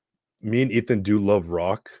 Me and Ethan do love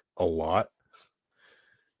rock a lot,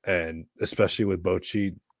 and especially with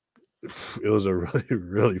Bocchi, it was a really,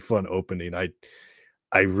 really fun opening. I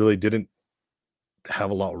really didn't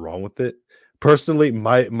have a lot wrong with it. Personally,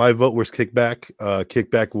 my vote was Kickback.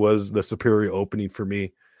 Kickback was the superior opening for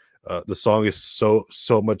me. The song is so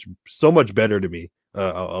much better to me.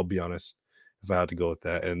 I'll be honest, if I had to go with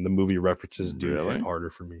that, and the movie references do hit harder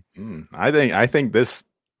for me. I think this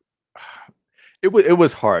it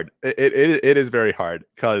was hard. It is very hard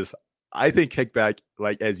because I think Kickback,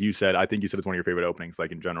 like as you said, I think you said it's one of your favorite openings,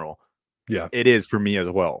 like in general. Yeah, it is for me as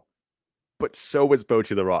well. But so is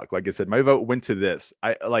Bocchi the Rock. Like I said, my vote went to this.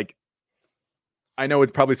 I know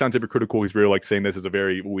it probably sounds hypocritical because we're like saying this is a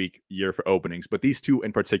very weak year for openings, but these two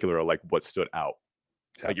in particular are like what stood out.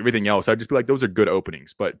 Yeah. Like everything else, I'd just be like, those are good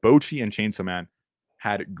openings. But Bocchi and Chainsaw Man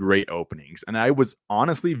had great openings. And I was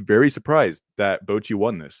honestly very surprised that Bocchi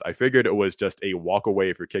won this. I figured it was just a walk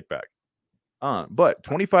away for Kickback. But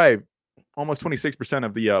 25, almost 26%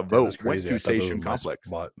 of the vote went to Seishun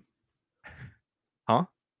Complex. Huh?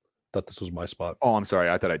 Thought this was my spot. Oh, I'm sorry.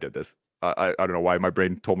 I thought I did this. I don't know why my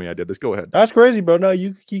brain told me I did this. Go ahead. That's crazy, bro. No,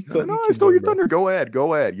 you keep. No, I stole your thunder. Go ahead.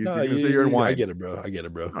 You're gonna say you're in wine. I get it, bro.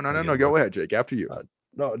 No. Go ahead, Jake. After you.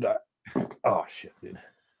 No. Oh shit, dude.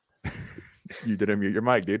 You didn't mute your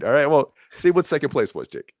mic, dude. All right. Well, see what second place was,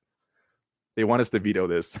 Jake. They want us to veto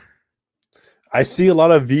this. I see a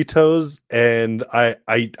lot of vetoes, and I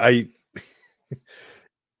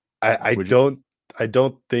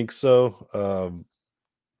don't think so.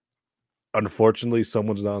 Unfortunately,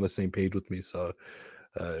 someone's not on the same page with me, so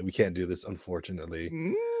we can't do this.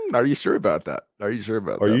 Unfortunately, are you sure about that? Are you sure?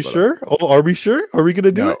 Are we sure? Are we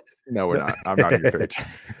gonna do it? No, we're not. I'm not on your page.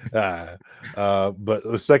 But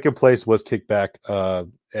the second place was Kickback.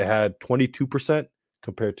 It had 22%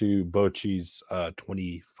 compared to Bocchi's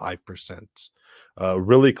 25%.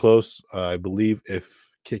 Really close. I believe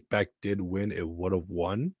if Kickback did win, it would have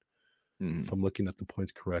won. If I'm looking at the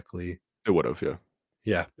points correctly, it would have.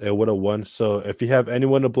 Yeah, it would have won. So if you have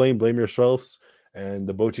anyone to blame yourselves. And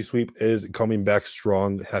the Bocchi sweep is coming back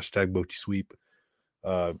strong. Hashtag Bocchi sweep.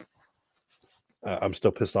 I'm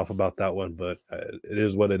still pissed off about that one, but it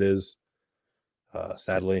is what it is.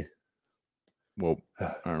 Sadly. Well,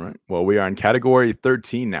 all right. Well, we are in category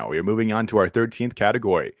 13 now. We are moving on to our 13th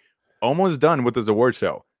category. Almost done with this award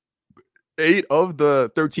show. 8 of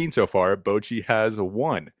the 13 so far, Bocchi has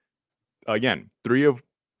won. Again,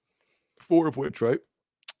 4 of which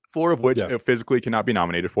it physically cannot be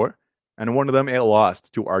nominated for. And one of them, it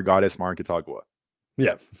lost to our goddess Marikatagua.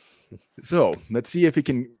 Yeah. So let's see if he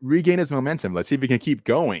can regain his momentum. Let's see if he can keep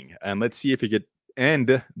going. And let's see if he could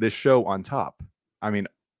end this show on top. I mean,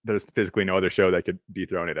 there's physically no other show that could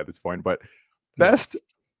dethrone it at this point. But best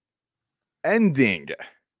ending.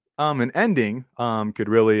 An ending could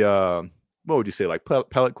really, what would you say, like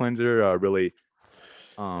palate cleanser, really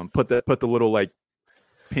put the little like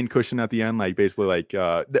pin cushion at the end, like basically like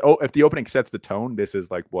if the opening sets the tone, this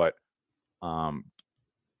is like what not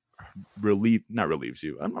relieves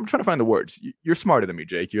you. I'm trying to find the words. You're smarter than me,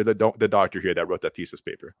 Jake. You're the doctor here that wrote that thesis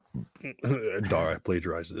paper. I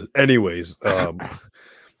plagiarized it. Anyways,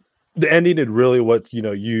 the ending is really what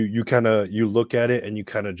you kind of look at it and you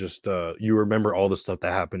kind of just you remember all the stuff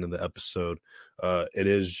that happened in the episode. It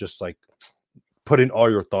is just like putting all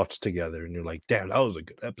your thoughts together and you're like, damn, that was a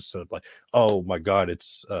good episode. Like, oh my god,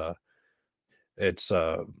 it's a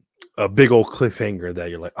big old cliffhanger that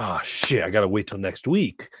you're like, oh shit, I gotta wait till next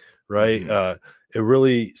week, right? It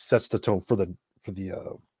really sets the tone for the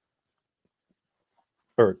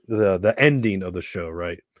the ending of the show,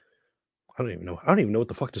 right? I don't even know what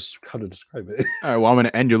the fuck how to describe it. All right, well, I'm going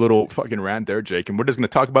to end your little fucking rant there, Jake, and we're just going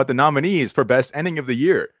to talk about the nominees for best ending of the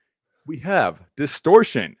year. We have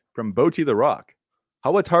Distortion from Bocchi the Rock,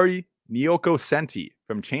 Hawatari Nyoko Senti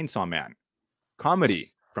from Chainsaw Man,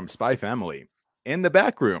 Comedy from Spy Family, In the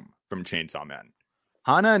Back Room from Chainsaw Man,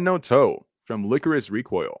 Hana no To from Licorice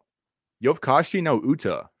Recoil, Yofukashi no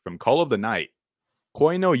Uta from Call of the Night,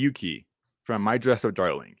 Koi no Yuki from My Dress Up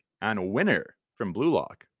Darling, and Winner from Blue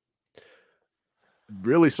Lock.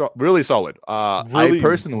 Really solid. Really, I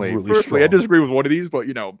personally, really I disagree with one of these, but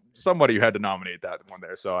somebody had to nominate that one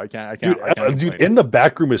there, so I can't. Dude, In the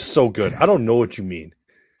Back Room is so good. I don't know what you mean.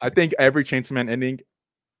 I think every Chainsaw Man ending.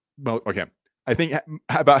 Well, okay. I think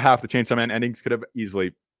about half the Chainsaw Man endings could have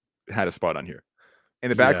easily had a spot on here. In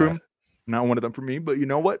the Back Room, not one of them for me, but you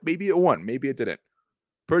know what? Maybe it won. Maybe it didn't.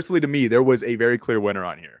 Personally, to me, there was a very clear winner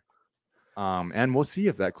on here. And we'll see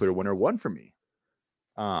if that clear winner won for me.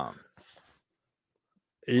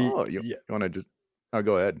 You want to just? Oh,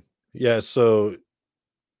 go ahead. Yeah. So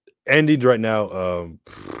endings right now,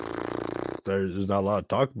 there's not a lot to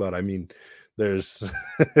talk about. I mean, there's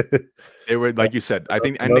they were, like you said, I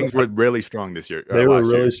think endings were really strong this year. They were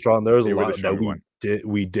really strong. There was a lot that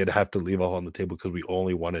we did have to leave off on the table because we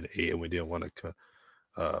only wanted 8 and we didn't want to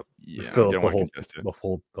fill up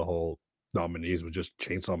the whole nominees with just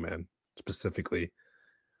Chainsaw Man specifically.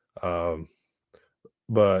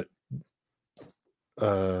 But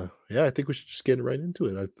I think we should just get right into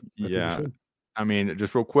it. I mean,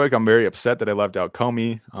 just real quick, I'm very upset that I left out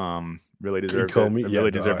Comey. Really deserved Comey.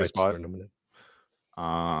 Really deserved the spot.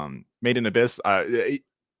 Made in Abyss.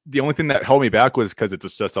 The only thing that held me back was because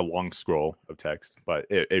it's just a long scroll of text, but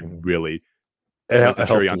it really has the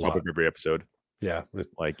cherry on top of every episode. Yeah,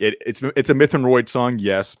 like it's a Myth and Roid song,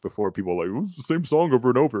 yes. Before people are like, it's the same song over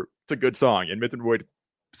and over. It's a good song, and Myth and Roid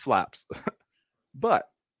slaps. But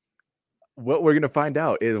what we're gonna find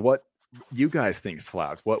out is what you guys think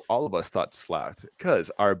slaps, what all of us thought slapped, because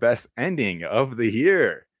our best ending of the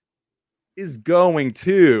year is going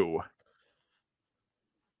to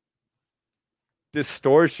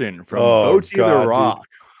Distortion from Bocchi the Rock.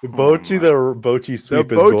 Bocchi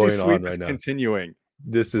sweep is going on right now. Continuing.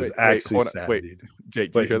 This is actually sad. Wait,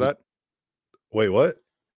 Jake, do you hear that? Wait, what?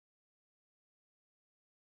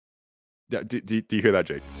 Yeah, do you hear that,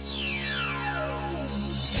 Jake?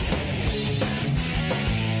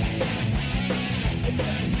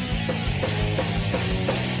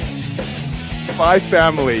 Spy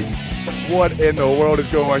Family. What in the world is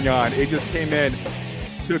going on? It just came in,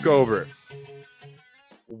 took over.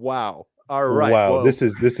 Wow. All right. Wow. Whoa. This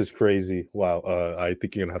is crazy. Wow. I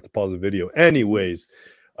think you're gonna have to pause the video. Anyways,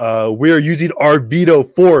 we are using our veto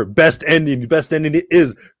for best ending. Best ending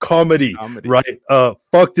is comedy. Right?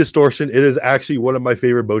 Fuck Distortion. It is actually one of my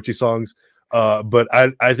favorite Bocchi songs. But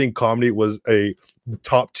I think comedy was a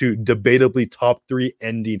top 2, debatably top 3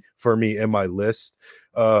 ending for me in my list.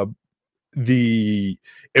 It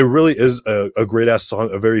really is a great ass song,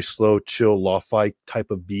 a very slow, chill, lo-fi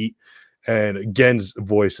type of beat, and Gen's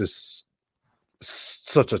voice is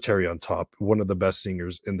such a cherry on top. One of the best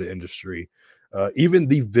singers in the industry. Even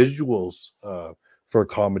the visuals for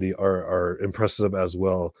comedy are impressive as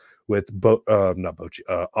well. With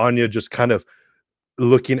Anya just kind of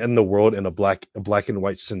looking in the world in a black and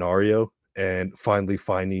white scenario, and finally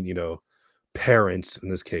finding parents, in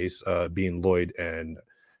this case being Lloyd and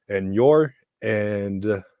Yor,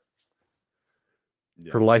 and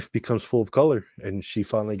her life becomes full of color, and she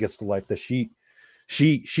finally gets the life that she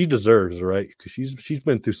deserves, right? Because she's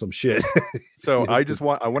been through some shit. So I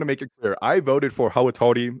want to make it clear. I voted for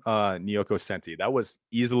Hawatari Nyoko Senti. That was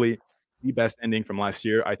easily the best ending from last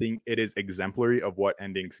year. I think it is exemplary of what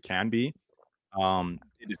endings can be.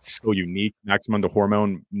 It is so unique. Maximum the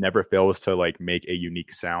Hormone never fails to make a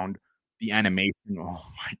unique sound. The animation, oh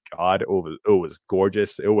my god, it was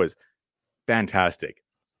gorgeous. It was fantastic.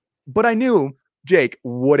 But I knew Jake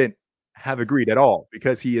wouldn't have agreed at all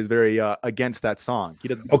because he is very against that song. He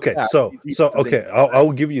doesn't. Okay, so okay,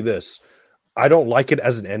 I'll give you this. I don't like it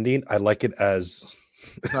as an ending. I like it as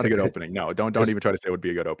it's not a good opening. No, don't even try to say it would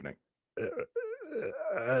be a good opening.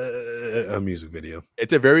 A music video.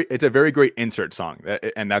 It's a very great insert song,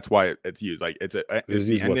 and that's why it's used. Like it's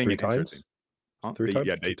the ending 3 times. Huh?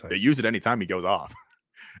 They use it anytime he goes off,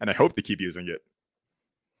 and I hope they keep using it.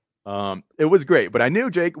 It was great, but I knew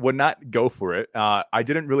Jake would not go for it. I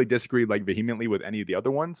didn't really disagree vehemently with any of the other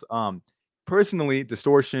ones. Personally,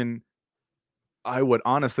 Distortion, I would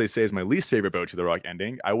honestly say is my least favorite Bocchi the Rock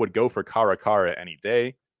ending. I would go for Kara Kara any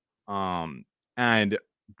day. And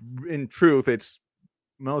in truth, it's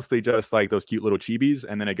mostly just like those cute little chibis,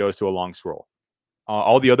 and then it goes to a long scroll.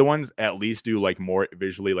 All the other ones at least do like more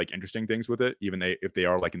visually like interesting things with it, even if they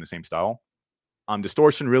are like in the same style.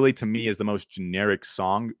 Distortion really to me is the most generic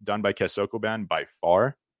song done by Kesoko Band by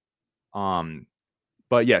far.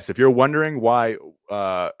 But yes, if you're wondering why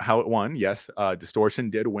how it won, yes, Distortion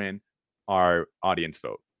did win our audience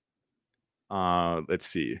vote. Let's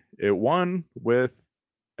see. It won with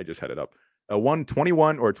I just had it up. Won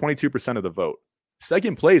 21 or 22% of the vote.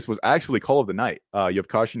 Second place was actually Call of the Night,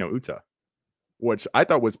 Yokashi no Uta, which I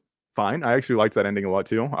thought was fine. I actually liked that ending a lot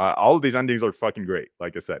too. All of these endings are fucking great,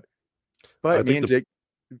 like I said. But me and Jake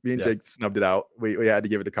snubbed it out. We had to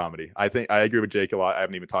give it to comedy. I think I agree with Jake a lot. I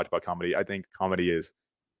haven't even talked about comedy. I think comedy is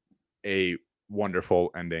a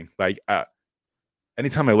wonderful ending. Like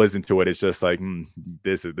anytime I listen to it, it's just like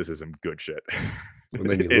this is some good shit. And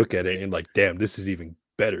then you look at it and like, damn, this is even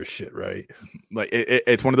better shit, right? Like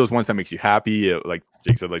it's one of those ones that makes you happy. Like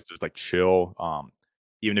Jake said, like just like chill.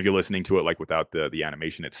 Even if you're listening to it like without the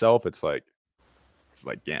animation itself, it's like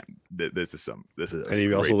damn, this is. And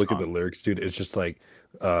you also look at the lyrics, dude. It's just like,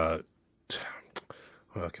 how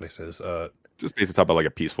can I say this? Just basically talk about like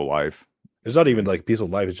a peaceful life. It's not even like peaceful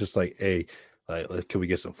life. It's just like, hey, like, can we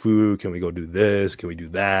get some food? Can we go do this? Can we do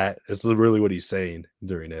that? It's really what he's saying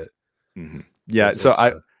during it. Mm-hmm. Yeah. So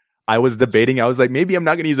I was debating. I was like, maybe I'm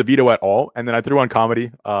not going to use a veto at all. And then I threw on comedy,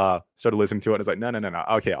 started listening to it. And I was like, no.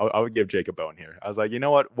 Okay, I'll give Jake a bone here. I was like, you know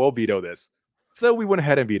what? We'll veto this. So we went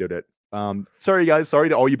ahead and vetoed it. Sorry, guys. Sorry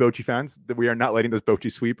to all you Bocchi fans that we are not letting this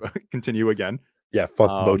Bocchi sweep continue again. Yeah, fuck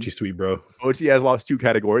Bocchi sweep, bro. Bocchi has lost 2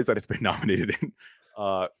 categories that it's been nominated in.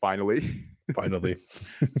 Finally.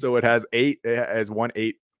 So it has 8. It has won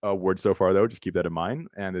 8 awards so far, though. Just keep that in mind.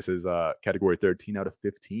 And this is category 13 out of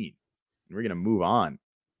 15. And we're gonna move on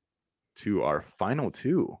to our final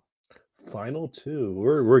 2.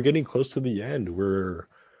 We're getting close to the end. We're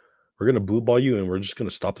gonna blue ball you, and we're just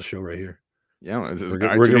gonna stop the show right here. Yeah,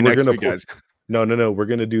 we're gonna guys. No. We're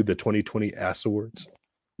gonna do the 2020 Ass Awards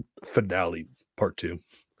finale part 2.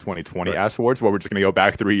 2020 Ass Awards. Well, we're just gonna go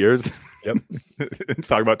back 3 years. Yep. And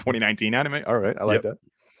talk about 2019 anime. All right, I like that.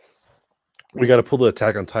 We got to pull the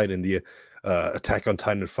Attack on Titan, the Attack on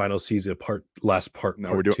Titan final season last part.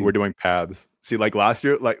 No, we're doing paths. See, like last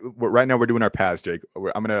year, like right now we're doing our paths, Jake.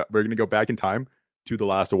 We're gonna go back in time to the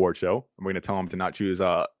last award show. And we're gonna tell them to not choose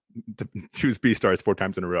Beastars 4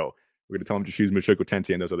 times in a row. We're gonna tell them to choose Mushoku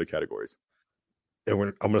Tensei and those other categories. And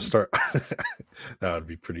I'm gonna start. That would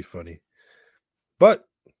be pretty funny. But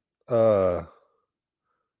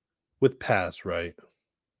with paths, right?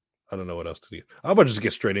 I don't know what else to do. I'm gonna just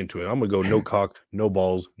get straight into it. I'm gonna go no cock, no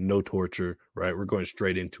balls, no torture. Right? We're going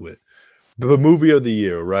straight into it. The movie of the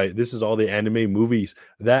year, right? This is all the anime movies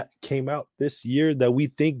that came out this year that we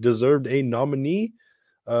think deserved a nominee.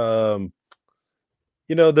 There's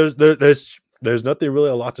nothing really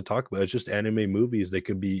a lot to talk about. It's just anime movies. They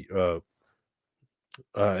could be,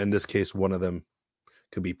 in this case, one of them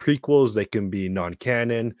could be prequels. They can be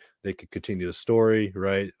non-canon. They could continue the story,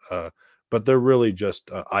 right? But they're really just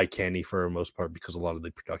eye candy for the most part because a lot of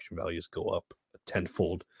the production values go up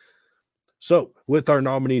tenfold. So with our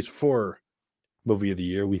nominees for movie of the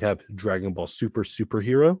year, we have Dragon Ball Super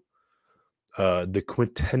Superhero, the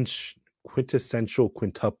quintessential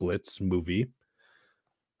quintuplets movie,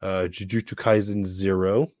 Jujutsu Kaisen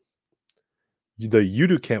 0, the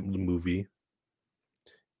Yudu Camp movie,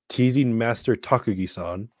 Teasing Master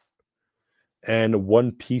Takagi-san, and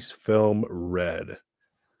One Piece film Red.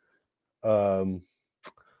 I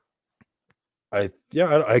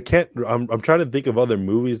can't. I'm trying to think of other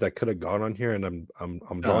movies that could have gone on here, and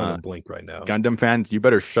I'm drawing a blank right now. Gundam fans, you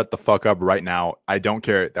better shut the fuck up right now. I don't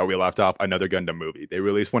care that we left off another Gundam movie. They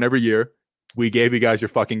release one every year. We gave you guys your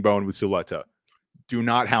fucking bone with Suletta. Do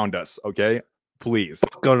not hound us, okay? Please.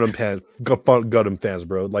 Gundam fans,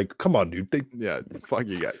 bro. Like, come on, dude. Fuck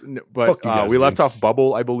you guys. But we left off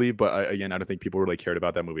Bubble, I believe. But again, I don't think people really cared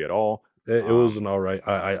about that movie at all. It was an all right.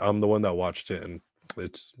 I'm the one that watched it, and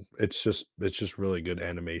it's just really good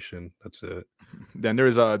animation. That's it. Then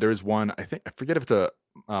there's one. I forget if it's a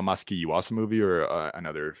Masaki Yuasa movie or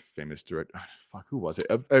another famous director. Fuck, who was it?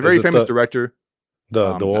 A very famous director.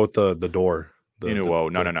 The one with the door.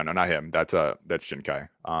 Inuo. No, not him. That's Shinkai.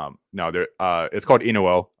 It's called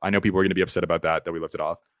Inuo. I know people are going to be upset about that we left it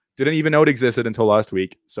off. Didn't even know it existed until last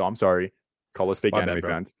week, so I'm sorry. Call us fake anime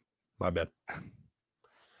fans. My bad.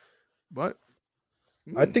 But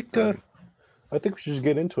I think we should just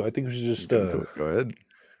get into it. I think we should just go ahead.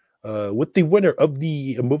 With the winner of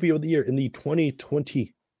the movie of the year in the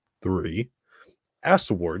 2023 Ass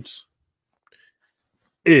Awards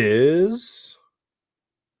is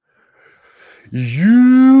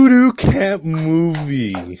Yudu Camp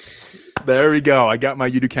movie. There we go. I got my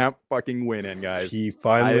Yudu Camp fucking win in, guys. He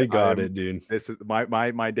finally got it, dude. This is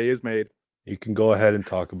my day is made. You can go ahead and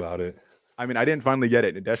talk about it. I mean, I didn't finally get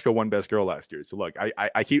it. Nadeshiko won Best Girl last year. So look,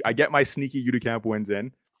 I get my sneaky Yudu Camp wins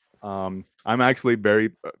in. I'm actually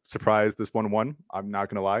very surprised this one won. I'm not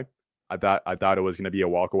gonna lie. I thought it was gonna be a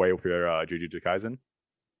walk away for Jujutsu Kaisen.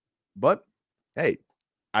 But hey,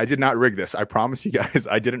 I did not rig this. I promise you guys,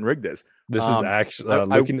 I didn't rig this. This is actually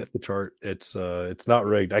looking at the chart. It's not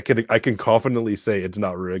rigged. I can confidently say it's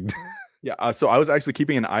not rigged. Yeah. So I was actually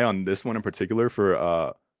keeping an eye on this one in particular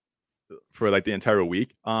for like the entire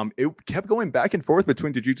week. It kept going back and forth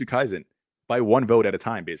between Jujutsu Kaisen by one vote at a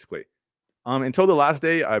time, basically. Until the last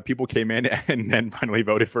day, people came in and then finally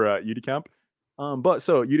voted for Yudu Camp. But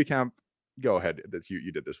so Yudu Camp, go ahead.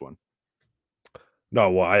 You did this one. No,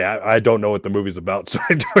 well, I don't know what the movie's about, so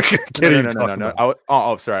I can't no.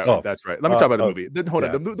 Oh, sorry. Oh, that's right. Let me talk about the movie. Hold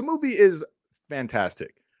on. The movie is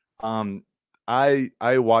fantastic. I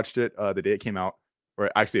watched it the day it came out, or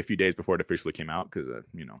actually a few days before it officially came out, because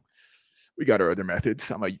we got our other methods.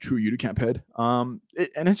 I'm a true Yudu Camp head. And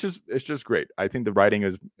it's just great. I think the writing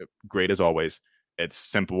is great as always. It's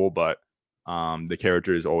simple, but the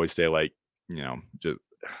characters always say like, they're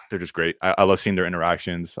just great. I love seeing their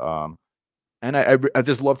interactions. And I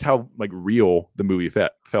just loved how like real the movie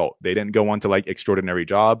felt. They didn't go on to like extraordinary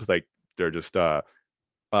jobs. Like they're just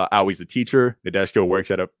Aoi's a teacher. Nadeshiko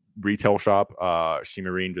works at a retail shop.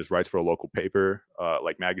 Shimmerine just writes for a local paper,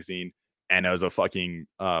 like magazine. Anna's a fucking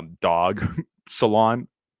dog salonist,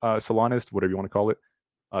 whatever you want to call it,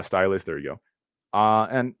 stylist. There you go.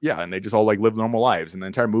 And they just all like live normal lives. And the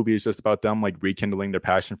entire movie is just about them like rekindling their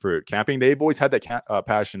passion for camping. They've always had that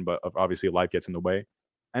passion, but obviously life gets in the way.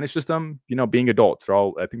 And it's just them, being adults. They're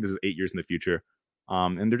all, I think this is 8 years in the future.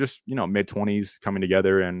 And they're just, mid-20s coming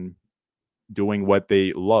together and doing what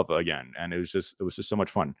they love again. And it was just so much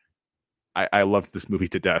fun. I loved this movie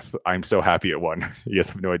to death. I'm so happy it won. You guys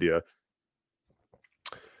have no idea.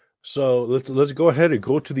 So let's go ahead and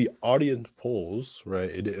go to the audience polls,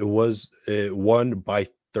 right? It won by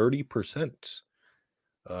 30%,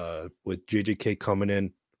 with JJK coming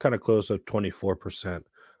in kind of close at 24%.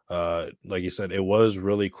 Like you said, it was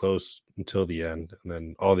really close until the end, and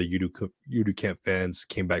then all the Yudu Camp fans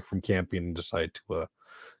came back from camping and decided to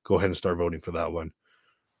go ahead and start voting for that one.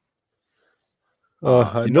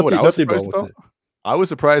 What I was surprised about? I was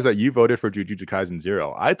surprised that you voted for Jujutsu Kaisen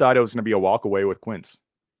 0. I thought it was going to be a walk away with Quince.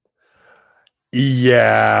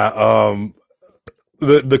 Yeah,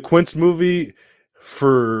 the Quince movie,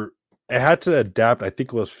 it had to adapt. I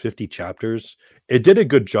think it was 50 chapters. It did a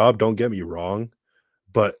good job. Don't get me wrong,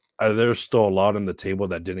 but there's still a lot on the table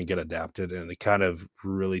that didn't get adapted, and it kind of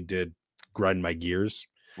really did grind my gears.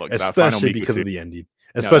 Look, especially because of the ending.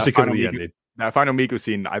 Especially because of the ending. That final Miku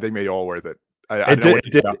scene, I think, made it all worth it. It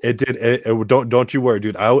did. Don't you worry,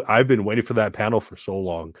 dude. I've been waiting for that panel for so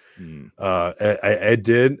long. I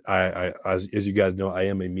did. As you guys know, I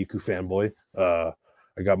am a Miku fanboy. I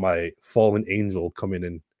got my Fallen Angel coming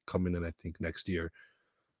in. I think next year.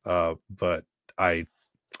 But I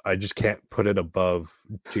just can't put it above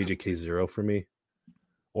JJK 0 for me,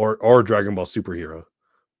 or Dragon Ball Superhero,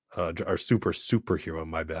 or Superhero.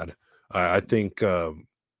 My bad. I think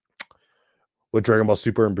with Dragon Ball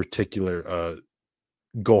Super in particular,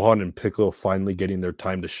 Gohan and Piccolo finally getting their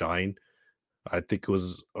time to shine. I think it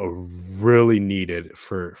was really needed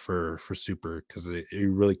for Super, because it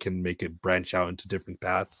really can make it branch out into different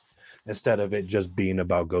paths instead of it just being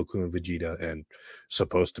about Goku and Vegeta, and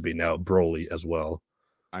supposed to be now Broly as well.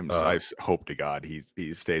 I hope to God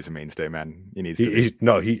he stays a mainstay, man. He needs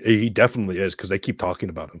to. He definitely is, because they keep talking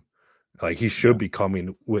about him. Like he should be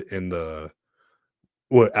coming in the.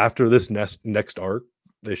 Well, after this next arc,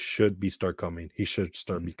 this should start coming. He should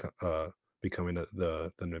start becoming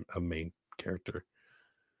a main character.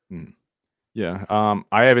 Yeah.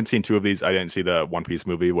 I haven't seen 2 of these. I didn't see the One Piece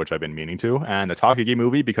movie, which I've been meaning to, and the Takagi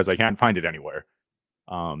movie, because I can't find it anywhere.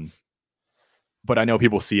 But I know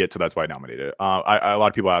people see it, so that's why I nominated it. A lot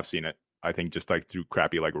of people have seen it. I think just like through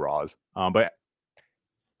crappy like Raws. But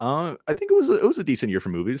I think it was a decent year for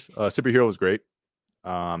movies. Superhero was great.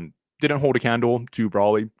 Didn't hold a candle to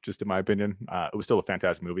Brawly, just in my opinion. It was still a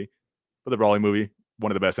fantastic movie. But the Brawly movie,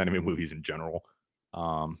 one of the best anime movies in general.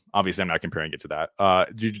 Obviously, I'm not comparing it to that.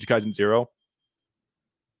 Jujutsu Kaisen 0,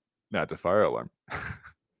 that's a fire alarm.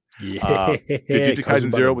 Jujutsu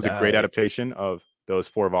Kaisen 0 was a great adaptation of those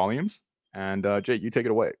 4 volumes. And Jake, you take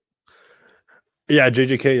it away. Yeah,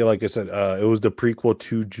 JJK, like I said, it was the prequel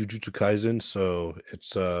to Jujutsu Kaisen, so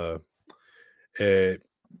it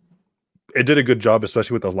did a good job,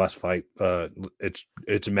 especially with the last fight.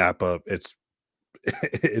 It's map up. It's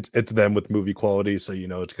it's them with movie quality, so you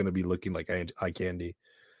know it's going to be looking like eye candy.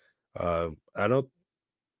 I don't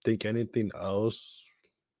think anything else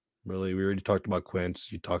really. We already talked about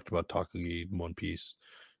Quince. You talked about Takagi, One Piece.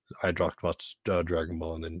 I talked about Dragon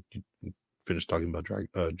Ball, and then you finished talking about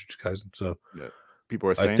Jujutsu Kaisen. So yeah. People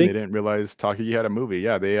are saying they didn't realize Takagi had a movie.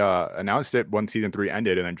 Yeah, they announced it when season 3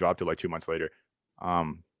 ended and then dropped it like 2 months later.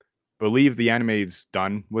 Believe the anime's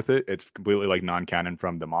done with it. It's completely like non-canon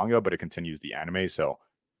from the manga, but it continues the anime. So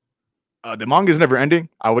the manga is never ending.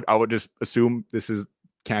 I would just assume this is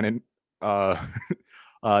canon. The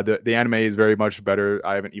anime is very much better.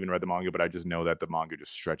 I haven't even read the manga, but I just know that the manga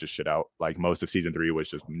just stretches shit out. Like most of season 3 was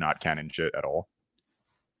just not canon shit at all.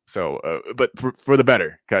 So, but for the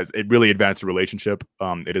better, because it really advanced the relationship.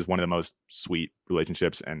 It is one of the most sweet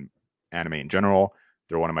relationships and anime in general.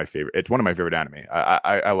 They're one of my favorite. It's one of my favorite anime.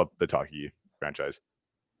 I love the Takagi franchise.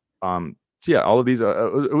 So yeah, all of these.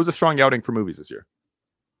 It was a strong outing for movies this year,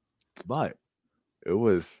 but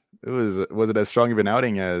was it as strong of an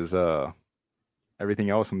outing as everything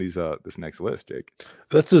else on these this next list, Jake?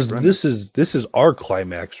 This is our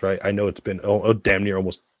climax, right? I know it's been damn near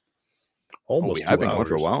almost we have been going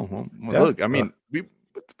for a while. Well, yeah. Look, I mean,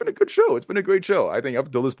 it's been a good show. It's been a great show. I think up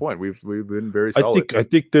until this point, we've been very solid. I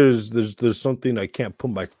think there's something I can't put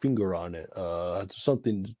my finger on it.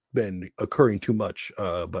 Something's been occurring too much.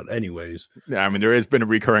 But anyways, yeah, I mean, there has been a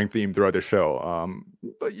recurring theme throughout the show.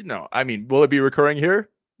 But you know, I mean, will it be recurring here?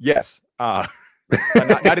 Yes. Not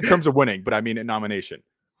in terms of winning, but I mean in nomination.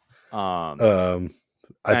 I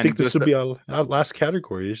think this would be our last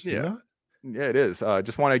category. Yeah. Yeah, it is.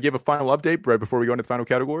 Just want to give a final update right before we go into the final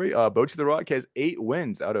category. Bocchi the Rock has 8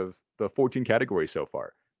 wins out of the 14 categories so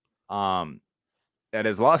far. And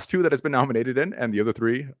has lost 2 that has been nominated in, and the other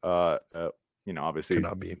 3, obviously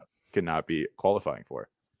cannot be qualifying for.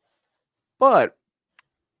 But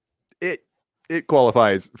it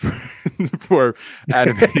qualifies for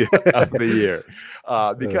anime of the year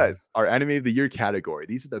because our anime of the year category.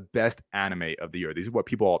 These are the best anime of the year. These are what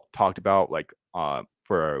people talked about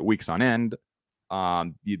for weeks on end.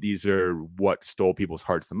 These are what stole people's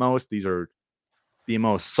hearts the most. These are the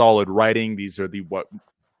most solid writing. These are what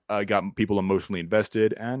got people emotionally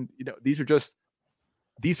invested. And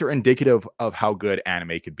these are indicative of how good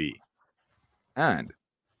anime could be. And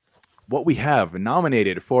what we have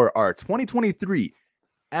nominated for our 2023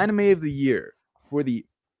 Anime of the Year for the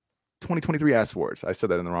 2023 Awards. I said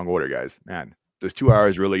that in the wrong order, guys. Man, those 2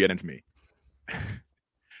 hours really get into me.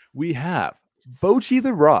 We have Bocchi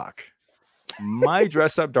the Rock, My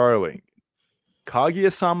Dress Up Darling,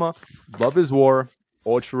 Kaguya-sama, Love is War,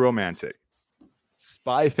 Ultra Romantic,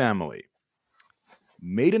 Spy Family,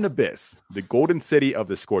 Made in Abyss, The Golden City of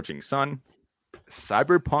the Scorching Sun,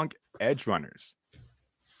 Cyberpunk Edge Runners,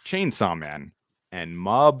 Chainsaw Man, and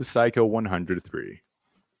Mob Psycho 103.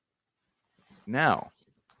 Now,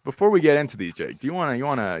 before we get into these, Jake, do you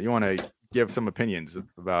wanna give some opinions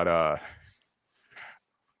about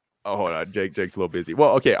Oh, hold on, Jake's a little busy.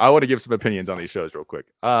 Well, okay, I want to give some opinions on these shows real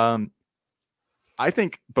quick. I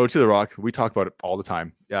think Bocchi the Rock, we talk about it all the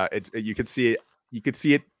time. Yeah, you could see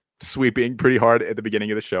it sweeping pretty hard at the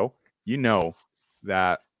beginning of the show. You know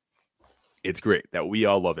that it's great, that we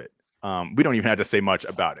all love it. We don't even have to say much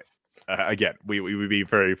about it. Again, we would be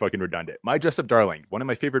very fucking redundant. My Dress Up Darling, one of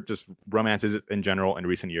my favorite just romances in general in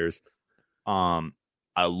recent years.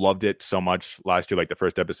 I loved it so much last year. Like the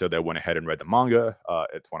first episode, I went ahead and read the manga.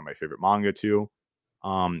 It's one of my favorite manga too.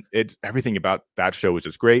 It's everything about that show was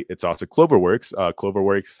just great. It's also Cloverworks.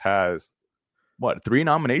 Cloverworks has 3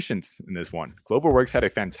 nominations in this one. Cloverworks had a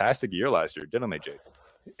fantastic year last year, didn't they, Jake?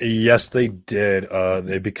 Yes, they did.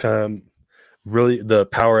 They become really the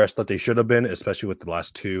powerhouse that they should have been, especially with the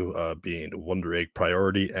last 2 being Wonder Egg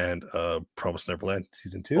Priority and Promised Neverland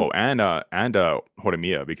season 2. Oh, and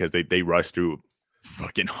Horimiya, because they rushed through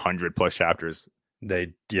fucking 100+ chapters.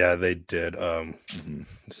 They did.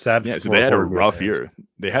 Sad. Yeah, so they had a rough year.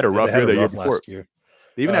 They had a rough year the year before. Last year.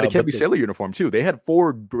 They even had a Kepi Sailor uniform too. They had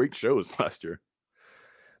 4 great shows last year.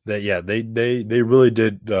 They really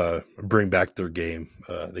did bring back their game.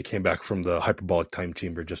 They came back from the hyperbolic time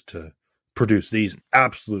chamber just to produce these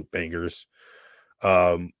absolute bangers.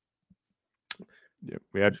 Yeah,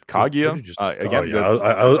 we had Kaguya again.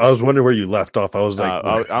 I was wondering where you left off. I was like,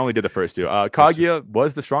 I only did the first 2. Kaguya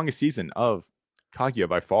was the strongest season of Kaguya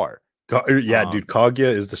by far. Dude, Kaguya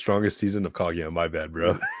is the strongest season of Kaguya. My bad,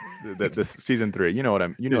 bro. This season 3. You know what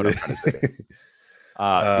I'm trying to say.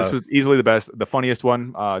 This was easily the funniest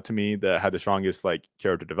one to me, that had the strongest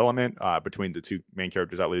character development between the 2 main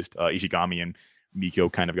characters, at least. Ishigami and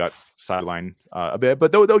Mikio kind of got sidelined a bit,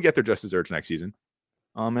 but they'll get their just desserts next season.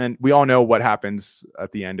 And we all know what happens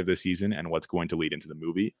at the end of the season and what's going to lead into the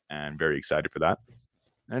movie, and very excited for that.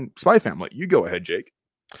 And Spy Family, you go ahead, Jake.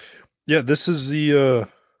 Yeah, this is the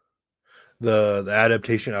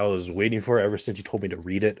adaptation I was waiting for ever since you told me to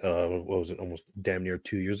read it. What was it? Almost damn near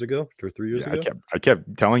 2 years ago, 2 or 3 years ago. I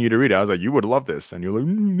kept telling you to read it. I was like, you would love this, and you're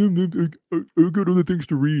like, I got other things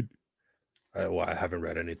to read. I haven't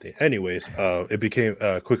read anything. Anyways,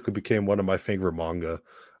 it quickly became one of my favorite manga.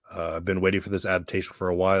 I've been waiting for this adaptation for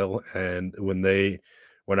a while, and when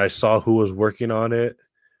I saw who was working on it,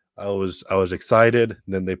 I was excited.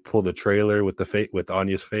 And then they pulled the trailer with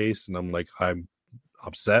Anya's face, and I'm like, I'm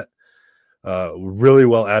upset. Really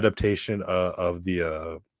well adaptation of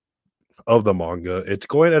the manga. It's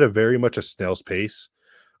going at a very much a snail's pace.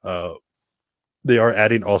 They are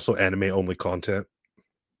adding also anime only content,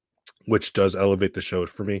 which does elevate the show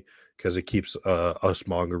for me because it keeps us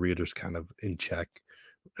manga readers kind of in check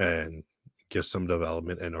and gives some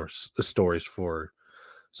development and or the stories for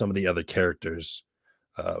some of the other characters.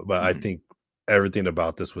 But I think everything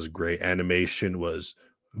about this was great. Animation was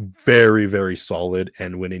very, very solid,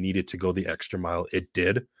 and when it needed to go the extra mile, it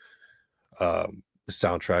did. The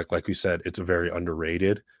soundtrack, like we said, it's very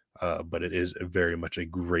underrated, but it is very much a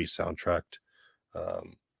great soundtrack.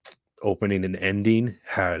 Opening and ending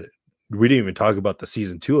we didn't even talk about the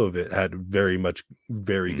season 2 of it, had very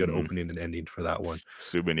good opening and ending for that one.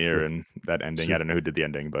 Souvenir and that ending. I don't know who did the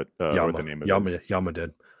ending, but what the name of it. Yama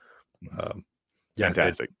did.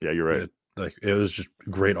 Fantastic. You're right. It was just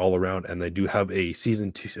great all around, and they do have a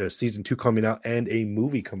season 2 coming out and a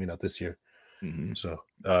movie coming out this year. So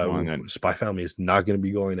Spy Family is not going to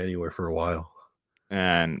be going anywhere for a while.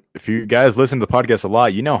 And if you guys listen to the podcast a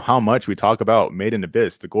lot, you know how much we talk about Made in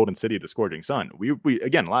Abyss, the Golden City of the Scorching Sun. We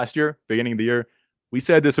again, last year, beginning of the year, we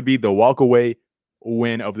said this would be the walkaway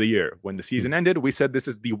win of the year. When the season ended, we said this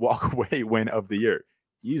is the walkaway win of the year.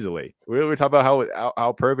 Easily. We were talking about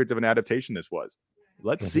how perfect of an adaptation this was.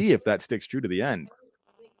 Let's see if that sticks true to the end.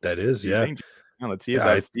 That is, yeah. Let's see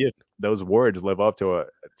if those words live up to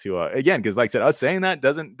again, because like I said, us saying that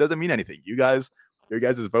doesn't mean anything. Your guys'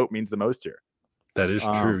 vote means the most here. That is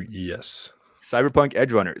true. Yes. Cyberpunk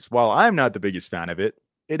Edgerunners. While I'm not the biggest fan of it,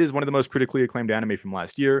 it is one of the most critically acclaimed anime from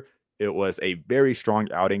last year. It was a very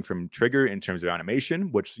strong outing from Trigger in terms of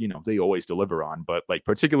animation, which they always deliver on. But like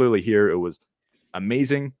particularly here, it was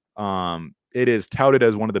amazing. It is touted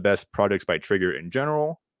as one of the best projects by Trigger in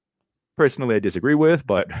general. Personally, I disagree with,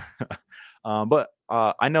 but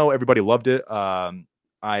I know everybody loved it.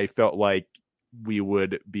 I felt like we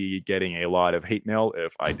would be getting a lot of hate mail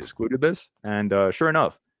if I excluded this. And sure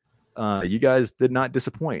enough, you guys did not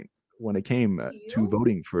disappoint when it came to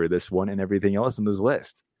voting for this one and everything else in this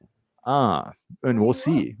list. And we'll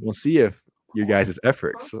see. We'll see if your guys'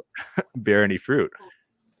 efforts bear any fruit.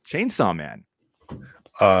 Chainsaw Man.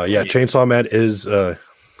 Chainsaw Man is I'm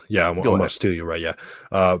almost to you, right?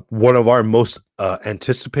 Yeah. One of our most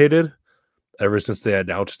anticipated ever since they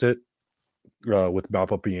announced it. With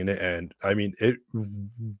Mappa being in it, and I mean,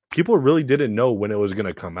 people really didn't know when it was going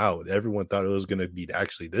to come out. Everyone thought it was going to be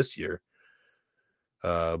actually this year,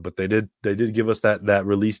 but they did give us that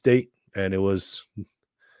release date, and it was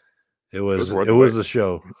a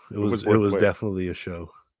show. It was definitely a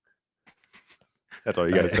show. That's all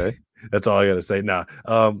you got to say. That's all I got to say. Nah,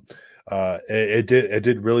 it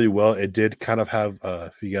did really well. It did kind of have,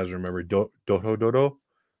 if you guys remember, Dodo. Dodo.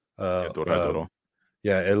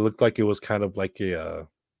 Yeah, it looked like it was kind of like that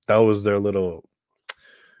was their little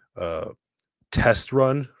test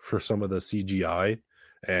run for some of the CGI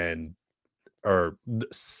or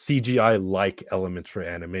CGI like elements for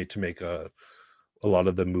anime to make a lot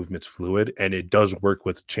of the movements fluid, and it does work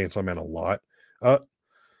with Chainsaw Man a lot.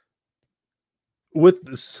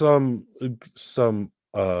 With some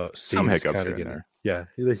hiccups here and there. Yeah,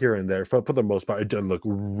 either here and there. For the most part, it did look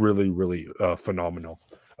really, really phenomenal.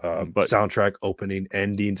 But soundtrack, opening,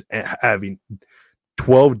 endings, having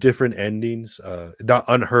 12 different endings, not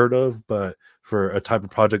unheard of, but for a type of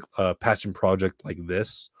project, passion project like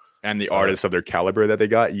this, and the artists of their caliber that they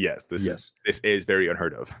got, this is very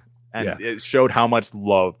unheard of, and it showed how much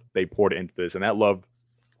love they poured into this, and that love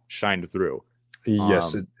shined through.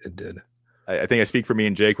 Yes, it did. I think I speak for me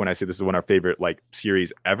and Jake when I say this is one of our favorite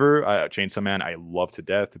series ever. Chainsaw Man, I love to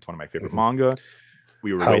death. It's one of my favorite manga.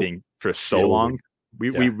 We were waiting for so long. We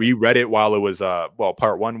read it while it was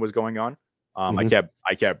part 1 was going on. I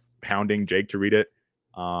kept pounding Jake to read it.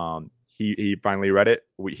 He finally read it.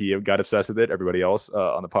 He got obsessed with it. Everybody else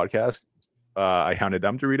on the podcast, I hounded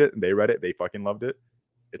them to read it, and they read it. They fucking loved it.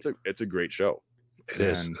 It's a great show. It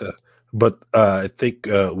is. But I think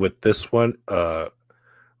with this one,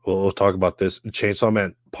 we'll talk about this. Chainsaw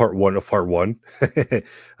Man Part 1 of Part 1.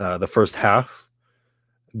 The first half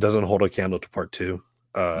doesn't hold a candle to Part 2.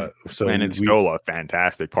 So and it's still a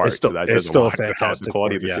fantastic part. It's still, so that it's says a still a lot about the fantastic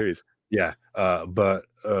quality part, of the series. Yeah. But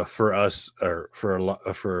for us, or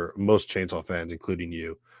for most Chainsaw fans, including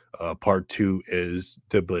you, Part 2 is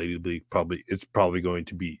debatably probably going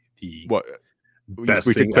to be the What best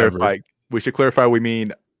we should thing clarify. ever. We should clarify. We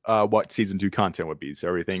mean what season 2 content would be. So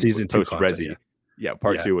everything Season 2 post content, Resi. Yeah,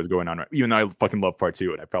 Part Yeah. 2 was going on right. Even though I fucking love Part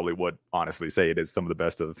 2, and I probably would honestly say it is some of the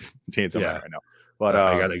best of Chainsaw Man right now. But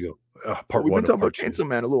I gotta go. Part we've 1 been talking of about Part 2. Chainsaw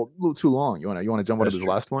Man a little too long. You wanna jump into this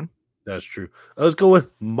last one? That's true. Let's go with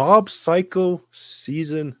Mob Psycho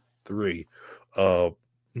Season 3.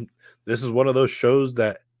 This is one of those shows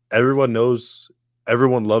that everyone knows,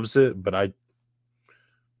 everyone loves it, but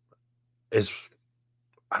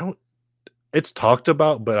it's talked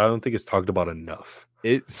about, but I don't think it's talked about enough.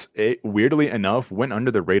 It weirdly enough went under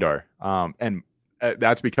the radar. And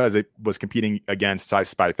that's because it was competing against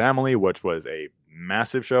Spy Family, which was a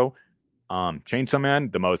massive show. Chainsaw Man,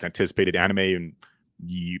 the most anticipated anime in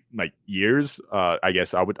years. I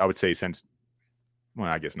guess I would say since, well,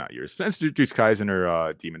 I guess not years, since Jujutsu Kaisen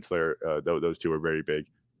or Demon Slayer. Those two are very big.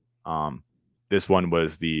 This one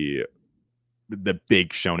was the big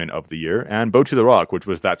shonen of the year, and Bocchi the Rock, which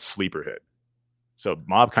was that sleeper hit. So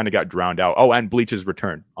Mob kind of got drowned out. Oh, and Bleach's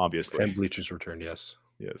return, obviously. And Bleach's return, yes.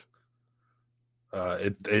 It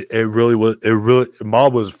really was. It really,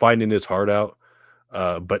 Mob was finding its heart out,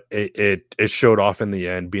 but it showed off in the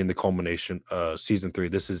end, being the culmination. Season 3.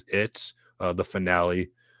 This is it. The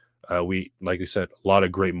finale. We, like we said, a lot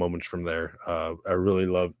of great moments from there. I really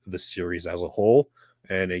love the series as a whole,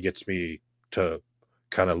 and it gets me to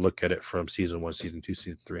kind of look at it from season 1, season 2,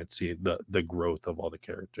 season 3, and see the growth of all the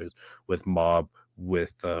characters with Mob,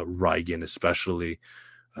 with Reigen especially,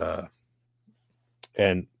 and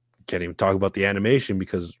can't even talk about the animation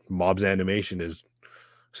because Mob's animation is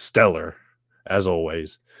stellar as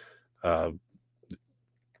always.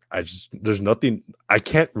 There's nothing, I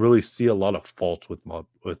can't really see a lot of faults with Mob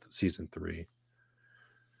with season 3.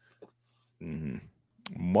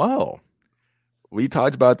 Well, we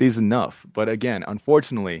talked about these enough, but again,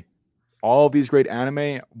 unfortunately, all of these great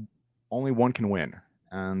anime, only one can win,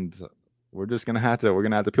 and we're gonna have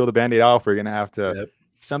to peel the band-aid off. We're gonna have to. Yep.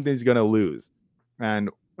 Something's gonna lose, and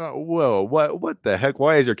whoa, what the heck?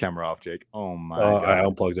 Why is your camera off, Jake? Oh my God. I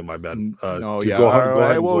unplugged it. My bad. No, yeah. Go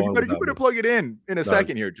ahead. Well, you better plug it in a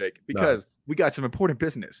second here, Jake, because we got some important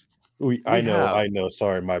business. I know.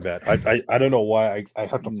 Sorry, my bad. I don't know why. I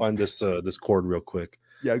have to find this cord real quick.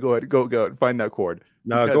 Yeah, go ahead. Go find that cord.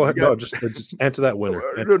 No, go ahead. No, just answer that winner.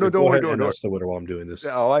 No, don't worry. Answer the winner while I'm doing this.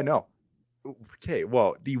 Oh, I know. Okay,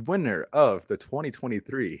 well, the winner of the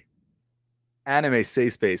 2023 Anime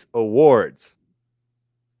Safe Space Awards,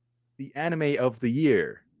 the anime of the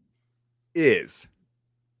year, is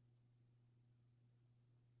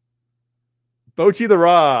Bocchi the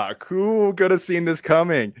Rock. Who could have seen this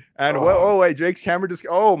coming? And wait, Jake's camera just.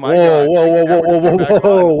 Oh my God!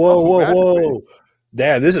 Whoa!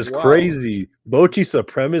 Damn, this is crazy. Bocchi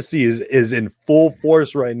supremacy is in full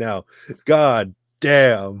force right now. God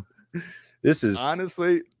damn. This is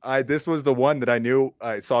honestly, this was the one that I knew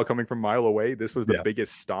I saw coming from a mile away. This was the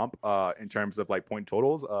biggest stomp in terms of point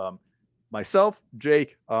totals. Myself,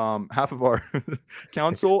 Jake, half of our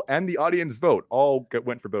council, and the audience vote all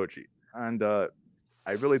went for Bocchi, and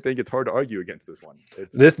I really think it's hard to argue against this one.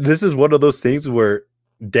 This is one of those things where,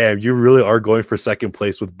 damn, you really are going for second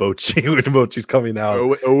place with Bocchi when Bocchi's coming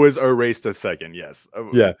out. It was a race to second, yes.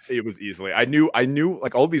 Yeah, it was easily. I knew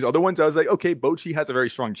like all these other ones. I was like, okay, Bocchi has a very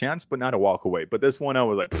strong chance, but not a walk away. But this one, I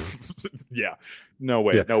was like, yeah, no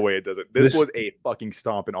way, no way, it doesn't. This was a fucking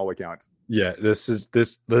stomp in all accounts. Yeah, this is.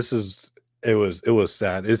 It was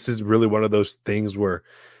sad. This is really one of those things where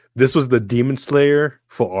this was the Demon Slayer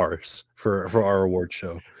for ours for our award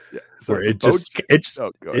show. Yeah, so where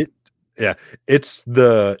it's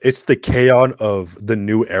the K-On! Of the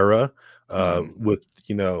new era, with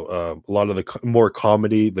a lot of the more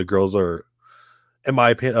comedy. The girls are, in my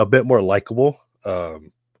opinion, a bit more likable. A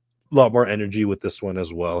lot more energy with this one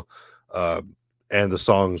as well. And the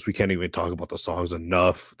songs, we can't even talk about the songs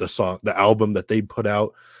enough. The album that they put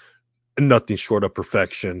out, nothing short of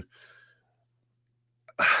perfection.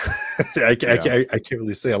 I can't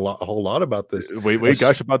really say a whole lot about this. We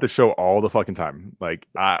gush about the show all the fucking time. Like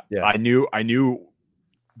I knew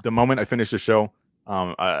the moment I finished the show.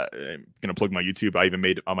 I'm gonna plug my YouTube. I even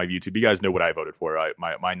made it on my YouTube. You guys know what I voted for.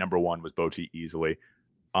 My number one was Bocchi easily.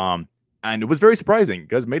 And it was very surprising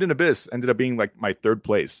because Made in Abyss ended up being my third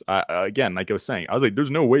place. Again, like I was saying, I was like,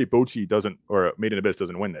 there's no way Bocchi doesn't, or Made in Abyss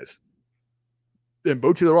doesn't win this. And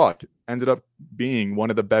Bocchi the Rock ended up being one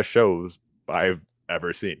of the best shows I've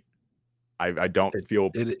ever seen. I don't feel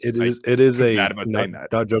it is a bad about saying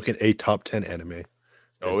that. not joking, a top 10 anime.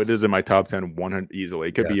 Oh, it is in my top 10 100 easily.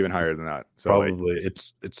 It could be even higher than that. So probably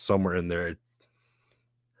it's somewhere in there.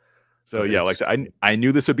 So yeah, like I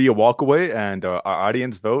knew this would be a walk away, and our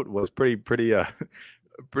audience vote was pretty big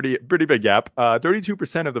gap.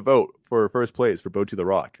 32% of the vote for first place for Bocchi the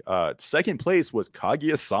Rock. Second place was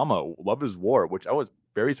Kaguya-sama, Love is War, which I was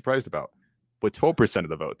very surprised about, with 12% of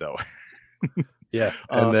the vote though. Yeah,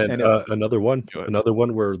 and then another one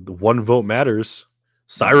where the one vote matters.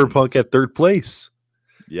 Cyberpunk at third place.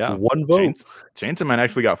 Yeah, one vote. Chainsaw Man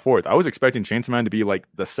actually got fourth. I was expecting Chainsaw Man to be like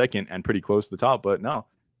the second and pretty close to the top, but no,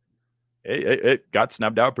 it got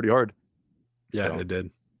snapped out pretty hard. Yeah, so. It did.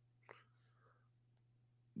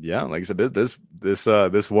 Yeah, like I said,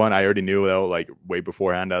 this one I already knew though, like way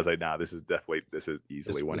beforehand. I was like, nah, this is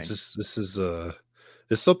easily winning. This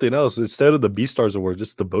is something else. Instead of the B Stars Awards,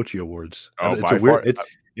 it's the Bocchi Awards. Oh,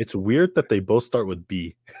 it's weird that they both start with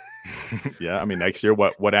B. Yeah, I mean next year,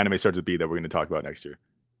 what anime starts with B that we're going to talk about next year?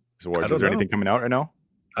 Is there anything coming out right now?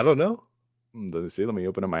 I don't know. Let's see. Let me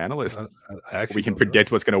open up my analyst. We can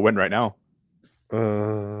predict what's going to win right now.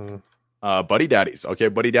 Buddy Daddies. Okay,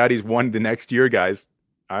 Buddy Daddies won the next year, guys.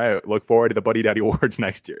 I look forward to the Buddy Daddy Awards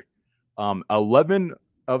next year. 11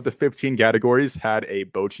 of the 15 categories had a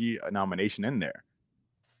Bocchi nomination in there.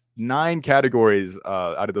 9 categories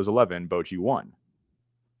out of those 11, Bocchi won.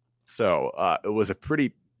 So it was a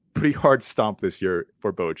pretty hard stomp this year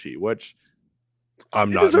for Bocchi, which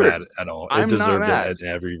I'm not mad at all. It deserved it in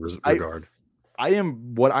every regard.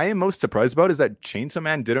 What I am most surprised about is that Chainsaw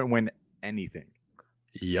Man didn't win anything.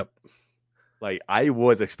 Yep. Like, I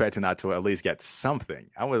was expecting that to at least get something.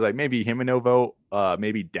 I was like, maybe Himeno vote,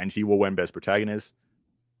 maybe Denji will win Best Protagonist.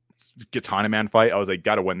 Katana Man fight, I was like,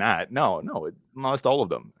 gotta win that. No, it lost all of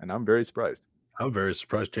them, and I'm very surprised. I'm very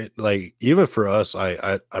surprised. Like, even for us,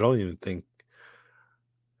 I don't even think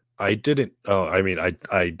I didn't. Oh, I mean,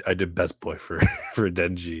 I did Best Boy for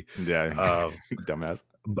Denji. Yeah, dumbass.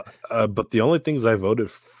 But the only things I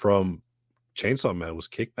voted from Chainsaw Man was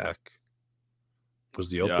Kickback. Was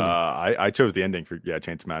the opening? I chose the ending for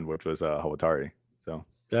Chainsaw Man, which was Hawatari. So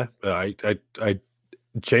yeah, I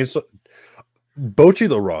Chainsaw Bocchi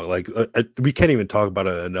the Rock. Like we can't even talk about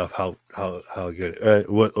it enough. How good.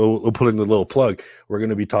 We'll put in the little plug. We're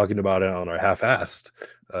going to be talking about it on our half-assed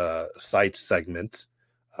site segment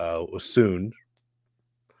soon.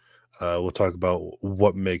 We'll talk about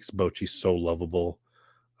what makes Bocchi so lovable,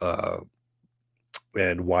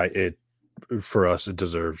 and why for us it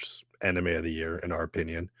deserves Anime of the Year in our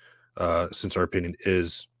opinion, since our opinion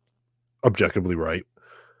is objectively right.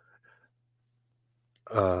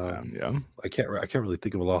 I can't really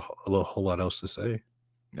think of a whole lot else to say.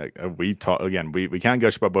 We talk again. We can't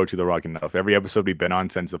gush about Bocchi the Rock enough. Every episode we've been on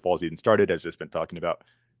since the fall season started has just been talking about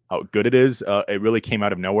how good it is. It really came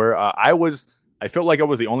out of nowhere. I felt like I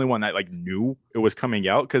was the only one that like knew it was coming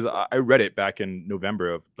out because I read it back in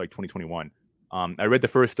November of like 2021. I read the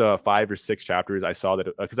first 5 or 6 chapters. I saw that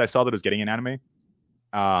because I saw that it was getting an anime,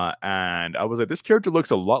 and I was like, this character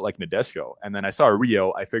looks a lot like Nadeshiko. And then I saw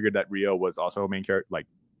Rio. I figured that Rio was also a main character, like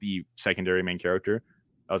the secondary main character.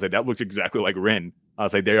 I was like, that looks exactly like Rin. I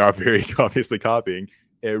was like, they are very obviously copying.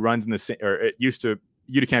 It runs in the same, or it used to.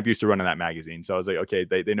 Unicamp used to run in that magazine, so I was like, okay,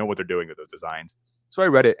 they know what they're doing with those designs. So I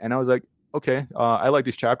read it, and I was like, okay, I like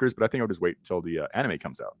these chapters, but I think I'll just wait until the anime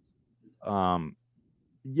comes out.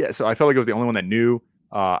 Yeah, so I felt like I was the only one that knew.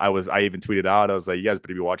 I even tweeted out, I was like, you guys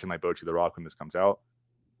better be watching like Bocchi the Rock when this comes out.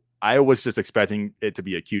 I was just expecting it to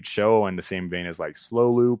be a cute show in the same vein as like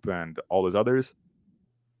Slow Loop and all those others.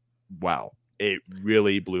 Wow, it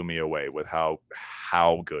really blew me away with how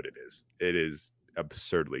good it is. It is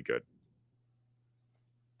absurdly good.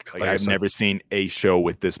 Like I've never seen a show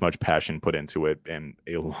with this much passion put into it in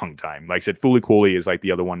a long time. Like I said, Fooly Cooly is like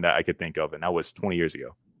the other one that I could think of, and that was 20 years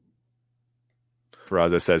ago.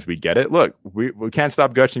 Faraza says, we get it. Look, we can't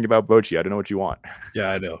stop gushing about Bocchi. I don't know what you want. Yeah,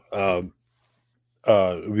 I know.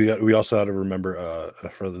 We also have to remember,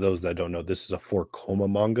 for those that don't know, this is a 4-koma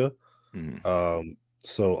manga. Mm-hmm.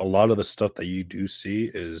 So a lot of the stuff that you do see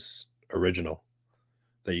is original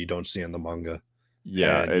that you don't see in the manga.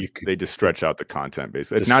 Yeah, they just stretch out the content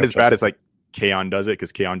basically. It's not as bad as like K-On! Does it,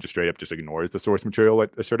 because K-On! just straight up just ignores the source material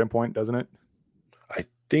at a certain point, doesn't it? I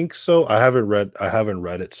think so. I haven't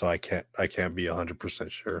read it, so I can't be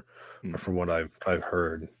 100% sure. But from what I've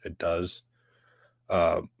heard, it does.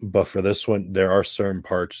 But for this one, there are certain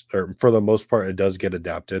parts, or for the most part, it does get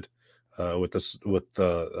adapted. With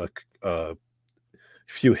the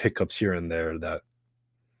few hiccups here and there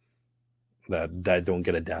that don't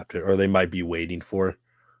get adapted, or they might be waiting for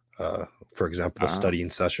example, the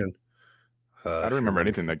studying session. I don't remember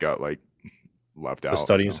anything that got like left out. The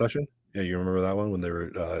studying session. Yeah, you remember that one when they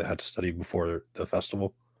were had to study before the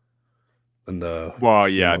festival. And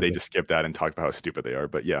they just skipped that and talked about how stupid they are.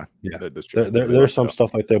 But yeah, that's true. There's some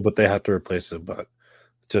stuff like that, but they had to replace it. But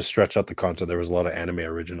to stretch out the content, there was a lot of anime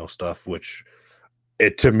original stuff, which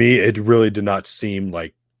to me it really did not seem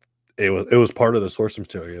like it was part of the source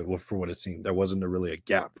material for what it seemed. There wasn't really a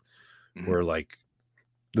gap where like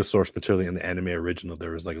the source material and the anime original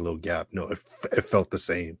there was like a little gap. No, it felt the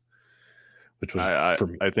same. Which was for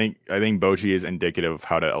me. I think Bocchi is indicative of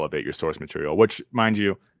how to elevate your source material, which, mind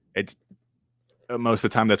you, it's most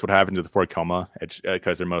of the time that's what happens with For Coma. It's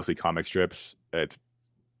because they're mostly comic strips. It's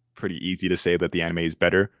pretty easy to say that the anime is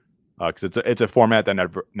better because it's a format that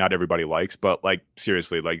not everybody likes. But like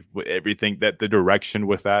seriously, like everything that the direction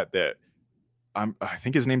with that I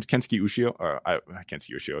think his name's Kensuke Ushio or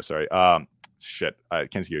Kensuke Ushio. Sorry,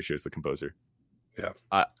 Kensuke Ushio is the composer. Yeah.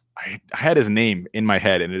 I had his name in my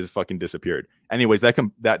head and it just fucking disappeared. Anyways,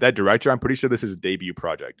 that director, I'm pretty sure this is his debut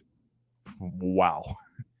project. Wow.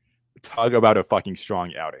 Talk about a fucking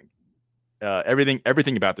strong outing.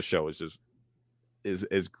 Everything about the show is just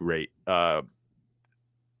is great.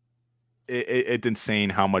 It's insane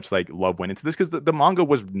how much like love went into this because the manga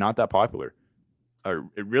was not that popular.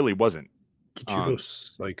 It really wasn't. Kichiro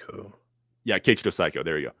Psycho. Yeah, Kichiro Psycho.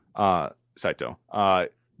 There you go. Saito.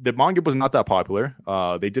 The manga was not that popular.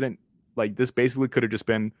 They didn't like this. Basically, could have just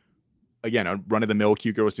been again a run of the mill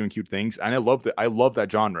cute girls doing cute things, and I love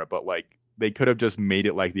that genre. But like they could have just made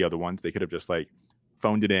it like the other ones. They could have just like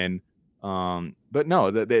phoned it in. But no,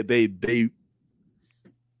 they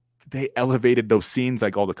elevated those scenes,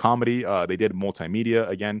 like all the comedy. They did multimedia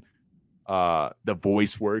again. The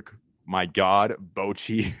voice work. My God,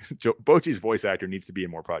 Bocchi's voice actor needs to be in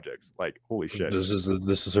more projects. Like, holy shit! This is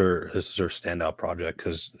her standout project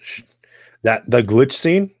because that the glitch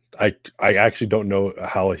scene. I actually don't know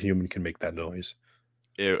how a human can make that noise.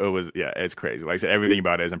 It was it's crazy. Like I said, everything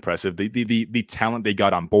about it is impressive. The talent they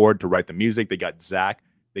got on board to write the music. They got Zach.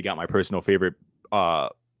 They got my personal favorite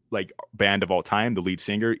like band of all time, the lead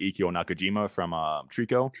singer Ikyo Nakajima from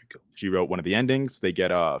Trico. She wrote one of the endings. They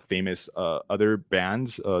get famous other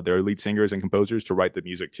bands, their lead singers and composers to write the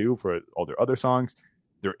music too for all their other songs.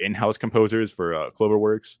 They're in-house composers for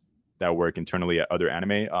Cloverworks that work internally at other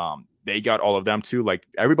anime. They got all of them too. Like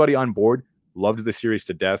everybody on board loved the series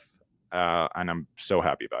to death, and I'm so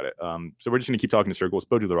happy about it. So we're just gonna keep talking in circles.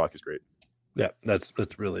 Bocchi the Rock is great. Yeah, that's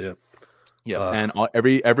really it. Yeah, and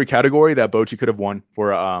every category that Bocchi could have won for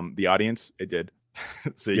the audience, it did.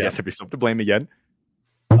 So you guys have yourself to blame again.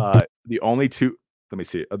 The only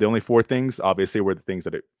four things obviously were the things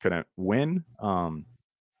that it couldn't win. So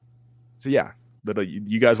yeah,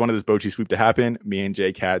 you guys wanted this Bocchi sweep to happen. Me and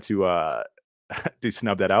Jake had to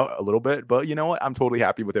snub that out a little bit, but you know what? I'm totally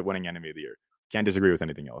happy with it winning Anime of the Year. Can't disagree with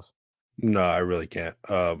anything else. No, I really can't.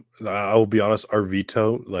 I will be honest. Our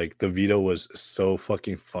veto, like the veto, was so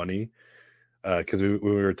fucking funny. Because we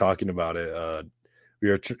were talking about it, we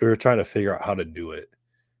were trying to figure out how to do it,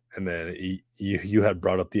 and then you had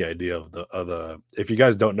brought up the idea of the if you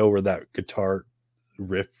guys don't know where that guitar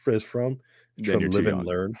riff is from Live and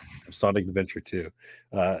Learn, Sonic Adventure 2.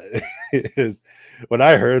 When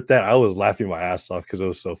I heard that, I was laughing my ass off because it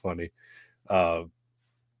was so funny. I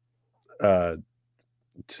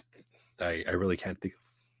really can't think of.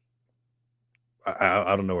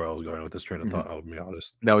 I don't know where I was going with this train of thought. I'll be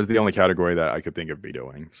honest. That was the only category that I could think of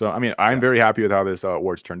vetoing. So, I mean, I'm very happy with how this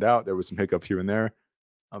awards turned out. There was some hiccups here and there,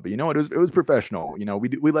 but you know what? It was professional. You know,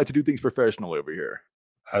 we like to do things professional over here.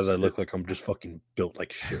 As I look like I'm just fucking built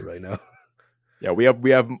like shit right now. Yeah, we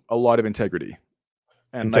have a lot of integrity,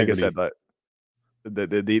 and like I said,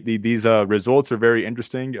 these results are very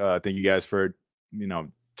interesting. Thank you guys for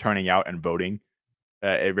turning out and voting.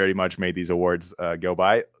 It very much made these awards go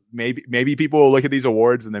by. Maybe people will look at these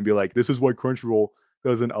awards and then be like, this is why Crunchyroll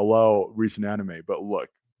doesn't allow recent anime. But look,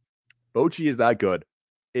 Bocchi is that good.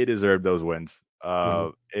 It deserved those wins.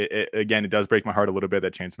 It does break my heart a little bit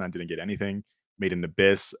that Chainsaw Man didn't get anything. Made an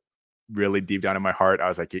Abyss really deep down in my heart. I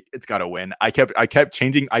was like, it's got to win. I kept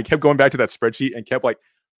changing. I kept going back to that spreadsheet and kept like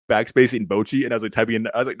backspacing Bocchi. And I was like typing in.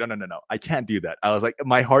 I was like, no. I can't do that. I was like,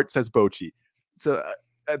 my heart says Bocchi. So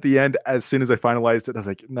at the end, as soon as I finalized it, I was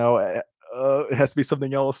like, no, it has to be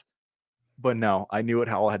something else. But no, I knew it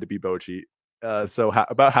all had to be Bocchi. So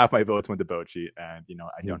about half my votes went to Bocchi, and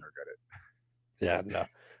I don't regret it. Yeah, no,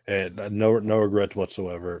 and no regrets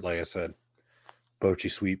whatsoever. Like I said, Bocchi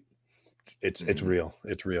sweep. It's real.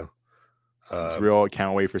 It's real. It's real.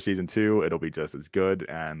 Can't wait for season 2. It'll be just as good.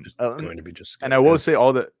 And going to be just good. And I will say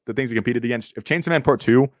all the things he competed against. If Chainsaw Man Part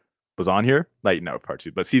 2 was on here, like no Part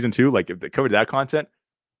 2, but season 2, like if they covered that content,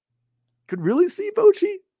 could really see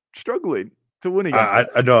Bocchi struggling to win against.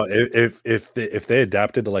 I know if they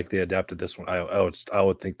adapted like they adapted this one, I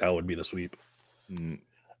would think that would be the sweep.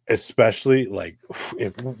 Especially like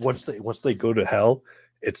if once they go to hell,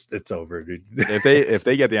 it's over, dude. if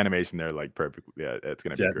they get the animation there like perfect, yeah, it's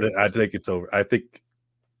gonna be great. I think it's over. I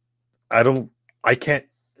can't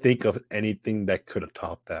think of anything that could have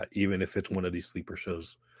topped that, even if it's one of these sleeper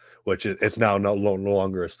shows, which it's now no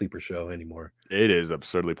longer a sleeper show anymore. It is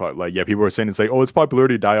absurdly popular. Like, yeah, people were saying it's like, oh, it's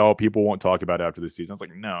popularity die all. People won't talk about it after this season. I was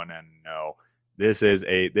like, no. This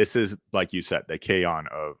is like you said, the K-On!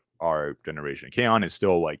 Of our generation. K-On! Is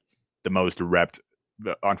still like the most repped,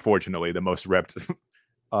 unfortunately, the most repped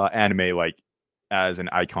anime, like as an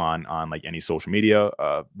icon on like any social media.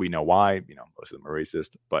 We know why. Most of them are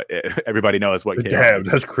racist, but everybody knows what K-On! Damn,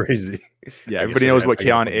 is. that's crazy. Yeah, everybody knows what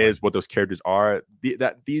K-On! Is, what those characters are.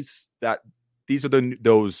 These are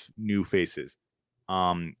those new faces.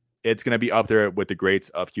 It's gonna be up there with the greats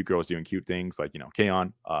of cute girls doing cute things, like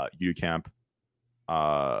K-On!, U-Camp.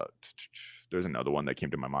 There's another one that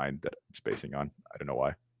came to my mind that I'm spacing on. I don't know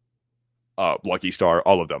why. Lucky Star,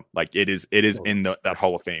 all of them. Like it is in that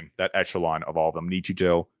Hall of Fame, that echelon of all of them.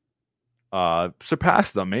 Nichijou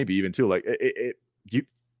surpassed them, maybe even too. Like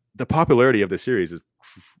the popularity of the series is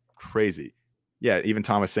crazy. Yeah, even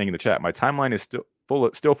Thomas saying in the chat, my timeline is still full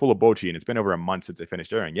of Bocchi, and it's been over a month since I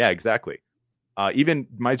finished airing. Yeah, exactly. Even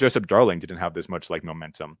My Dress Up Darling didn't have this much like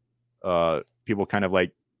momentum. People kind of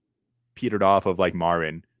like petered off of like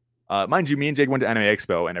Marin. Mind you, me and Jake went to Anime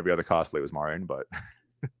Expo, and every other cosplay was Marin, but.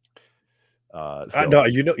 I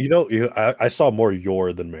saw more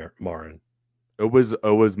Yor than Marin. It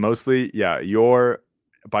was mostly Yor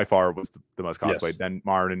by far was the most cosplayed, yes. Then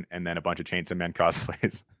Marin, and then a bunch of Chainsaw Man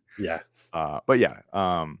cosplays. Yeah. But yeah,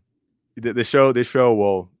 the show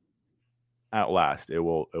will outlast. It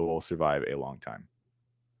will survive a long time.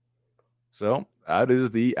 So that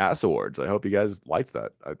is the Ass Awards. I hope you guys liked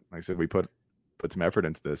that. Like I said, we put some effort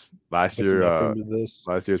into this. Last year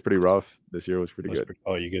was pretty rough. This year was pretty good.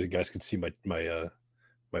 Oh, you guys can see my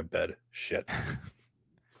bed. Shit.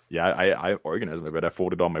 Yeah, I organized my bed. I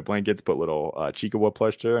folded all my blankets, put little Chikawa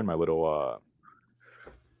plush there, and my little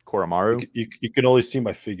Koromaru. You can only see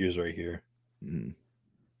my figures right here. Mm-hmm.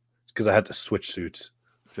 It's because I had to switch suits.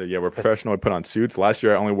 So yeah, we're professional. I put on suits. Last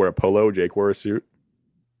year I only wore a polo. Jake wore a suit.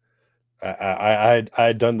 I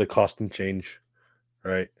had done the costume change,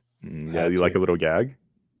 right? Yeah, you like a little gag?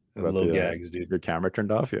 Gags, dude. Your camera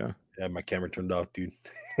turned off, yeah. Yeah, my camera turned off, dude.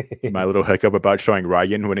 My little hiccup about showing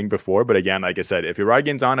Ryan winning before, but again, like I said, if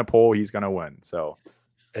Ryan's on a pole, he's gonna win. So,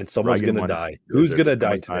 and someone's gonna die. Who's gonna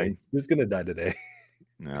die today? Who's gonna die today?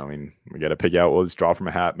 No, I mean we gotta pick out. We'll just draw from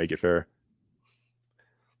a hat, make it fair.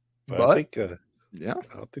 But I think, I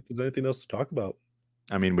don't think there's anything else to talk about.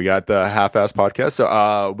 I mean, we got the half-ass podcast.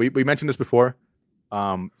 So, we mentioned this before.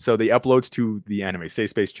 So the uploads to the Anime Safe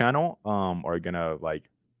Space channel are gonna like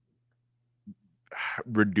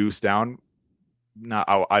reduce down.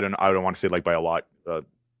 Now I don't want to say like by a lot to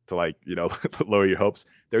like lower your hopes.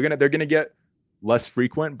 They're gonna get less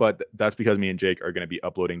frequent, but that's because me and Jake are gonna be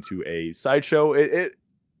uploading to a sideshow. It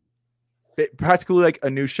practically like a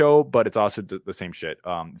new show, but it's also the same shit.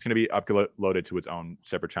 It's gonna be uploaded to its own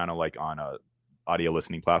separate channel, like on audio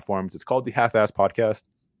listening platforms. It's called the Half-Ass Podcast.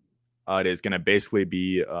 It is going to basically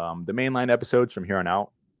be the mainline episodes from here on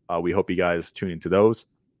out. We hope you guys tune into those.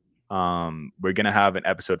 We're going to have an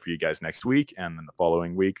episode for you guys next week, and then the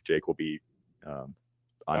following week, Jake will be on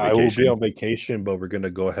vacation. I will be on vacation, but we're going to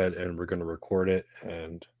go ahead and we're going to record it.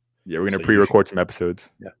 And yeah, we're going to pre-record some episodes.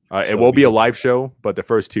 Yeah, it will be a live show, but the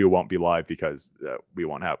first two won't be live because we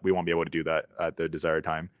won't be able to do that at the desired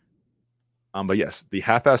time. But yes, the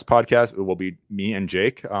Half-Ass Podcast will be me and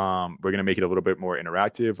Jake. We're gonna make it a little bit more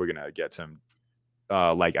interactive. We're gonna get some,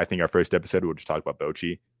 like I think our first episode we'll just talk about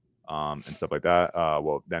Bocchi, and stuff like that.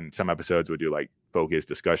 Well, then some episodes we'll do like focused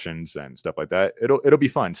discussions and stuff like that. It'll be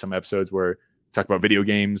fun. Some episodes where we talk about video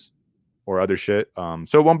games or other shit.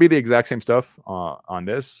 So it won't be the exact same stuff on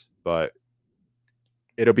this, but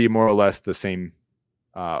it'll be more or less the same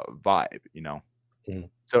vibe, Mm.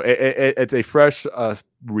 So it's a fresh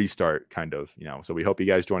restart, kind of, So we hope you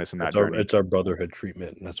guys join us in that journey. It's our brotherhood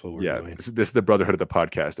treatment, and that's what we're doing. This is the brotherhood of the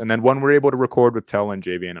podcast. And then when we're able to record with Tell and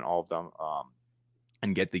JVN and all of them,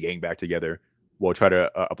 and get the gang back together, we'll try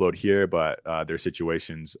to upload here. But their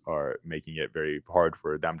situations are making it very hard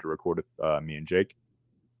for them to record with me and Jake.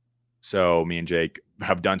 So me and Jake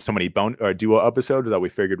have done so many duo episodes that we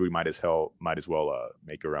figured we might as well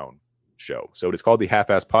make our own show. So it is called the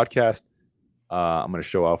Half-Assed Podcast. I'm going to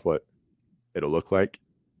show off what it'll look like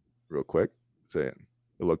real quick. So it'll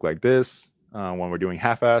look like this when we're doing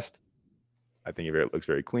half-assed. I think it looks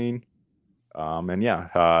very clean. And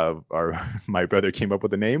yeah, my brother came up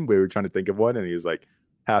with a name. We were trying to think of one, and he was like,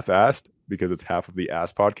 half-assed, because it's half of the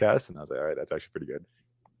ass podcast. And I was like, all right, that's actually pretty good.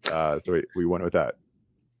 So we went with that.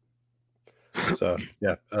 So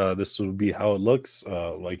yeah, this will be how it looks.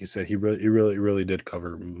 Like you said, he really did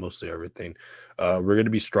cover mostly everything. We're going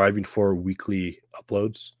to be striving for weekly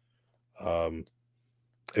uploads.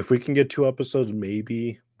 If we can get 2 episodes,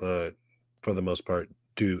 maybe, but for the most part,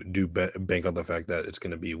 bank on the fact that it's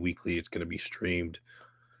going to be weekly. It's going to be streamed.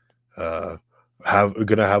 We're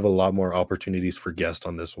going to have a lot more opportunities for guests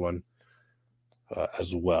on this one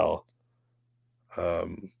as well.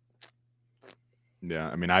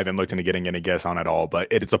 Yeah, I mean, I haven't looked into getting any guests on at all, but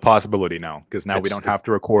it's a possibility now, because now we don't have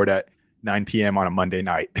to record at 9 p.m. on a Monday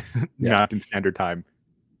night, Mountain Standard Time.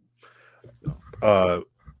 Another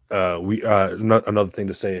thing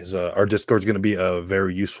to say is our Discord is going to be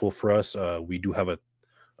very useful for us. We do have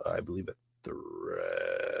I believe a thread.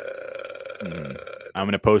 I'm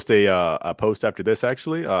going to post a post after this,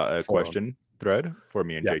 actually, a question thread for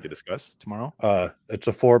me and Jay to discuss tomorrow. It's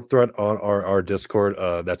a forum thread on our Discord.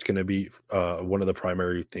 That's going to be one of the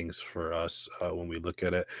primary things for us when we look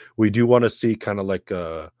at it. We do want to see kind of like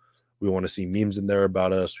we want to see memes in there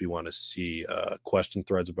about us. We want to see question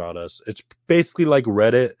threads about us. It's basically like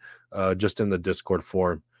Reddit, just in the Discord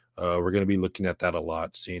form. We're going to be looking at that a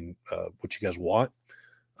lot, seeing what you guys want,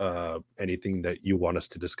 anything that you want us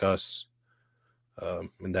to discuss,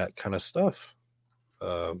 and that kind of stuff.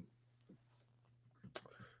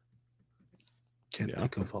 Can't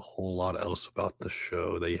think of a whole lot else about the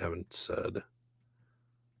show that you haven't said.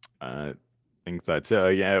 I think that's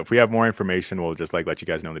if we have more information, we'll just let you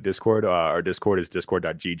guys know in the Discord. Our Discord is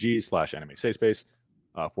discord.gg/anime-safe-space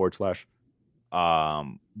 /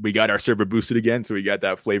 we got our server boosted again, so we got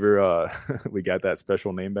that flavor. We got that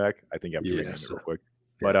special name back. I think I'm doing it real quick.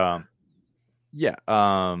 But our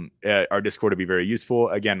Discord will be very useful.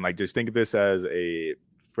 Again, just think of this as a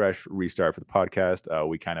fresh restart for the podcast.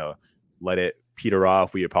 We kind of let it peter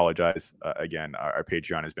off. We apologize. Again, our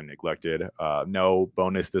Patreon has been neglected. No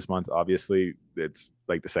bonus this month, obviously. It's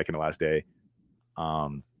like the second to last day.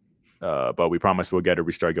 But we promise we'll get a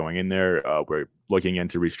restart going in there. We're looking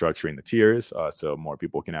into restructuring the tiers so more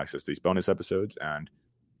people can access these bonus episodes. And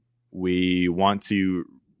we want to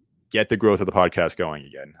get the growth of the podcast going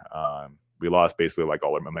again. We lost basically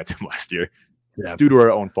all our momentum last year due to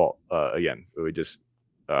our own fault. Again, we just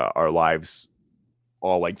our lives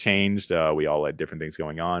all changed. We all had different things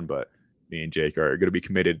going on, but me and Jake are going to be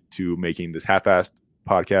committed to making this half-assed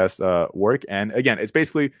podcast work. And again, it's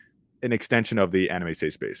basically an extension of the Anime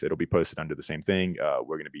Safe Space. It'll be posted under the same thing.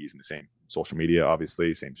 We're going to be using the same social media,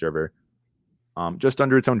 obviously, same server, just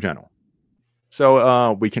under its own channel.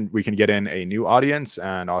 So we can get in a new audience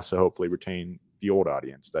and also hopefully retain the old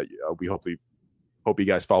audience that we hope you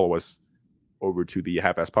guys follow us over to the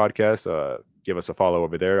Half-Assed Podcast. Give us a follow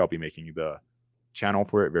over there. I'll be making the channel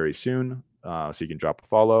for it very soon, so you can drop a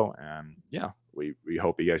follow. And we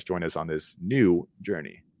hope you guys join us on this new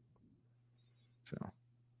journey. So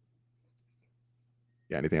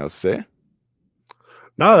anything else to say?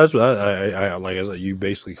 No, that's what I like I said, you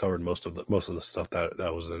basically covered most of the stuff that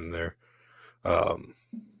was in there.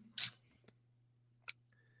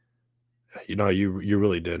 You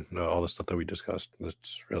really did all the stuff that we discussed.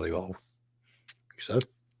 That's really all you said.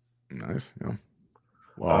 Nice. Yeah.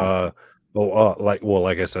 Wow.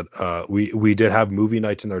 Like I said, we did have movie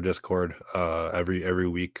nights in our Discord every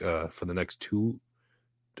week for the next 2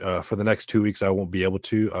 weeks. I won't be able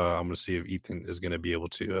to. I'm gonna see if Ethan is gonna be able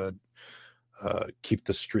to keep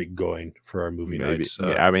the streak going for our movie nights.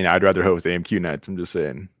 I mean, I'd rather host AMQ nights. I'm just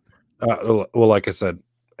saying. Well, like I said,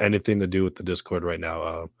 anything to do with the Discord right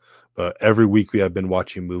now. But every week we have been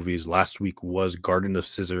watching movies. Last week was Garden of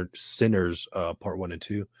Sinners part 1 and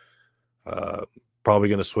 2. Probably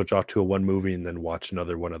going to switch off to a one movie and then watch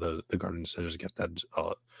another one of the Garden of Sinners, get that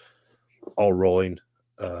all rolling.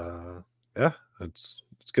 It's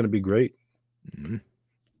going to be great. Mm-hmm.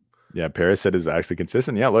 Yeah, Parasite is actually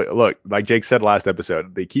consistent. Yeah, look, like Jake said last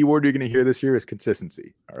episode, the key word you're going to hear this year is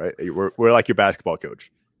consistency. All right, we're like your basketball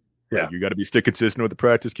coach. Yeah, you got to be still consistent with the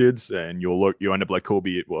practice, kids, and you'll end up like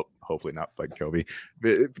Kobe. Well, hopefully not like Kobe,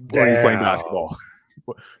 but he's playing basketball.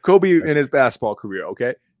 Kobe in his basketball career.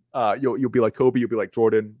 Okay, you'll be like Kobe. You'll be like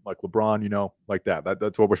Jordan, like LeBron. Like that.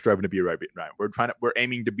 That's what we're striving to be right. We're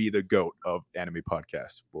aiming to be the GOAT of anime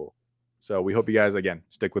podcasts. So we hope you guys again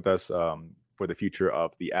stick with us for the future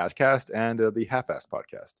of the Asscast and the Half-Assed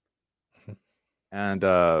Podcast. And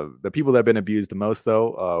the people that have been abused the most,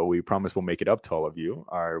 though, we promise we'll make it up to all of you,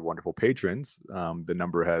 our wonderful patrons. The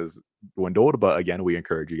number has dwindled, but again, we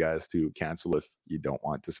encourage you guys to cancel if you don't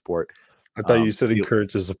want to support. I thought you said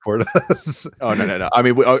encourage to support us. Oh, no. I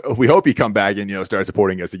mean, we hope you come back and, start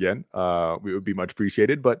supporting us again. We would be much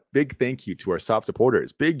appreciated. But big thank you to our top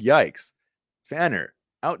supporters. Big Yikes, Fanner,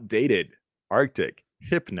 Outdated, Arctic,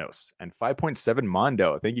 Hypnos, and 5.7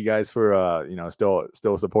 Mondo. Thank you guys for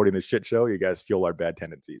still supporting this shit show. You guys fuel our bad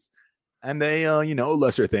tendencies. And they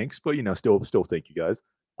lesser thanks, but still thank you guys.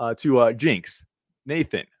 To Jinx,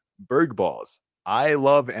 Nathan, Bergballs, I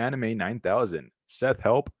Love Anime 9000, Seth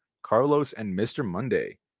Help, Carlos, and Mr.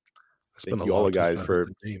 Monday. Thank you all guys for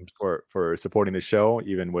supporting the show,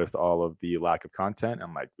 even with all of the lack of content.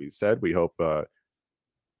 And like we said, we hope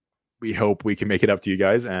we can make it up to you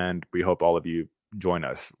guys, and we hope all of you join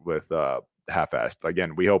us with Half-Assed.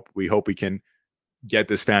 Again, we hope we can get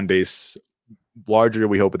this fan base larger.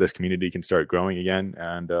 We hope that this community can start growing again,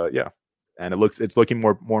 and and it's looking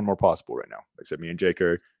more and more possible right now. Like I said, me and Jake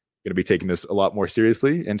are going to be taking this a lot more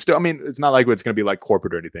seriously, and still, I mean, it's not like it's going to be like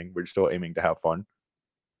corporate or anything. We're still aiming to have fun.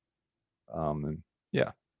 And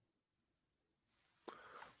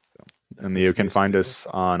you can find us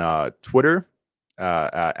on Twitter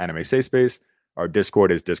at Anime Safe Space. Our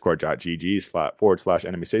Discord is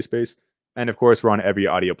discord.gg//Anime Safe Space. And of course, we're on every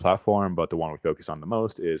audio platform, but the one we focus on the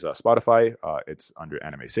most is Spotify. It's under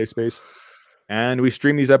Anime Safe Space. And we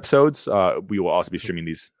stream these episodes. We will also be streaming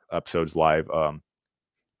these episodes live.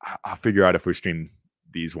 I'll figure out if we stream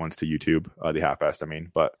these ones to YouTube, the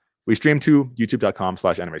Half-Assed, but we stream to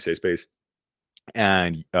youtube.com/Anime Safe Space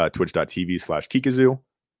and twitch.tv/Kikazoo.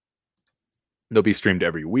 They'll be streamed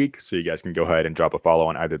every week, so you guys can go ahead and drop a follow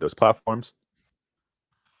on either of those platforms.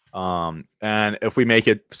 And if we make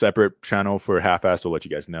it separate channel for Half-Assed, we'll let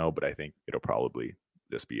you guys know, but I think it'll probably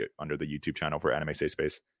just be under the YouTube channel for Anime Safe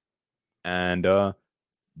Space. And that's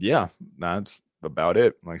about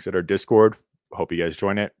it. Like I said, our Discord, hope you guys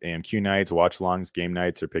join it. AMQ nights, watch alongs, game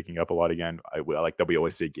nights are picking up a lot again. I like that we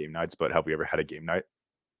always say game nights, but have we ever had a game night?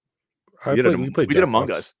 We did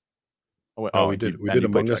Among Us. We did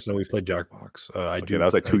Among Us, and we played Jackbox. That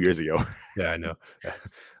was like 2 years ago. Yeah, I know.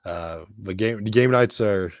 The game nights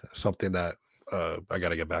are something that I got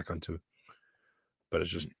to get back onto, but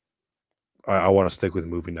it's just I want to stick with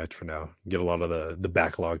movie nights for now. Get a lot of the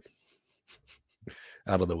backlog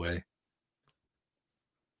out of the way.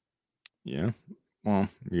 Yeah. Well,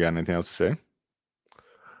 you got anything else to say?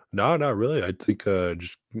 No, not really. I think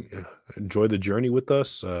just enjoy the journey with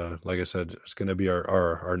us. Like I said, it's going to be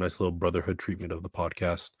our nice little brotherhood treatment of the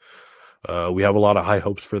podcast. We have a lot of high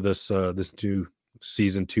hopes for this new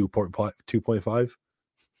season 2.5.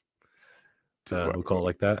 We'll call it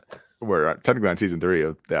like that. We're technically on season 3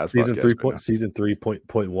 of the season podcast 3. Season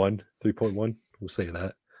 3.1. We'll say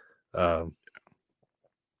that.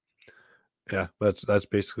 Yeah, that's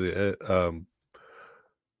basically it.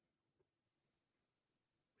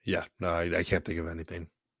 Yeah, no, I can't think of anything.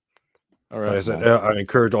 All right. Like I said, I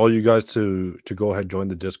encourage all you guys to go ahead and join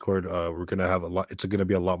the Discord. We're gonna have a lot. It's gonna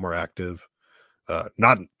be a lot more active.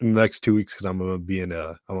 Not in the next 2 weeks because I'm gonna be in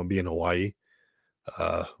Hawaii.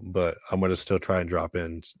 But I'm gonna still try and drop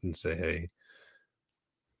in and say hey.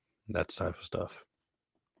 That type of stuff.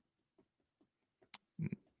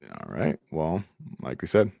 All right. Well, like we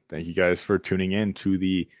said, thank you guys for tuning in to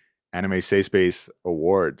the Anime Safe Space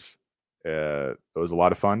Awards. It was a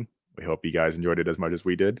lot of fun. We hope you guys enjoyed it as much as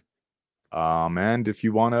we did. And if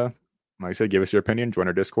you want to, like I said, give us your opinion, join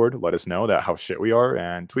our Discord, let us know how shit we are,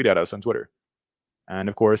 and tweet at us on Twitter. And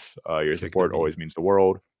of course, your support always means the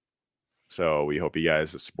world. So we hope you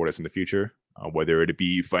guys support us in the future, whether it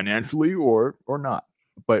be financially or not.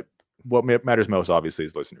 But what matters most, obviously,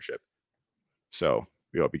 is listenership. So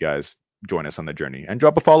we hope you guys join us on the journey and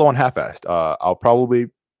drop a follow on Half-Assed. I'll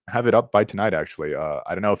probably have it up by tonight, actually. I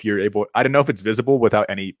don't know if you're able. I don't know if it's visible without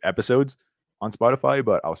any episodes on Spotify,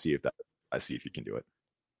 but I'll see if you can do it.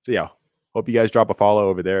 So yeah, hope you guys drop a follow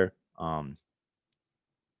over there.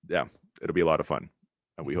 Yeah, it'll be a lot of fun,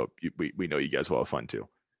 and we hope we know you guys will have fun too.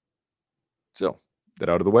 So that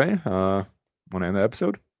out of the way, want to end the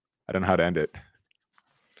episode? I don't know how to end it.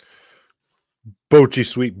 Bochi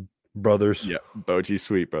Sweet Brothers. Yeah, Bochi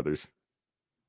Sweet Brothers.